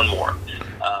Skywalker, one more.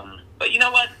 But you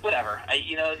know what? Whatever.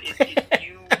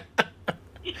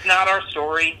 It's not our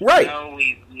story, right?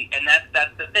 And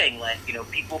that's the thing. Like,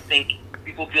 people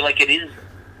feel like it is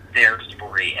their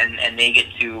story, and they get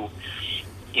to,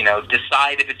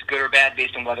 decide if it's good or bad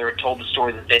based on whether it told the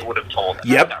story that they would have told.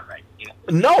 Yep. That's not right.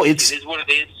 No, it is what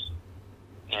it is.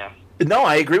 Yeah. No,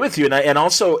 I agree with you, and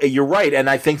also you're right, and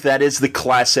I think that is the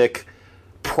classic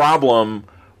problem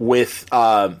with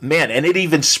and it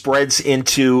even spreads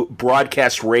into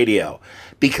broadcast radio,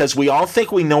 because we all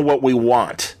think we know what we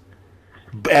want,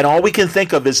 and all we can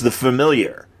think of is the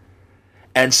familiar.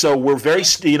 And so we're very,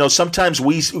 sometimes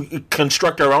we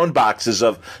construct our own boxes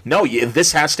of, no,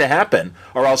 this has to happen,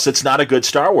 or else it's not a good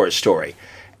Star Wars story.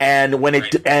 And when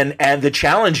and the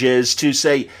challenge is to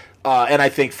say, and I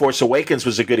think Force Awakens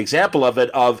was a good example of it.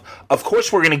 Of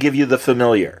course, we're going to give you the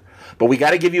familiar, but we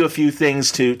got to give you a few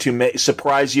things to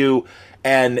surprise you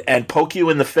and poke you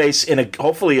in the face in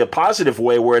hopefully a positive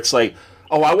way, where it's like,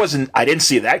 oh, I didn't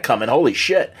see that coming. Holy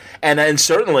shit! And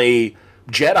certainly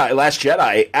Last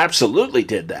Jedi absolutely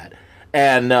did that.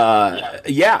 And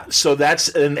so that's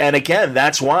and again,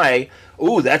 that's why.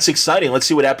 Ooh, that's exciting. Let's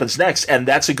see what happens next. And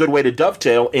that's a good way to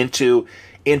dovetail into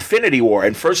Infinity War.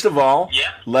 And first of all,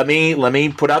 let me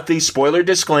put out the spoiler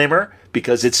disclaimer,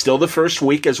 because it's still the first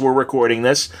week as we're recording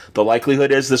this. The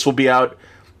likelihood is this will be out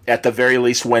at the very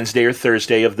least Wednesday or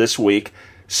Thursday of this week.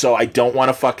 So I don't want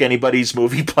to fuck anybody's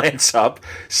movie plans up.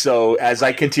 So as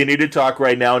I continue to talk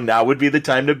right now would be the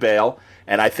time to bail.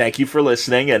 And I thank you for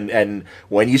listening. And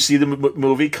when you see the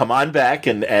movie, come on back,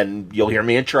 and you'll hear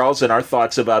me and Charles and our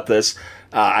thoughts about this.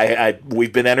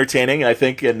 We've been entertaining, I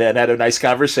think, and had a nice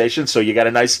conversation. So you got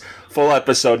a nice full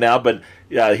episode now. But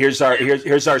here's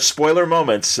our spoiler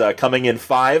moments coming in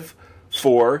 5,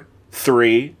 4,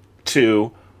 3,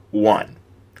 2, 1.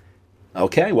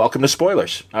 Okay, welcome to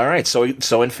spoilers. All right,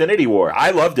 so Infinity War.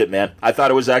 I loved it, man. I thought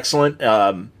it was excellent.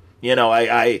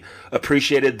 I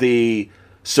appreciated the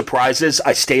surprises.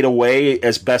 I stayed away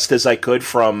as best as I could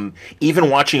from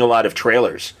even watching a lot of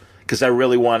trailers, because I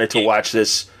really wanted to watch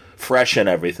this fresh and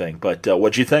everything. But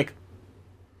what'd you think?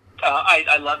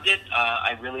 I loved it.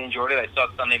 I really enjoyed it. I saw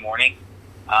it Sunday morning,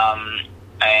 and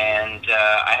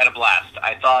I had a blast.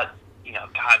 I thought,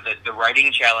 God, the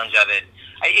writing challenge of it.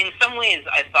 In some ways,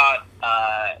 I thought,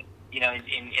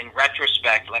 in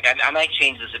retrospect, like I might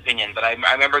change this opinion, but I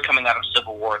remember coming out of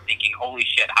Civil War thinking, holy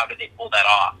shit, how did they pull that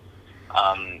off?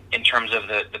 In terms of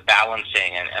the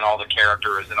balancing and all the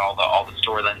characters and all the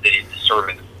storylines they need to serve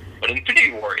in. But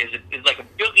Infinity War is like a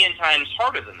billion times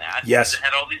harder than that. Yes. It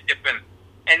had all these different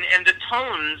and the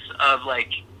tones of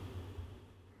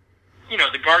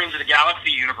the Guardians of the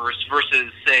Galaxy universe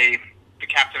versus, say, the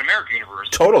Captain America universe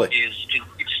totally is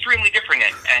extremely different,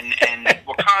 and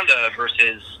Wakanda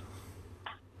versus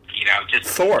just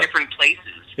Thor. Different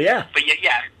places. Yeah. But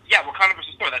yeah, Wakanda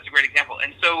versus Thor. That's a great example.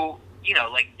 And so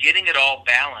getting it all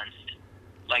balanced,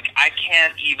 I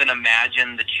can't even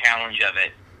imagine the challenge of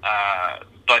it.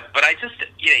 But I just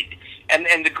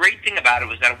and the great thing about it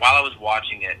was that while I was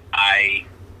watching it, I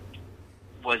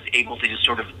was able to just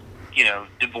sort of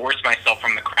divorce myself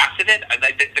from the craft of it.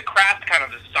 The craft kind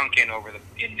of just sunk in over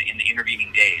in the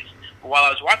intervening days. But while I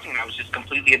was watching it, I was just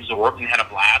completely absorbed and had a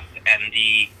blast. And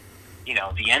the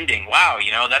ending, wow,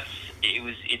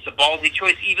 it's a ballsy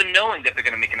choice, even knowing that they're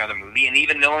going to make another movie, and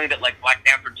even knowing that Black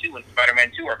Panther 2 and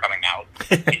Spider-Man 2 are coming out,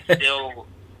 it still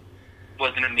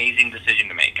was an amazing decision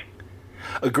to make.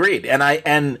 Agreed.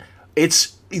 And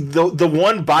it's the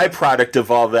one byproduct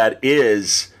of all that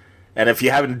is, and if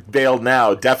you haven't bailed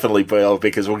now, definitely bail,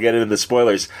 because we'll get into the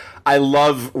spoilers. I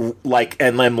love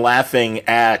and I'm laughing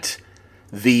at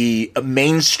the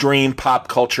mainstream pop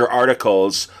culture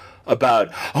articles about,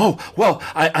 oh, well,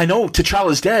 I know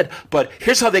T'Challa's dead, but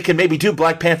here's how they can maybe do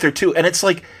Black Panther 2. And it's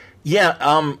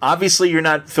obviously you're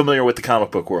not familiar with the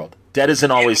comic book world. Dead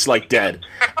isn't always dead.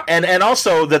 And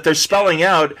also that they're spelling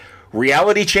out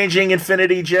reality-changing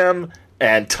Infinity Gem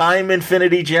and time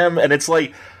Infinity Gem, and it's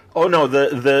oh no,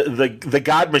 the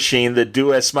God Machine, the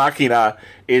Deus Machina,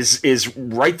 is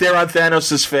right there on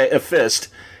Thanos' fist,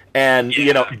 and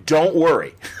don't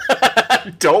worry.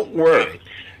 Don't worry.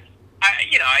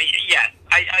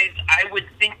 I would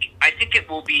think. I think it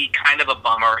will be kind of a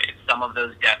bummer if some of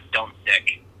those deaths don't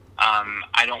stick.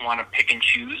 I don't want to pick and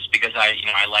choose because I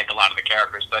like a lot of the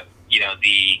characters, but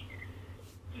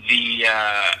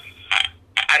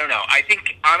I don't know. I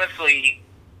think honestly,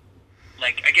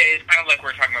 again, it's kind of like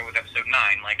we're talking about with Episode 9.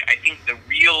 I think the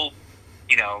real,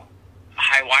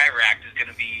 high wire act is going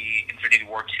to be Infinity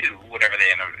War 2, whatever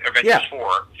they end up, Avengers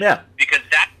 4. Yeah. Because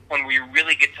that's when we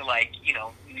really get to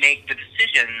make the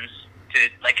decisions to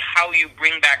how you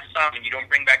bring back some and you don't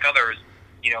bring back others.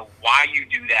 Why you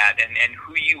do that and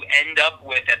who you end up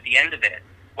with at the end of it,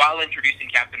 while introducing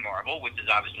Captain Marvel, which is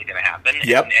obviously going to happen,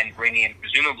 and bringing in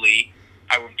presumably,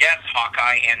 I would guess,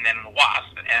 Hawkeye and then the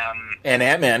Wasp, and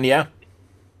Ant-Man, yeah.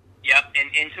 Yep, and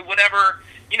into whatever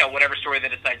story they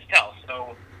decide to tell.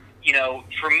 So,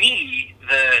 for me,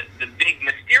 the big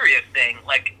mysterious thing,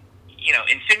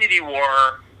 Infinity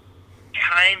War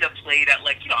kind of played at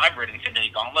I've read Infinity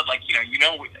Gauntlet,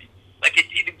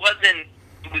 it wasn't.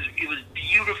 It was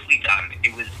beautifully done.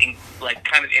 It was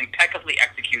kind of impeccably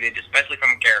executed, especially from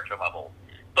a character level.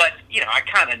 But I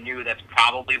kind of knew that's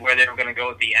probably where they were going to go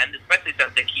at the end, especially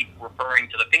since they keep referring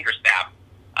to the finger stab.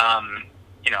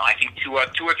 I think two or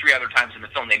three other times in the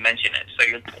film they mention it. So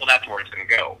well, that's where it's going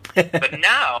to go. But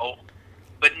now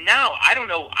I don't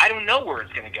know where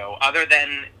it's going to go, other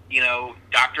than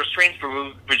Doctor Strange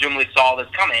presumably saw this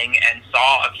coming and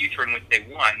saw a future in which they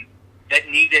won that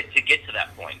needed to get to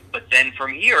that point. But then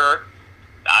from here,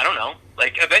 I don't know.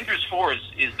 Avengers 4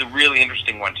 is the really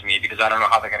interesting one to me because I don't know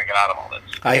how they're going to get out of all this.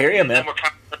 I hear you, man. That's what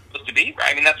comic books are supposed to be,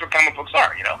 right? I mean, that's what comic books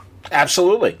are,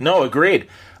 Absolutely. No, agreed.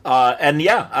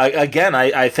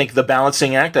 I think the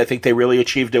balancing act, I think they really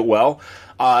achieved it well.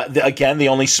 The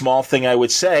only small thing I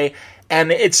would say,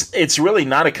 and it's really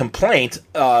not a complaint,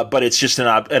 but it's just an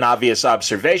obvious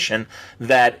observation,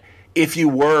 that if you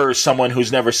were someone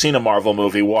who's never seen a Marvel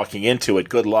movie walking into it,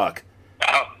 good luck.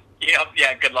 Oh,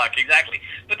 yeah, good luck, exactly.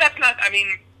 But that's not,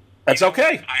 that's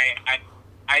okay.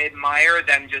 I admire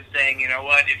them just saying, you know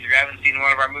what, if you haven't seen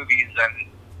one of our movies, then,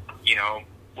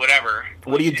 whatever.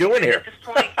 What are you doing here? At this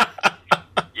point,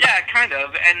 yeah, kind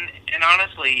of. And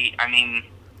honestly,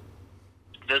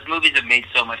 those movies have made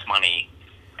so much money,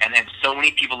 and so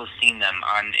many people have seen them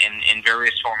in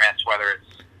various formats, whether it's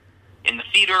in the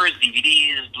theaters,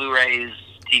 DVDs, Blu-rays,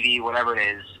 TV, whatever it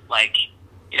is. I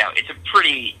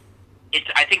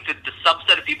think that the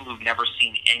subset of people who've never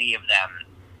seen any of them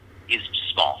is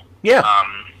small. Yeah.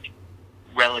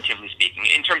 Relatively speaking,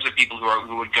 in terms of people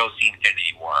who would go see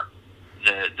Infinity War,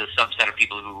 the subset of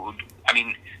people who would,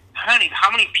 how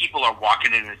many people are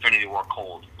walking into Infinity War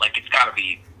cold? It's got to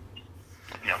be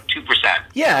 2%.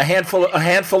 Yeah, a handful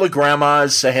of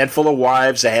grandmas, a handful of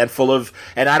wives, a handful of,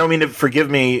 and I don't mean to, forgive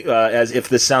me as if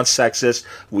this sounds sexist.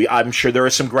 I'm sure there are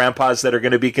some grandpas that are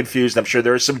going to be confused. I'm sure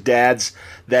there are some dads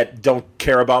that don't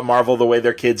care about Marvel the way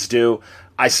their kids do.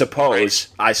 I suppose.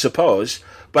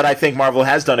 But I think Marvel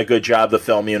has done a good job, the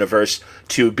film universe,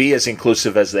 to be as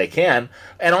inclusive as they can.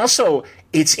 And also,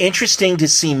 it's interesting to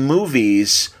see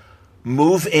movies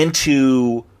move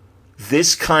into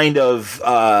this kind of,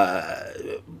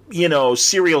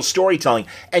 serial storytelling.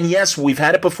 And yes, we've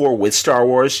had it before with Star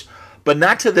Wars, but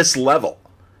not to this level.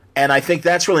 And I think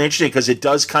that's really interesting because it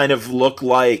does kind of look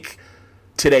like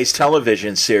today's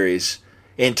television series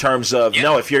in terms of,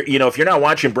 if you're not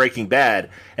watching Breaking Bad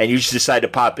and you just decide to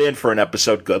pop in for an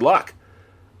episode, good luck.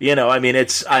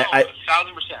 It's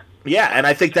 1,000%. Yeah, and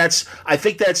I think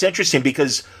that's interesting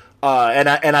because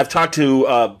and I've talked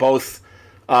to both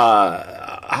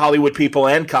Hollywood people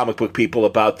and comic book people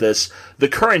about this, the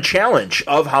current challenge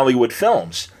of Hollywood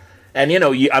films. And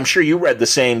I'm sure you read the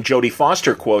same Jodie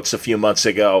Foster quotes a few months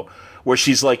ago where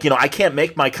she's like, I can't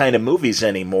make my kind of movies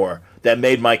anymore that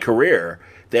made my career.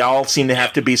 They all seem to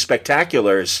have to be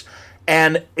spectaculars.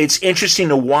 And it's interesting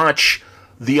to watch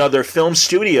the other film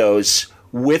studios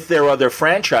with their other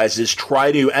franchises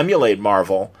try to emulate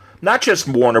Marvel. Not just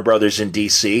Warner Brothers and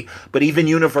DC, but even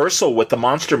Universal with the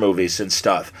monster movies and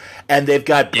stuff. And they've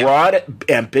got broad,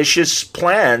 ambitious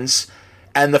plans,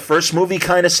 and the first movie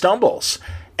kind of stumbles.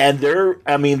 And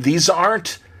these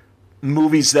aren't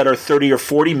movies that are $30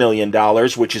 or $40 million,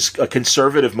 which is a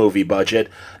conservative movie budget.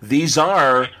 These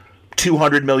are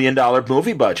 $200 million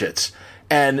movie budgets.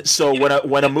 And so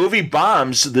when a movie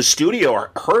bombs, the studio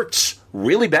hurts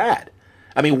really bad.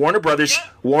 Warner Brothers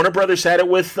had it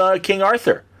with King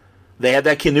Arthur. They had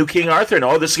that new King Arthur,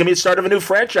 and this is going to be the start of a new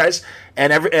franchise.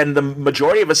 And the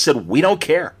majority of us said, we don't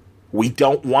care. We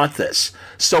don't want this.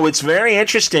 So it's very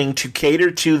interesting to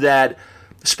cater to that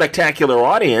spectacular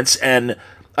audience. And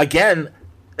again,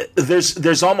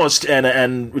 there's almost,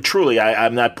 and truly,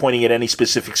 I'm not pointing at any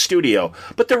specific studio,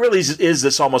 but there really is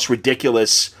this almost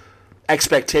ridiculous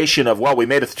expectation of, we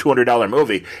made a $200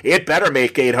 movie. It better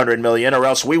make $800 million or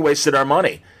else we wasted our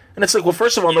money. And it's like, well,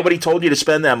 first of all, nobody told you to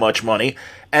spend that much money.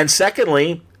 And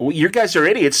secondly, you guys are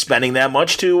idiots spending that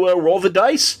much to roll the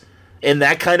dice in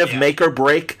that kind of make or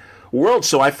break world.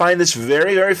 So I find this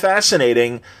very, very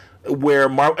fascinating where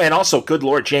and also, good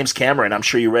Lord, James Cameron, I'm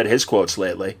sure you read his quotes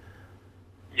lately.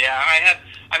 Yeah, I have.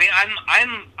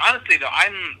 I'm honestly, though,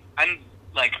 I'm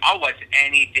like, I'll watch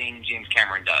anything James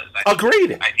Cameron does.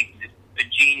 Agreed. I think he's a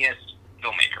genius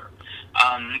filmmaker.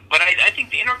 But I think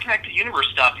the interconnected universe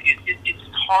stuff it's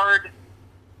hard,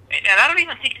 and I don't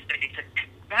even think it's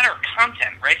a matter of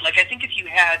content, right? Like, I think if you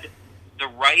had the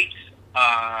right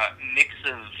mix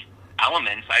of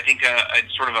elements, I think a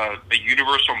sort of a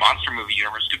universal monster movie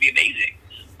universe could be amazing.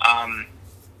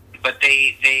 But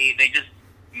they just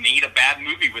made a bad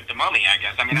movie with The Mummy, I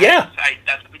guess.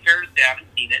 That's unfair to say. I haven't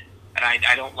seen it, and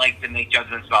I don't like to make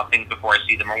judgments about things before I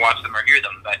see them or watch them or hear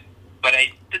them, but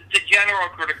the general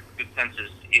critical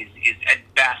consensus is at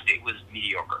best it was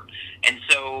mediocre, and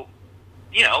so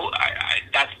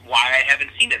that's why I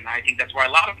haven't seen it, and I think that's why a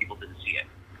lot of people didn't see it.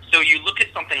 So you look at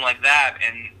something like that,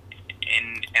 and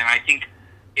I think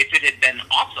if it had been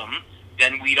awesome,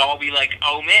 then we'd all be like,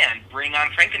 oh man, bring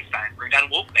on Frankenstein, bring on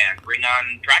Wolfman, bring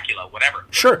on Dracula, whatever.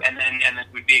 Sure. And then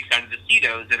we'd be excited to see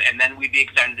those, and then we'd be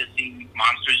excited to see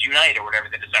Monsters Unite or whatever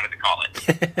they decided to call it.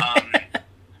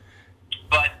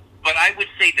 But I would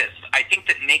say this: I think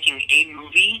that making a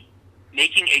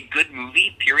good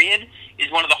movie, period,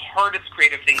 is one of the hardest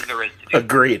creative things there is to do.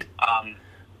 Agreed.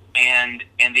 And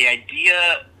the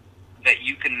idea that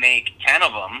you can make 10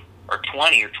 of them, or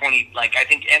 20, like I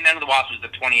think Ant-Man and the Wasp was the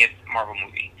 20th Marvel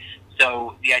movie.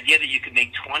 So the idea that you could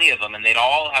make 20 of them and they'd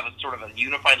all have a sort of a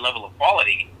unified level of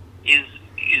quality is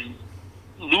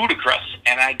ludicrous.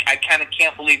 And I kind of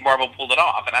can't believe Marvel pulled it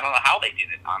off. And I don't know how they did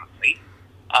it, honestly.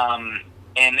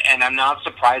 And I'm not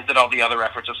surprised that all the other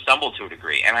efforts have stumbled to a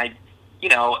degree. And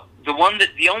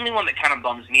the only one that kind of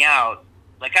bums me out,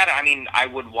 like I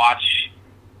would watch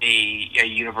a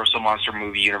Universal Monster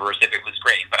movie universe if it was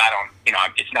great, but I don't,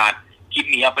 it's not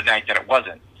keeping me up at night that it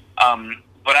wasn't.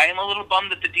 But I am a little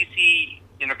bummed that the DC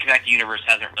interconnected universe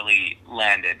hasn't really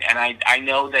landed. And I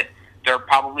know that there are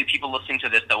probably people listening to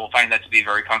this that will find that to be a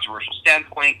very controversial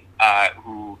standpoint,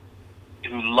 who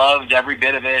loved every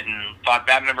bit of it and thought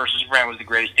Batman vs. Superman was the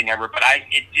greatest thing ever. But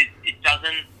it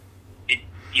doesn't,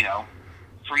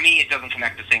 for me, it doesn't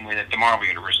connect the same way that the Marvel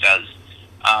universe does.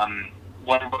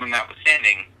 Wonder Woman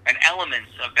notwithstanding, and elements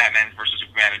of Batman vs.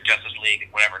 Superman and Justice League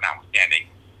and whatever notwithstanding.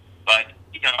 But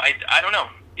I don't know.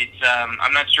 It's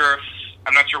I'm not sure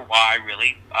I'm not sure why,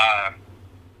 really,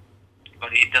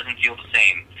 but it doesn't feel the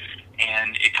same.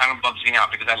 And it kind of bums me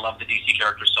out because I love the DC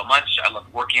characters so much. I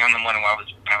loved working on them when I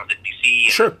was at DC.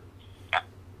 Sure.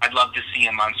 I'd love to see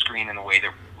them on screen in a way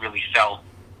that really felt,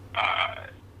 I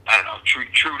don't know, true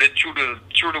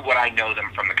to what I know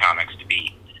them from the comics to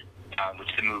be.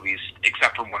 Which the movies,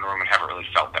 except for Wonder Woman, haven't really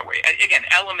felt that way. Again,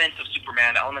 elements of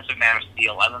Superman, elements of Man of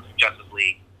Steel, elements of Justice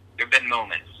League. There have been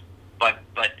moments, but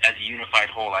as a unified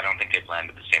whole, I don't think they've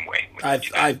landed the same way.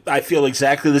 I feel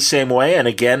exactly the same way. And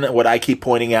again, what I keep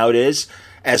pointing out is,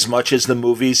 as much as the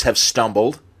movies have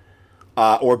stumbled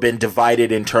or been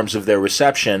divided in terms of their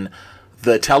reception,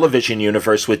 the television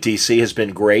universe with DC has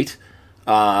been great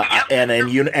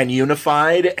and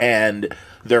unified, and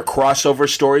their crossover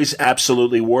stories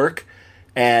absolutely work.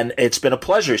 And it's been a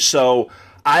pleasure. So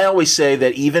I always say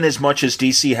that even as much as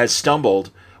DC has stumbled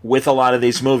with a lot of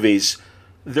these movies,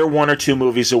 they're one or two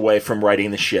movies away from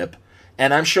righting the ship.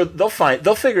 And I'm sure they'll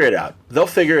figure it out. They'll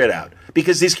figure it out.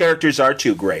 Because these characters are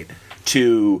too great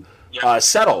to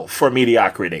settle for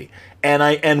mediocrity.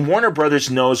 And Warner Brothers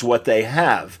knows what they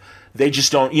have. They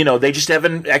just don't, they just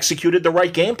haven't executed the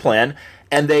right game plan.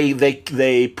 And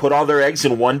they put all their eggs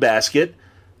in one basket.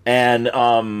 And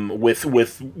with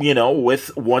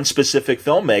one specific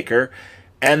filmmaker,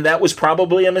 and that was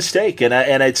probably a mistake.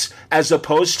 And it's as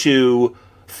opposed to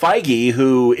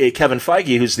Kevin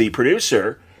Feige, who's the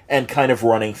producer and kind of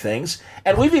running things.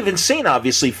 And we've even seen,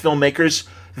 obviously, filmmakers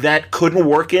that couldn't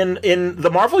work in the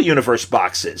Marvel Universe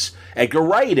boxes. Edgar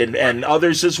Wright and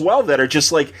others as well that are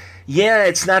just like, yeah,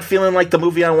 it's not feeling like the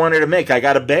movie I wanted to make. I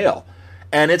got to bail.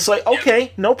 And it's like,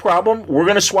 okay, no problem. We're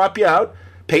going to swap you out.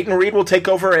 Peyton Reed will take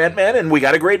over Ant-Man, and we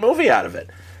got a great movie out of it.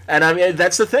 And I mean,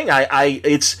 that's the thing.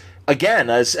 It's again,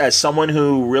 as someone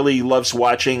who really loves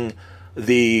watching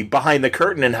the behind the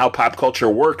curtain and how pop culture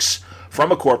works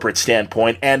from a corporate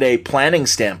standpoint and a planning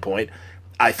standpoint,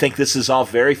 I think this is all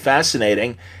very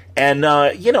fascinating. And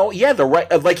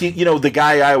the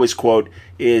guy I always quote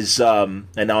is, and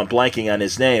now I'm blanking on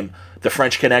his name, the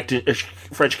French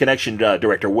Connection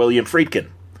director William Friedkin.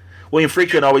 William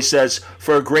Friedkin always says,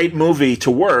 for a great movie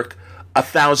to work,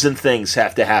 1,000 things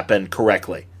have to happen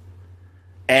correctly,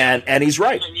 and he's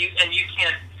right. And you can't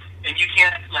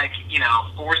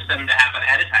force them to happen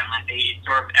ahead of time. Like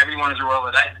everyone is a roll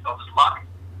of the dice. It's all just luck,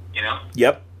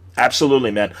 Yep,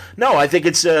 absolutely, man. No, I think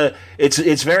it's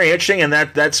very interesting, and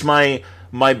that's my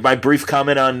brief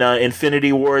comment on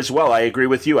Infinity War as well. I agree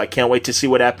with you. I can't wait to see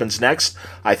what happens next.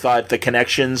 I thought the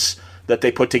connections that they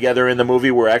put together in the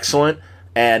movie were excellent.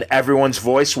 And everyone's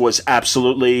voice was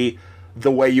absolutely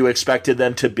the way you expected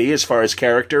them to be as far as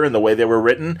character and the way they were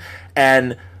written.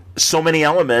 And so many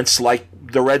elements, like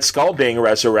the Red Skull being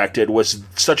resurrected, was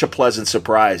such a pleasant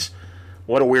surprise.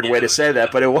 What a weird way to say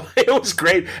that, but it was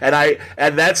great.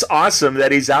 And that's awesome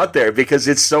that he's out there, because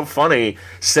it's so funny.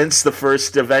 Since the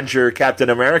first Avenger Captain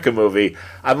America movie,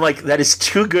 I'm like, that is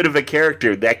too good of a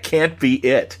character. That can't be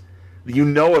it.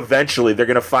 Eventually they're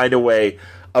going to find a way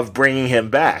of bringing him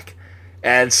back.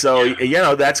 And so,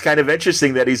 that's kind of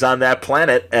interesting that he's on that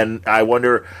planet, and I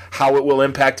wonder how it will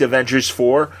impact Avengers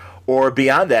 4 or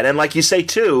beyond that. And like you say,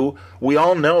 too, we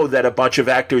all know that a bunch of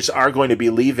actors are going to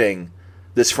be leaving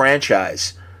this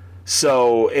franchise.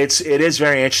 So it is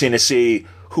very interesting to see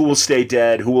who will stay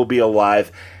dead, who will be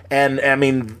alive. And, I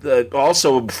mean,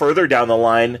 also further down the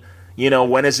line,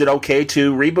 when is it okay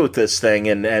to reboot this thing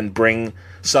and bring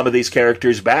some of these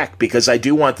characters back? Because I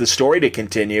do want the story to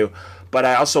continue, but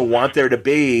I also want there to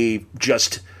be,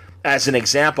 just as an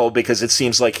example, because it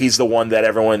seems like he's the one that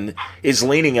everyone is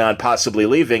leaning on possibly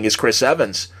leaving, is Chris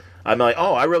Evans. I'm like,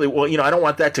 I don't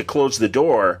want that to close the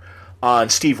door on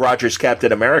Steve Rogers'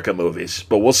 Captain America movies,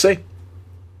 but we'll see.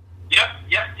 Yep,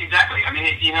 exactly. I mean,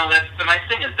 that's the nice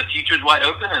thing, is the future's wide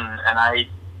open, and I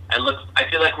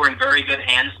feel like we're in very good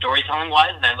hands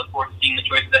storytelling-wise, and I look forward to seeing the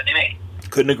choices that they make.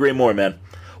 Couldn't agree more, man.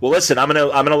 Well, listen, I'm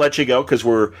gonna let you go, because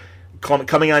we're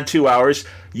coming on 2 hours.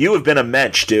 You have been a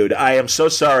mensch, dude. I am so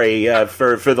sorry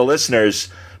for the listeners.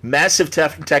 Massive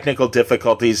technical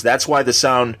difficulties. That's why the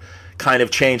sound kind of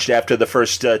changed after the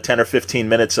first 10 or 15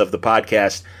 minutes of the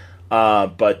podcast.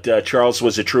 But Charles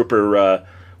was a trooper,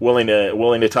 willing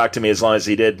to talk to me as long as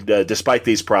he did, despite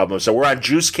these problems. So we're on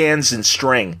juice cans and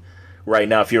string right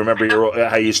now. If you remember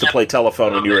how you used to play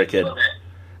telephone when you were a kid.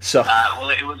 So,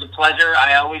 it was a pleasure.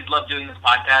 I always love doing this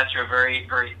podcast. You're a very,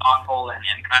 very thoughtful and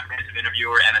comprehensive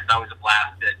interviewer, and it's always a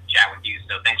blast to chat with you.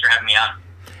 So thanks for having me on.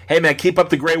 Hey, man, keep up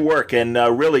the great work, and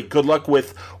really good luck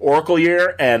with Oracle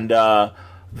Year and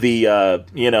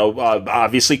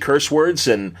obviously curse words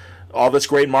and all this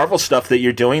great Marvel stuff that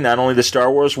you're doing, not only the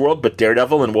Star Wars world, but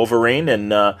Daredevil and Wolverine and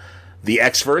the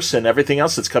X-verse and everything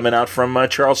else that's coming out from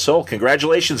Charles Soule.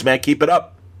 Congratulations, man. Keep it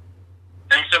up.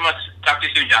 Thanks so much. Talk to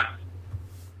you soon, John.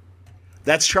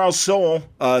 That's Charles Soule.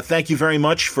 Thank you very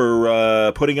much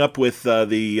for putting up with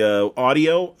the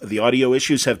audio. The audio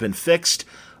issues have been fixed.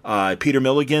 Peter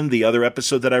Milligan, the other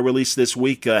episode that I released this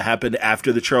week, happened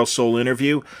after the Charles Soule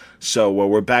interview. So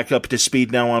we're back up to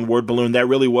speed now on Word Balloon. That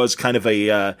really was kind of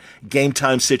a game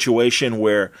time situation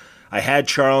where I had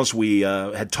Charles. We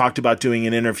had talked about doing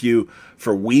an interview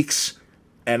for weeks,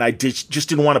 and I just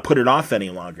didn't want to put it off any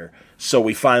longer. So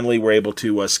we finally were able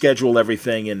to schedule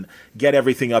everything and get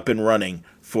everything up and running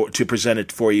to present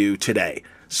it for you today.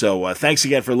 So thanks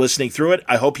again for listening through it.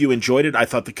 I hope you enjoyed it. I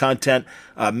thought the content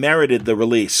merited the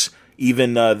release,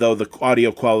 even though the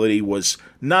audio quality was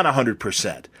not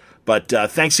 100%. But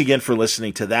thanks again for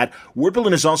listening to that. Word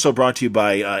Balloon is also brought to you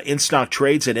by In Stock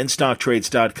Trades at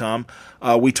InStockTrades.com.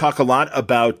 We talk a lot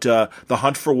about the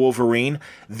Hunt for Wolverine.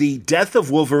 The Death of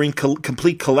Wolverine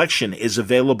complete collection is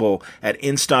available at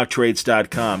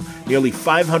InStockTrades.com. Nearly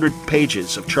 500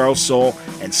 pages of Charles Soule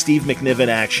and Steve McNiven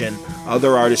action.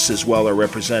 Other artists as well are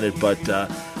represented, but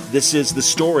this is the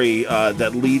story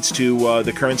that leads to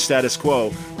the current status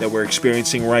quo that we're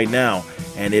experiencing right now.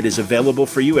 And it is available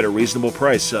for you at a reasonable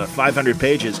price. 500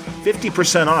 pages,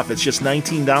 50% off. It's just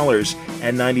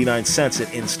 $19.99 at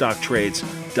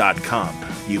InStockTrades.com.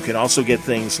 You can also get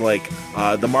things like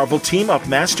the Marvel Team Up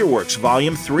Masterworks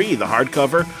Volume 3, the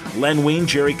hardcover, Len Wein,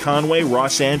 Jerry Conway,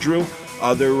 Ross Andrew,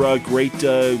 other great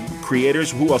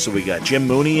creators. Who else have we got? Jim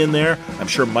Mooney in there. I'm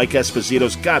sure Mike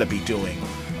Esposito's got to be doing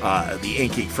the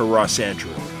inking for Ross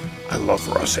Andrew. I love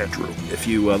Ross Andrew. If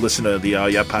you listen to the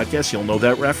Yeah podcast, you'll know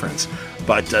that reference.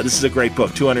 But this is a great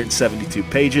book, 272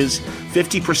 pages,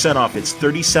 50% off. It's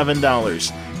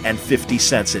 $37.50 at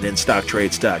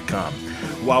InStockTrades.com.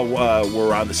 While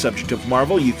we're on the subject of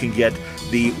Marvel, you can get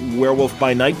the Werewolf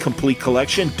by Night complete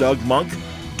collection. Doug Monk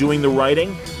doing the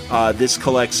writing. This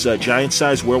collects Giant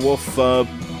Size Werewolf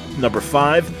number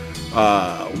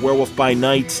 5, Werewolf by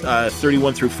Night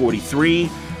 31 through 43,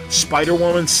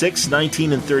 Spider-Woman 6,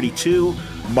 19 and 32,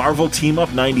 Marvel Team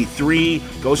Up 93,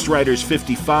 Ghost Riders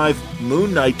 55,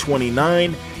 Moon Knight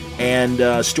 29,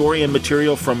 and story and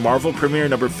material from Marvel Premiere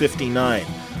number 59.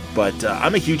 But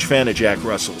I'm a huge fan of Jack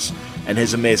Russell's and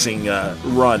his amazing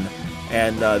run,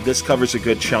 and this covers a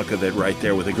good chunk of it right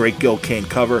there with a great Gil Kane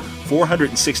cover,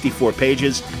 464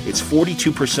 pages. It's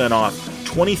 42% off,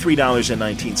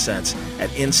 $23.19 at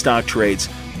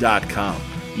InStockTrades.com.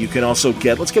 You can also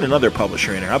let's get another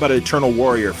publisher in here. How about Eternal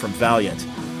Warrior from Valiant?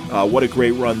 What a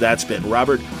great run that's been.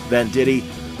 Robert Venditti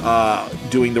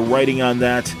doing the writing on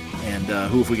that. And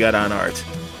who have we got on art?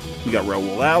 We got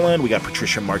Raoul Allen, we got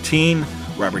Patricia Martin,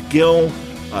 Robert Gill,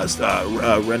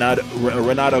 Renato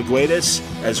Guedes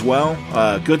as well.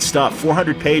 Good stuff.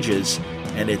 400 pages,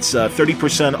 and it's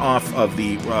 30% off of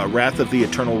the Wrath of the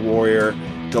Eternal Warrior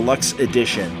Deluxe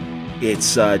Edition.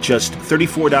 It's just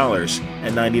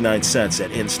 $34.99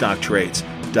 at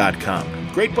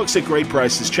InStockTrades.com. Great books at great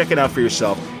prices. Check it out for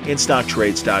yourself,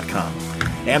 InStockTrades.com.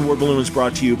 And Word Balloon is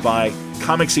brought to you by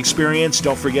Comics Experience.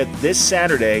 Don't forget, this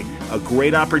Saturday, a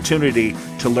great opportunity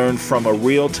to learn from a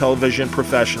real television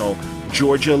professional,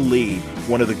 Georgia Lee,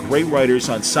 one of the great writers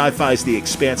on Sci-Fi's The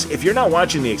Expanse. If you're not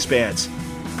watching The Expanse,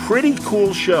 pretty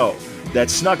cool show that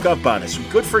snuck up on us.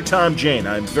 Good for Tom Jane.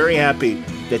 I'm very happy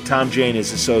that Tom Jane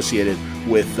is associated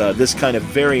with this kind of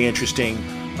very interesting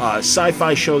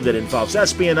sci-fi show that involves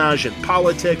espionage and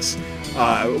politics.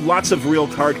 Lots of real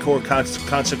hardcore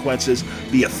consequences.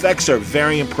 The effects are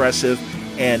very impressive.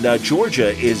 And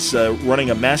Georgia is running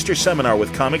a master seminar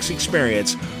with Comics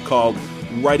Experience called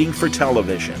Writing for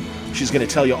Television. She's going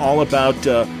to tell you all about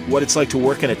what it's like to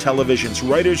work in a television's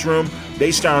writer's room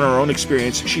based on her own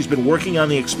experience. She's been working on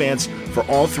The Expanse for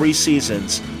all 3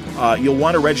 seasons. You'll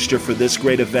want to register for this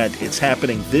great event. It's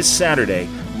happening this Saturday,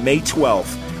 May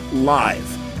 12th,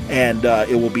 live. And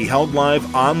it will be held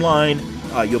live online.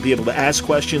 You'll be able to ask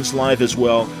questions live as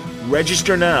well.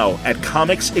 Register now at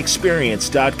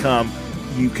comicsexperience.com.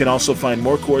 You can also find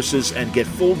more courses and get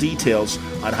full details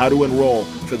on how to enroll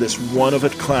for this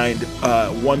one-of-a-kind,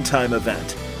 one-time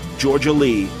event. Georgia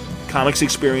Lee,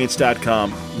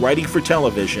 comicsexperience.com, Writing for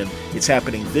Television. It's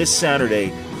happening this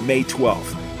Saturday, May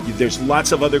 12th. There's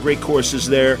lots of other great courses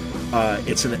there.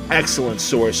 It's an excellent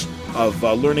source of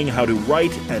learning how to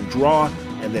write and draw,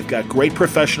 and they've got great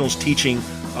professionals teaching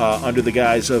under the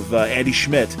guise of Andy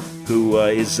Schmidt, who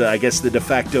is, I guess, the de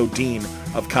facto dean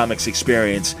of Comics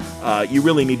Experience. You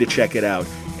really need to check it out.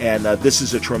 And this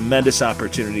is a tremendous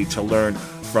opportunity to learn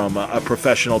from a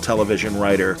professional television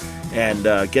writer and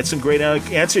get some great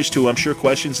answers to, I'm sure,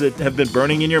 questions that have been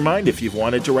burning in your mind if you've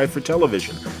wanted to write for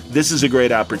television. this is a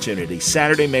great opportunity.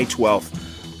 Saturday, May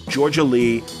 12th, Georgia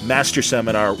Lee Master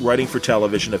Seminar Writing for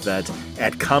Television event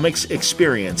at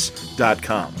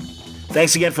comicsexperience.com.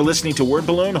 Thanks again for listening to Word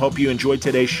Balloon. Hope you enjoyed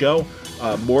today's show.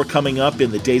 More coming up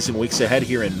in the days and weeks ahead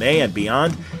here in May and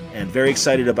beyond. And very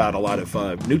excited about a lot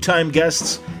of new time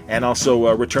guests and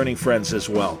also returning friends as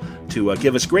well to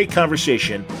give us great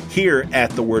conversation here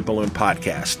at the Word Balloon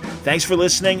Podcast. Thanks for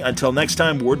listening. Until next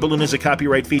time, Word Balloon is a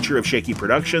copyright feature of Shaky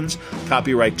Productions,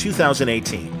 copyright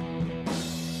 2018.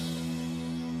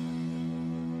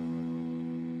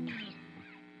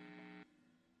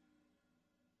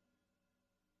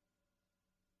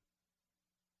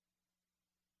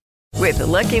 With the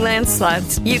Lucky Land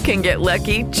Slots, you can get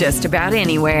lucky just about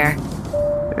anywhere.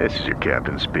 This is your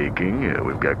captain speaking.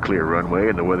 We've got clear runway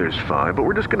and the weather's fine, but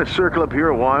we're just going to circle up here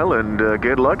a while and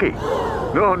get lucky.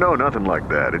 No, nothing like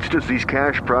that. It's just these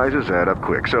cash prizes add up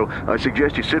quick. So I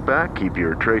suggest you sit back, keep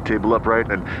your tray table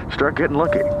upright, and start getting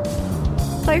lucky.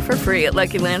 Play for free at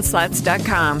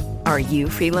LuckyLandSlots.com. Are you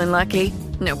feeling lucky?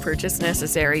 No purchase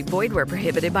necessary. Void where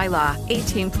prohibited by law.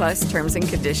 18+ terms and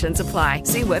conditions apply.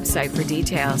 See website for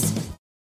details.